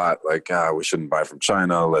that a lot, like we shouldn't buy from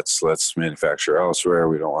China. Let's manufacture elsewhere.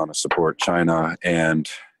 We don't want to support China. And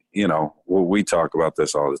what we talk about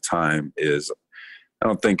this all the time is I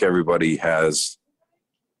don't think everybody has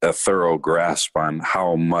a thorough grasp on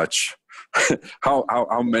how much,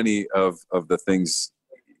 how many of the things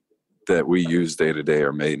that we use day to day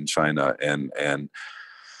are made in China, and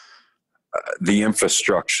the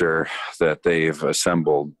infrastructure that they've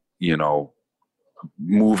assembled.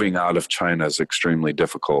 Moving out of China is extremely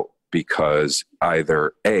difficult because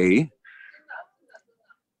either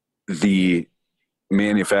the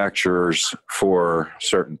manufacturers for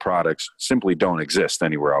certain products simply don't exist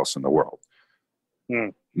anywhere else in the world.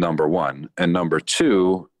 number one. And number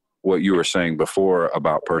two, what you were saying before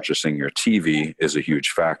about purchasing your TV is a huge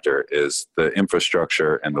factor, is the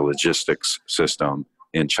infrastructure and the logistics system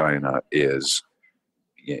in China is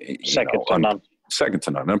second to none. Second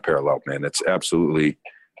to none, unparalleled, man. It's absolutely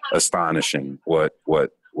astonishing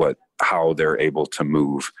how they're able to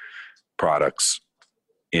move products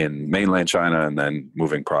in mainland China and then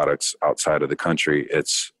moving products outside of the country.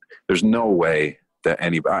 There's no way that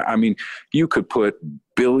anybody, I mean, you could put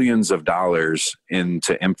billions of dollars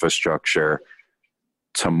into infrastructure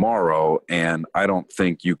tomorrow, and I don't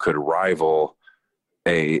think you could rival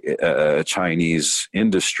a Chinese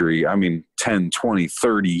industry. I mean, 10, 20,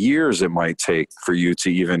 30 years it might take for you to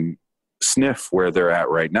even sniff where they're at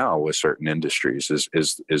right now with certain industries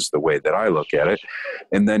is the way that I look at it.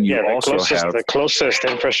 And then you also have the closest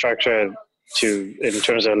infrastructure in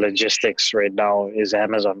terms of logistics right now is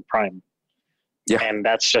Amazon Prime. Yeah. And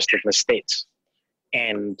that's just in the States.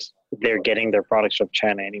 And they're getting their products from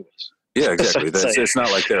China anyways. Yeah, exactly. It's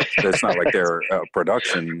not like they're a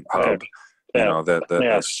production hub. You know,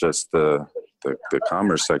 that's just the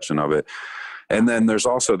commerce section of it. And then there's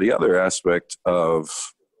also the other aspect of,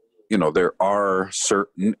 you know, there are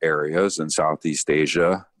certain areas in Southeast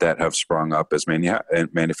Asia that have sprung up as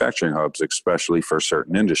manufacturing hubs, especially for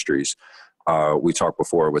certain industries. We talked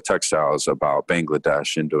before with textiles about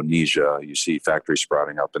Bangladesh, Indonesia. You see factories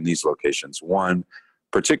sprouting up in these locations. One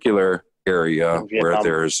particular area where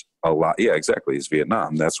there's a lot. Yeah, exactly. Is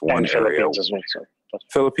Vietnam. That's one area. Philippines as well, so.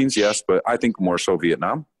 Philippines, yes, but I think more so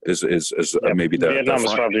Vietnam is maybe the Vietnam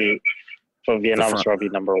is probably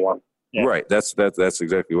number one. Yeah. Right. That's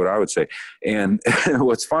exactly what I would say. And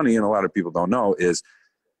what's funny, and a lot of people don't know, is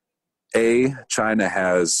China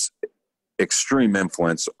has extreme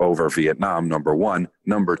influence over Vietnam, number one.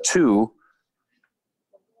 Number two,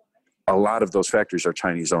 a lot of those factories are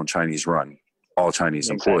Chinese owned, Chinese run, all Chinese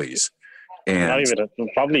employees. And not even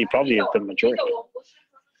probably the majority.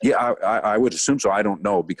 Yeah, I would assume so. I don't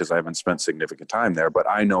know because I haven't spent significant time there, but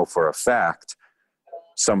I know for a fact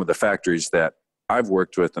some of the factories that I've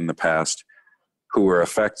worked with in the past who were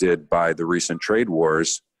affected by the recent trade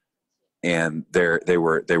wars, and they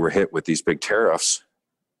were hit with these big tariffs.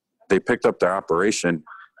 They picked up their operation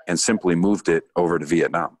and simply moved it over to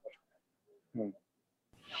Vietnam.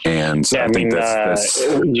 And yeah, I mean, that's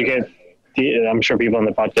you get. I'm sure people on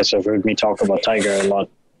the podcast have heard me talk about Tiger a lot.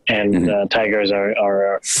 And Tiger is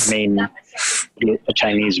our main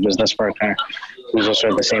Chinese business partner, who's also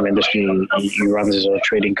in the same industry. He runs his own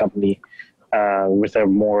trading company with a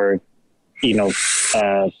more,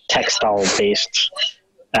 textile-based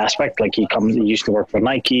aspect. Like he used to work for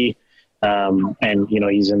Nike, and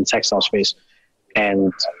he's in the textile space.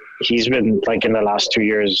 And he's been, like, in the last 2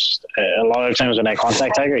 years, a lot of times when I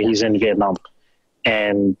contact Tiger, he's in Vietnam.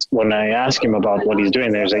 And when I ask him about what he's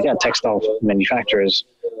doing there, he's like, yeah, textile manufacturers,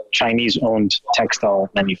 Chinese-owned textile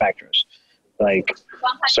manufacturers. Like,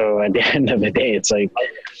 so at the end of the day, it's like,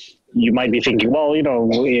 you might be thinking, well,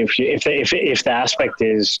 if the aspect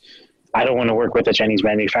is, I don't want to work with a Chinese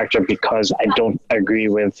manufacturer because I don't agree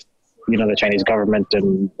with, the Chinese government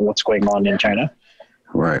and what's going on in China.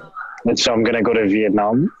 Right. And so I'm going to go to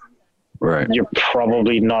Vietnam. Right. You're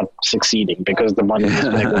probably not succeeding because the money is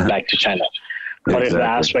going to go back to China. But if the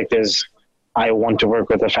aspect is, I want to work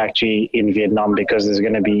with a factory in Vietnam because there's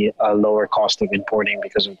going to be a lower cost of importing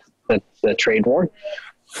because of the trade war,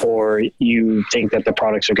 or you think that the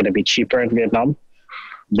products are going to be cheaper in Vietnam,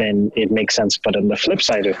 then it makes sense. But on the flip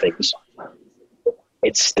side of things,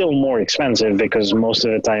 it's still more expensive because most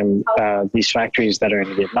of the time these factories that are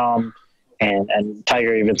in Vietnam, and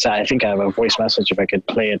Tiger even said, I think I have a voice message if I could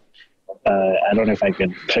play it. I don't know if I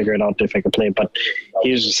could figure it out if I could play it, but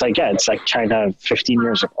he was just like, yeah, it's like China 15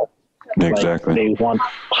 years ago. Exactly. Like, they want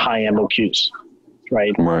high MOQs,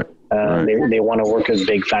 right? Right. They want to work with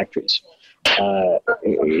big factories.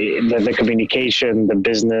 The communication, the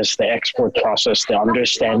business, the export process, the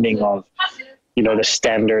understanding of, the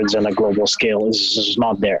standards on a global scale is just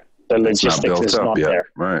not there. The logistics is not there.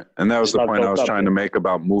 Right. And that was the point I was trying to make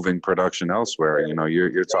about moving production elsewhere.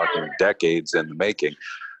 You're talking decades in the making.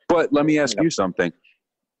 But let me ask you something.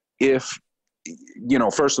 If,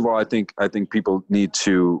 first of all, I think people need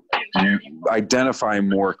to identify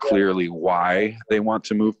more clearly why they want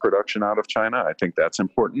to move production out of China. I think that's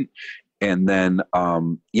important. And then,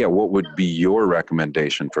 what would be your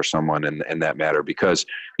recommendation for someone in that matter? Because,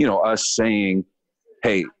 us saying,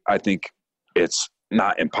 hey, I think it's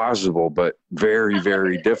not impossible, but very,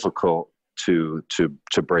 very difficult to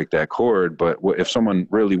break that cord. But if someone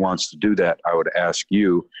really wants to do that, I would ask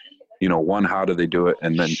you, one, how do they do it?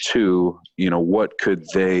 And then two, what could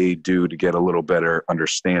they do to get a little better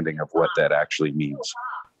understanding of what that actually means?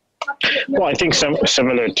 Well, I think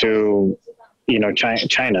similar to,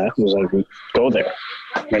 China was like, go there.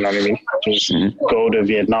 You know what I mean? Just go to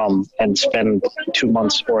Vietnam and spend 2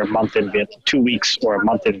 months or a month in 2 weeks or a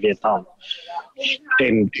month in Vietnam.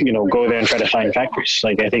 And, go there and try to find factories.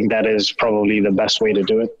 Like, I think that is probably the best way to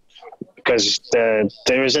do it. Because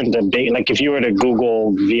there isn't a big, like if you were to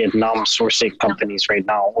Google Vietnam sourcing companies right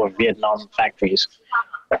now or Vietnam factories,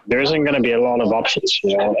 there isn't going to be a lot of options,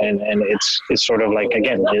 and it's sort of like,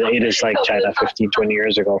 again, it is like China 15, 20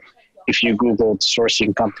 years ago. If you Googled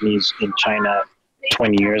sourcing companies in China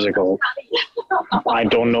 20 years ago, I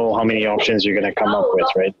don't know how many options you're going to come up with,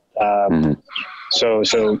 right? So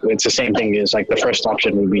it's the same thing as like the first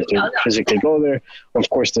option would be to physically go there. Of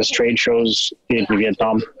course, there's trade shows in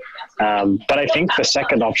Vietnam. But I think the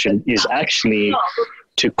second option is actually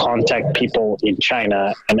to contact people in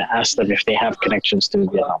China and ask them if they have connections to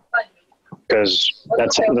Vietnam. Because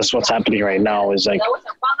that's what's happening right now is like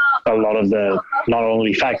a lot of the, not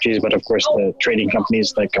only factories, but of course the trading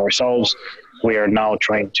companies like ourselves, we are now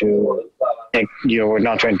trying to, we're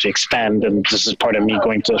now trying to expand. And this is part of me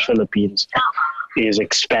going to the Philippines, is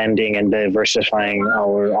expanding and diversifying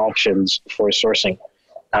our options for sourcing.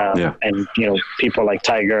 And, people like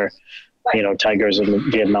Tiger, Tiger's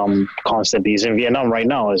in Vietnam constantly. He's in Vietnam right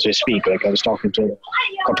now as we speak. Like I was talking to him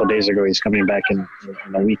a couple of days ago. He's coming back in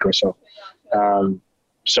a week or so.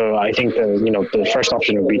 So I think the first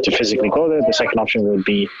option would be to physically go there. The second option would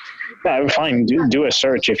be, fine, do a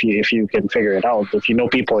search if you can figure it out. If you know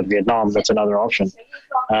people in Vietnam, that's another option.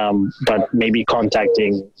 But maybe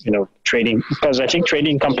contacting, trading, because I think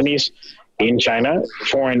trading companies in China,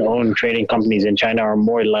 foreign-owned trading companies in China are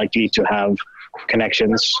more likely to have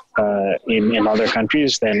connections in other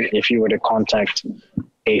countries than if you were to contact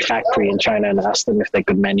a factory in China and ask them if they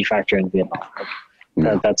could manufacture in Vietnam.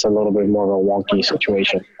 That's a little bit more of a wonky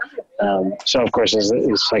situation. So, of course, is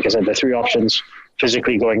like I said, the three options: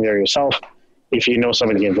 physically going there yourself. If you know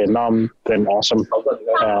somebody in Vietnam, then awesome,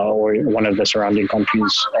 or one of the surrounding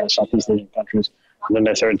countries, Southeast Asian countries. And then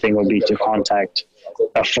the third thing would be to contact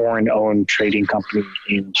a foreign-owned trading company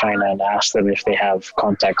in China and ask them if they have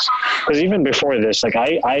contacts. Because even before this, like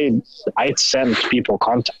I sent people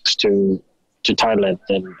contacts to Thailand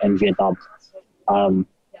and Vietnam,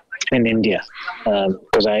 and India,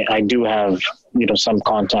 because I do have some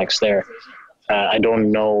contacts there. I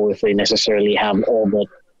don't know if they necessarily have all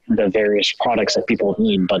the various products that people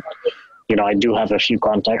need, but I do have a few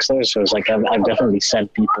contacts there. So it's like I've definitely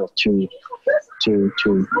sent people to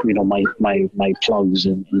my plugs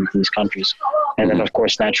in these countries. And then of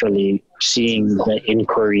course, naturally seeing the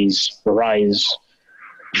inquiries rise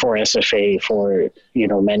for SFA for,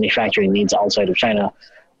 manufacturing needs outside of China,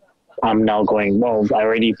 I'm now going, well, I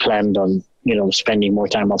already planned on, spending more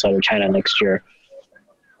time outside of China next year.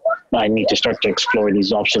 I need to start to explore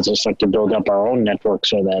these options and start to build up our own network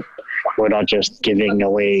so that we're not just giving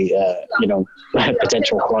away,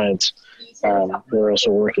 potential clients. We're also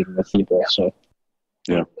working with people. So,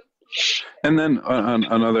 yeah. And then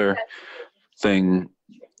another thing,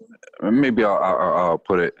 maybe I'll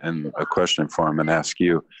put it in a question form and ask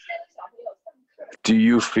you: do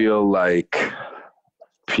you feel like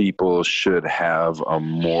people should have a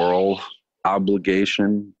moral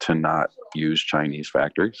obligation to not use Chinese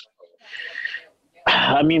factories?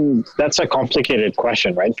 I mean, that's a complicated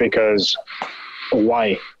question, right? Because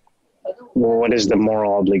why? What is the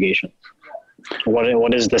moral obligation?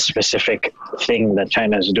 What is the specific thing that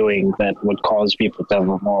China is doing that would cause people to have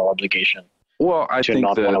a moral obligation? Well, I think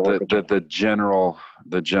the general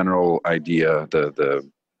idea, the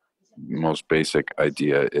most basic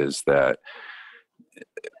idea is that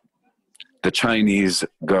the Chinese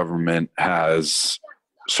government has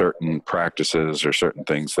certain practices or certain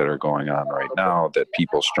things that are going on right now that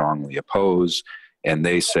people strongly oppose. And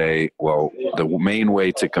they say, well, the main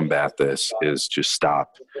way to combat this is to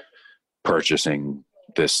stop purchasing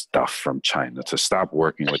this stuff from China, to stop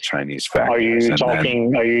working with Chinese factories.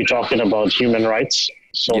 Are you talking about human rights,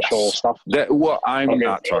 social stuff? I'm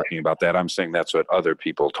not talking about that. I'm saying that's what other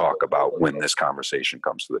people talk about when this conversation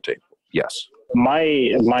comes to the table. Yes.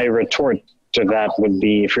 My retort to that would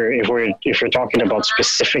be, if we're talking about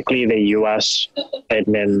specifically the U.S. and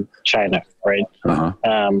then China, right?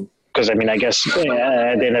 Because I mean, I guess at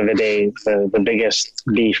the end of the day, the biggest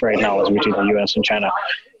beef right now is between the U.S. and China,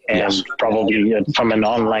 and probably from an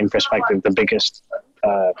online perspective, the biggest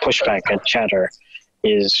pushback at Chatter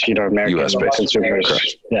is American US-based consumers.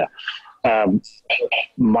 Correct. Yeah.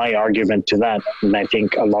 My argument to that, and I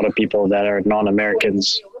think a lot of people that are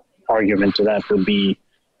non-Americans' argument to that would be,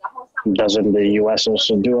 doesn't the US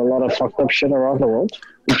also do a lot of fucked up shit around the world?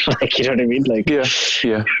 Like, you know what I mean? Like,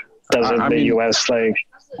 yeah. Doesn't the US like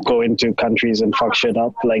go into countries and fuck shit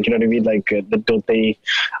up? Like, you know what I mean? Like, don't they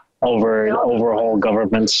overhaul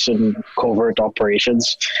governments and covert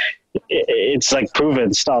operations? It's like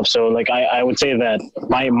proven stuff. So like, I would say that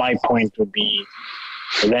my point would be,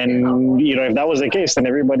 then, you know, if that was the case, then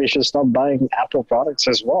everybody should stop buying Apple products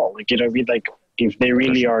as well. Like, you know what I mean? Like, if they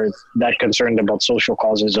really are that concerned about social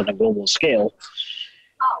causes on a global scale,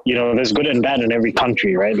 you know, there's good and bad in every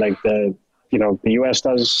country, right? Like the US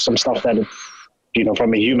does some stuff that, you know,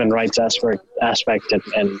 from a human rights aspect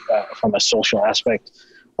and from a social aspect,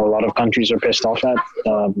 a lot of countries are pissed off at.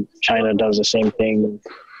 China does the same thing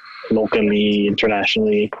locally,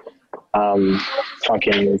 internationally.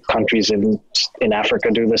 Fucking countries in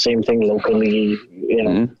Africa do the same thing locally, you know.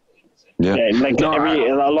 Mm-hmm. Yeah.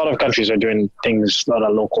 A lot of countries are doing things on a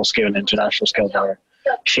local scale and international scale that are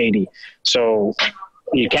shady. So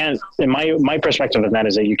you can't, in my perspective of that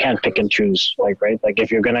is that you can't pick and choose, like, right? Like,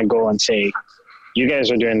 if you're going to go and say, you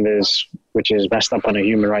guys are doing this, which is messed up on a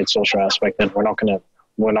human rights social aspect, then we're not going to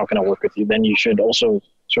work with you. Then you should also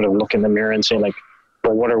sort of look in the mirror and say, like,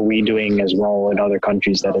 but what are we doing as well in other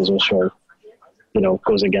countries that is also, you know,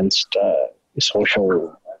 goes against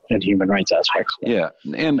social and human rights aspects? Yeah.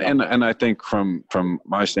 And I think from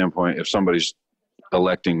my standpoint, if somebody's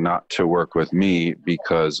electing not to work with me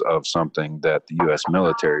because of something that the U.S.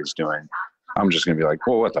 military is doing, I'm just going to be like,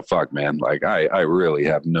 well, what the fuck, man? Like, I really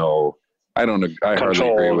have I hardly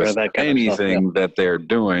agree with anything that they're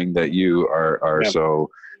doing that you are so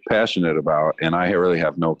passionate about, and I really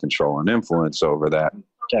have no control and influence over that.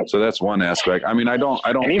 Yeah. So that's one aspect. I mean, I don't.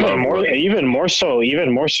 And even more so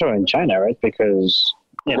in China, right? Because,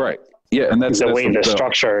 you know, right. Yeah, and that's the way the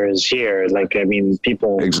structure is here. Like, I mean,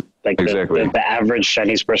 people exactly. The average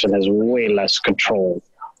Chinese person has way less control.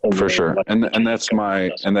 For sure. And that's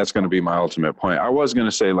going to be my ultimate point. I was going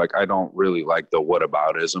to say, like, I don't really like the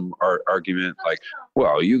whataboutism argument. Like,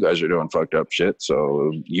 well, you guys are doing fucked up shit,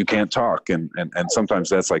 so you can't talk. And sometimes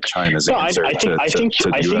that's like China's answer. I think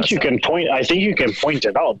you can point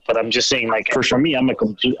it out, but I'm just saying, like, for me, I'm a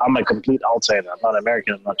complete outsider. I'm not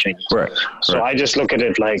American. I'm not Chinese. Right. So I just look at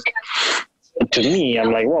it like, to me,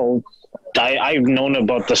 I'm like, well, I've known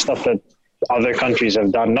about the stuff that other countries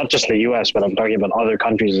have done, not just the US, but I'm talking about other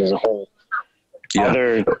countries as a whole.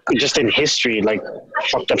 Yeah. Just in history, like,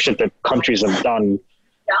 fucked up shit that countries have done.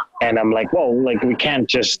 And I'm like, well, like, we can't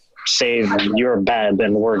just say you're bad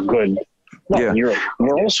and we're good. No,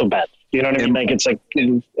 we're also bad. You know what I mean? Like, it's like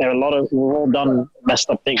we've all done messed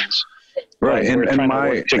up things. Right. And we're trying to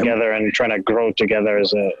work together and trying to grow together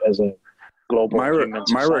as a global human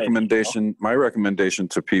society. My recommendation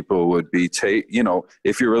to people would be,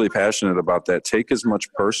 if you're really passionate about that, take as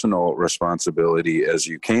much personal responsibility as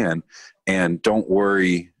you can, and don't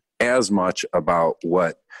worry as much about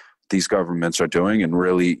what these governments are doing, and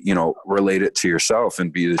really, relate it to yourself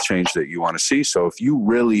and be the change that you want to see. So if you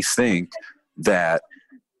really think that,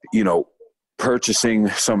 purchasing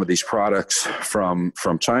some of these products from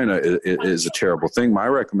China is a terrible thing, my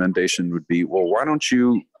recommendation would be, well, why don't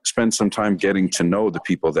you spend some time getting to know the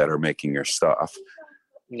people that are making your stuff,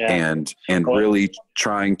 and really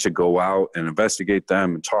trying to go out and investigate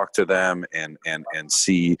them and talk to them and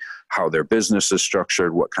see how their business is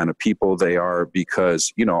structured, what kind of people they are.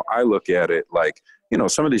 Because, I look at it like,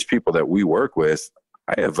 some of these people that we work with,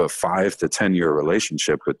 I have a 5 to 10 year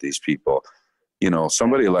relationship with these people.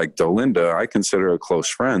 Somebody like Dolinda, I consider a close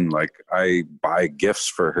friend. Like, I buy gifts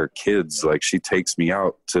for her kids. Like, she takes me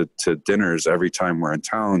out to dinners every time we're in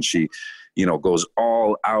town. She, goes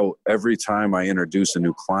all out every time I introduce a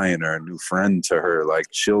new client or a new friend to her. Like,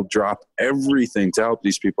 she'll drop everything to help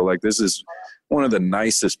these people. Like, this is one of the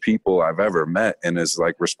nicest people I've ever met, and is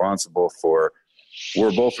like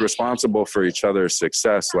we're both responsible for each other's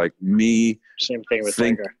success. Like, me. Same thing with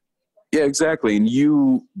Tiger. Yeah, exactly. And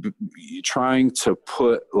you trying to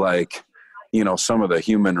put, like, some of the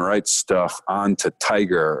human rights stuff onto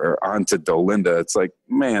Tiger or onto Dolinda. It's like,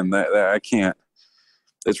 man, that I can't.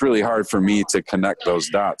 It's really hard for me to connect those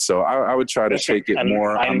dots. So I would try to take it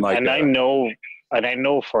more on, like. I know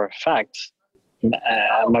for a fact.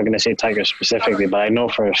 I'm not going to say Tiger specifically, but I know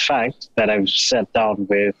for a fact that I've sat down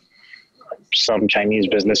with some Chinese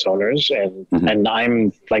business owners, and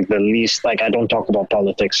I'm like the least, like, I don't talk about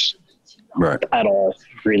politics. Right. At all,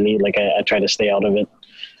 really. Like, I try to stay out of it.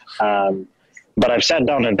 But I've sat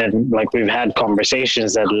down and then, like, we've had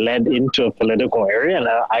conversations that led into a political area, and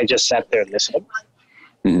I just sat there and listened.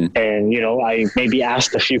 Mm-hmm. And, I maybe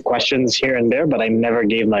asked a few questions here and there, but I never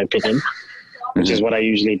gave my opinion, which is what I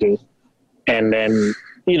usually do. And then,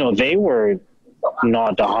 they were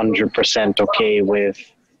not 100% okay with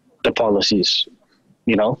the policies,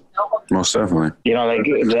 you know? Most definitely. You know, like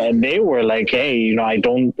they were like, hey, you know, I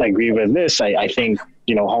don't agree with this. I think,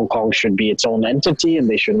 you know, Hong Kong should be its own entity and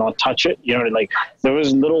they should not touch it. You know, like there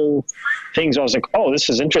was little things I was like, oh, this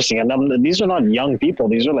is interesting. And these are not young people.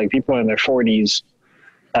 These are like people in their 40s,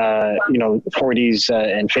 you know, 40s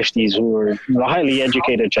and 50s who were highly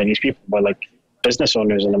educated Chinese people, but like business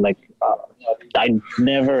owners. And I'm like, I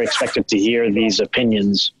never expected to hear these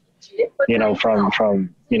opinions, you know,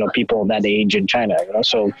 from, you know, people that age in China, you know?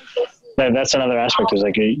 So that's another aspect, is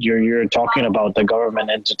like you're talking about the government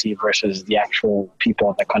entity versus the actual people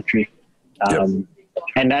in the country.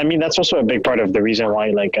 And I mean, that's also a big part of the reason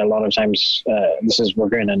why, like, a lot of times, we're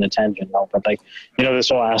going on a tangent now, but like, you know, this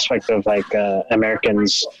whole aspect of like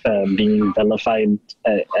Americans being vilified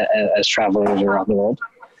as travelers around the world.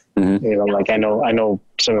 Mm-hmm. You know, like I know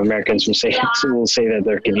some Americans will say that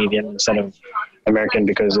they're Canadian instead of American,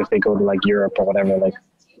 because if they go to like Europe or whatever, like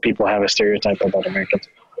people have a stereotype about Americans.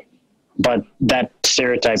 But that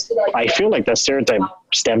stereotype, I feel like that stereotype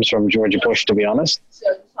stems from George Bush, to be honest.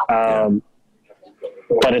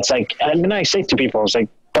 But it's like, I mean, I say to people, it's like,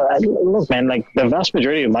 look, man, like the vast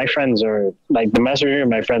majority of my friends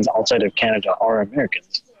outside of Canada are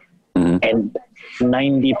Americans. Mm-hmm. And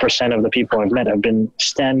 90% of the people I've met have been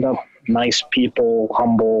stand-up, nice people,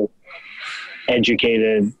 humble,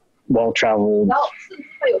 educated, well-traveled,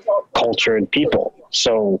 cultured people.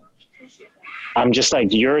 So I'm just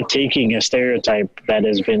like, you're taking a stereotype that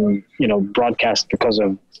has been, you know, broadcast because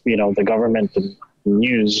of, you know, the government and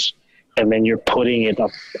news, and then you're putting it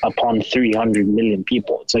up upon 300 million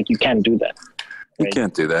people. It's like, you can't do that. Right? You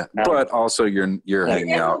can't do that. But also you're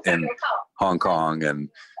hanging out in Hong Kong and,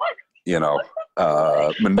 you know,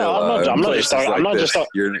 Manila. I'm not just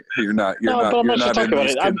talking. You're not in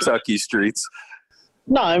these Kentucky streets.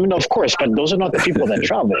 No, I mean, of course, but those are not the people that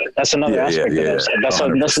travel. That's another aspect.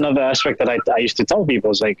 That's another aspect that I used to tell people,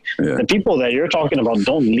 is like, the people that you're talking about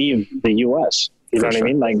don't leave the U.S. You know what I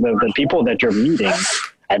mean? Like the people that you're meeting,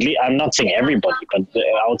 at least, I'm not saying everybody, but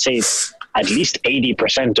I would say at least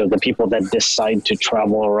 80% of the people that decide to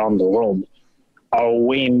travel around the world are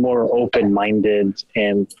way more open-minded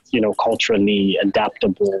and, you know, culturally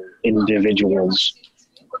adaptable individuals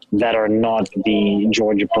that are not the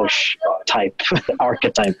George Bush type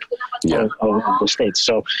archetype of the States.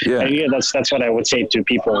 So that's what I would say to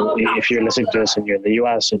people. If you're listening to this and you're in the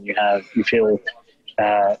US and you feel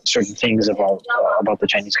certain things about the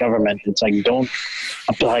Chinese government, it's like, don't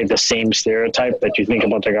apply the same stereotype that you think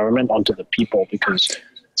about the government onto the people, because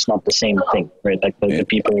it's not the same thing, right? Like the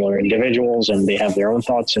people are individuals and they have their own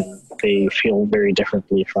thoughts, and they feel very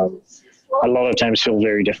differently from how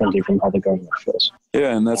the government feels.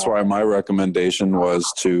 Yeah, and that's why my recommendation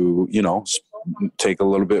was to, you know, take a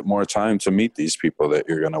little bit more time to meet these people that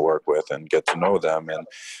you're going to work with and get to know them and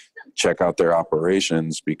check out their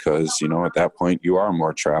operations, because, you know, at that point you are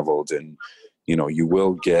more traveled and, you know, you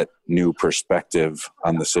will get new perspective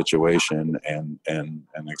on the situation and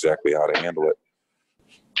exactly how to handle it.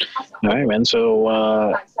 All right, man.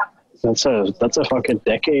 So that's a fucking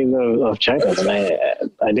decade of China, and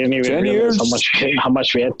I didn't even realize how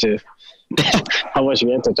much we had to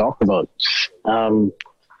talk about.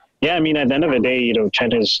 I mean, at the end of the day, you know,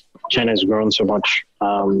 China's grown so much.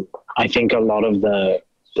 I think a lot of the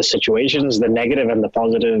situations, the negative and the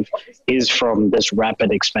positive, is from this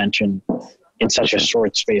rapid expansion in such a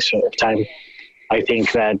short space of time. I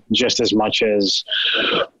think that just as much as,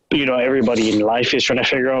 you know, everybody in life is trying to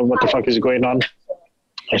figure out what the fuck is going on,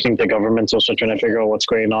 I think the government's also trying to figure out what's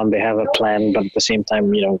going on. They have a plan, but at the same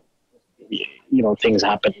time, you know, things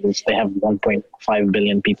happen. They have 1.5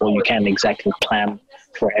 billion people. You can't exactly plan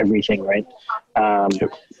for everything, right?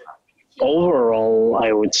 Overall,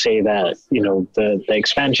 I would say that, you know, the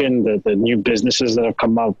expansion, the new businesses that have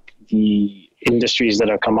come up, the industries that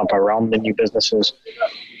have come up around the new businesses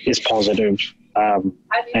is positive.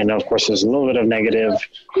 And of course, there's a little bit of negative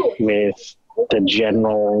with the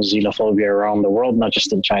general xenophobia around the world, not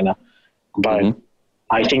just in China. But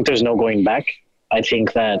I think there's no going back. I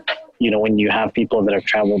think that, you know, when you have people that have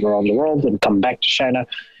traveled around the world and come back to China,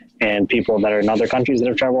 and people that are in other countries that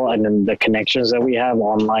have traveled, and then the connections that we have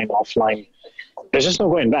online, offline, there's just no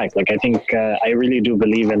going back. Like, I think I really do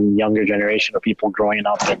believe in younger generation of people growing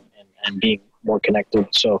up and being more connected.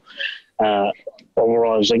 So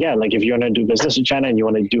overall, I was like, like if you want to do business in China and you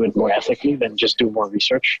want to do it more ethically, then just do more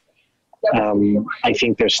research. I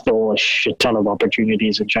think there's still a shit ton of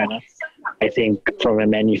opportunities in China. I think from a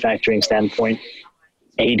manufacturing standpoint,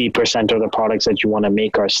 80% of the products that you want to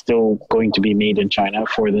make are still going to be made in China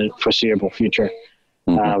for the foreseeable future.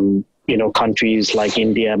 countries like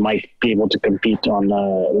India might be able to compete on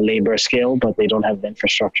a labor scale, but they don't have the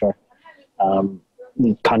infrastructure.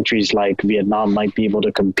 Countries like Vietnam might be able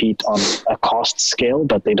to compete on a cost scale,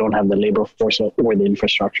 but they don't have the labor force or the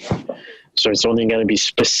infrastructure. So it's only going to be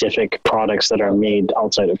specific products that are made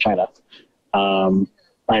outside of China. And,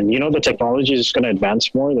 the technology is going to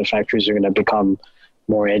advance more. The factories are going to become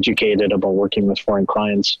more educated about working with foreign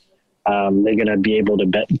clients. They're going to be able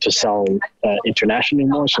to sell internationally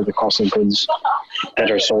more, so the cost of goods that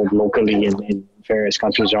are sold locally in various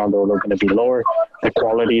countries around the world are going to be lower. The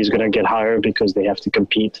quality is going to get higher because they have to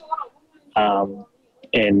compete. And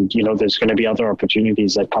there's going to be other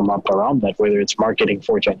opportunities that come up around that, whether it's marketing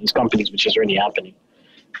for Chinese companies, which is already happening.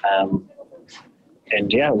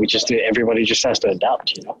 Everybody just has to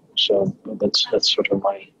adapt, So that's sort of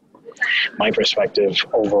my perspective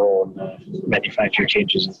overall on the manufacturing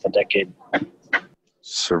changes in the decade.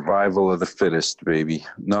 Survival of the fittest, baby.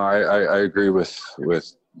 No, I agree with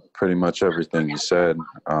pretty much everything you said.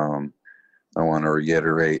 I want to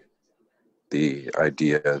reiterate the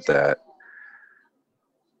idea that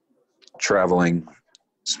traveling,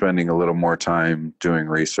 spending a little more time doing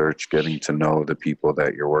research, getting to know the people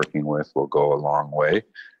that you're working with will go a long way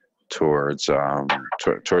towards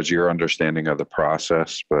your understanding of the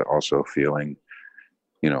process, but also feeling,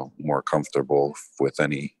 more comfortable with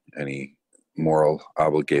any moral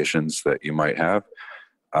obligations that you might have.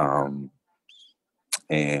 I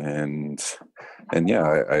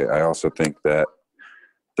also think that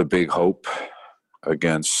the big hope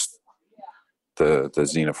against the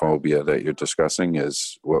xenophobia that you're discussing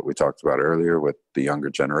is what we talked about earlier with the younger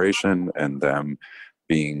generation and them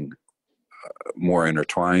being more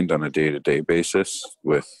intertwined on a day-to-day basis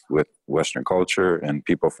with Western culture and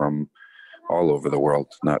people from all over the world,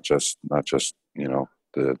 not just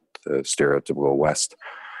the stereotypical West.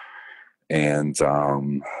 I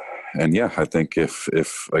think if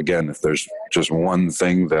there's just one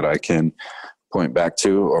thing that I can point back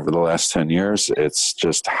to over the last 10 years, it's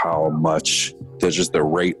just how much there's just the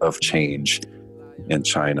rate of change in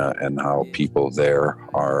China and how people there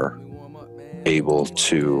are able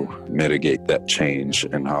to mitigate that change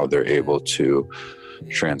and how they're able to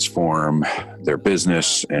transform their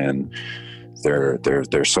business and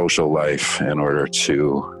their social life in order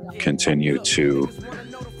to continue to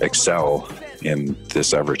excel in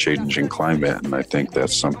this ever-changing climate. And I think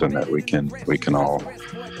that's something that we can all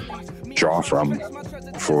draw from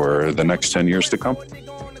for the next 10 years to come.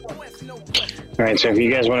 All right, so if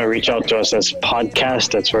you guys want to reach out to us as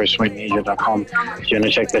podcast at sourcefindAsia.com. If you want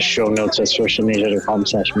to check the show notes at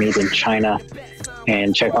sourcefindAsia.com/made in China,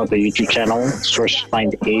 and check out the YouTube channel, Source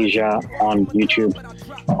Find Asia on YouTube.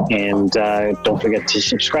 And don't forget to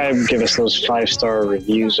subscribe, give us those 5-star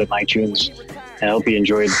reviews on iTunes. I hope you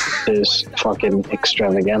enjoyed this fucking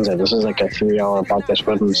extravaganza. This is like a 3-hour podcast,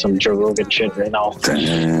 but some Joe Rogan shit right now.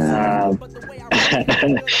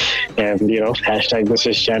 And hashtag this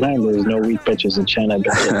is China, and there's no weak bitches in China.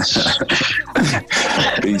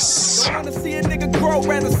 Peace. Rather see a nigga grow,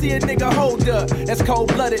 rather see a nigga hold up. That's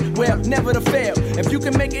cold-blooded, well, never to fail. If you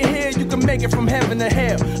can make it here, you can make it from heaven to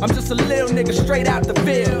hell. I'm just a little nigga straight out the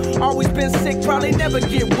field. Always been sick, probably never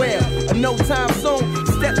get well. No time soon.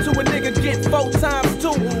 Step to a nigga, get 4 times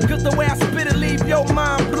 2. Cause the way I spit it, leave your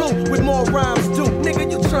mind blue. With more rhymes too. Nigga,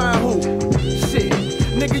 you tryin' who? Shit.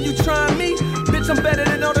 Nigga, you tryin' me? Bitch, I'm better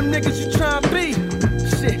than all them niggas you tryin' be.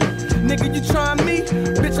 Shit. Nigga, you tryin' me?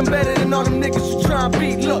 Bitch, I'm better than all them niggas you tryin'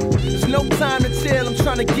 be. Look, there's no time to chill, I'm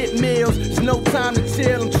trying to get meals. There's no time to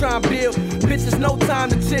chill, I'm trying to build. Bitch, there's no time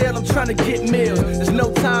to chill, I'm trying to get meals. There's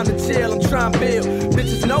no time to chill, I'm trying to build. Bitch,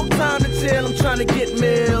 there's no time to chill, I'm trying to get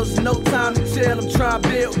meals. No time to chill, I'm trying to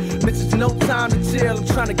build. Bitch, there's no time to chill, I'm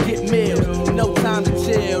trying to get meals. No time to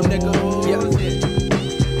chill, nigga. Yeah.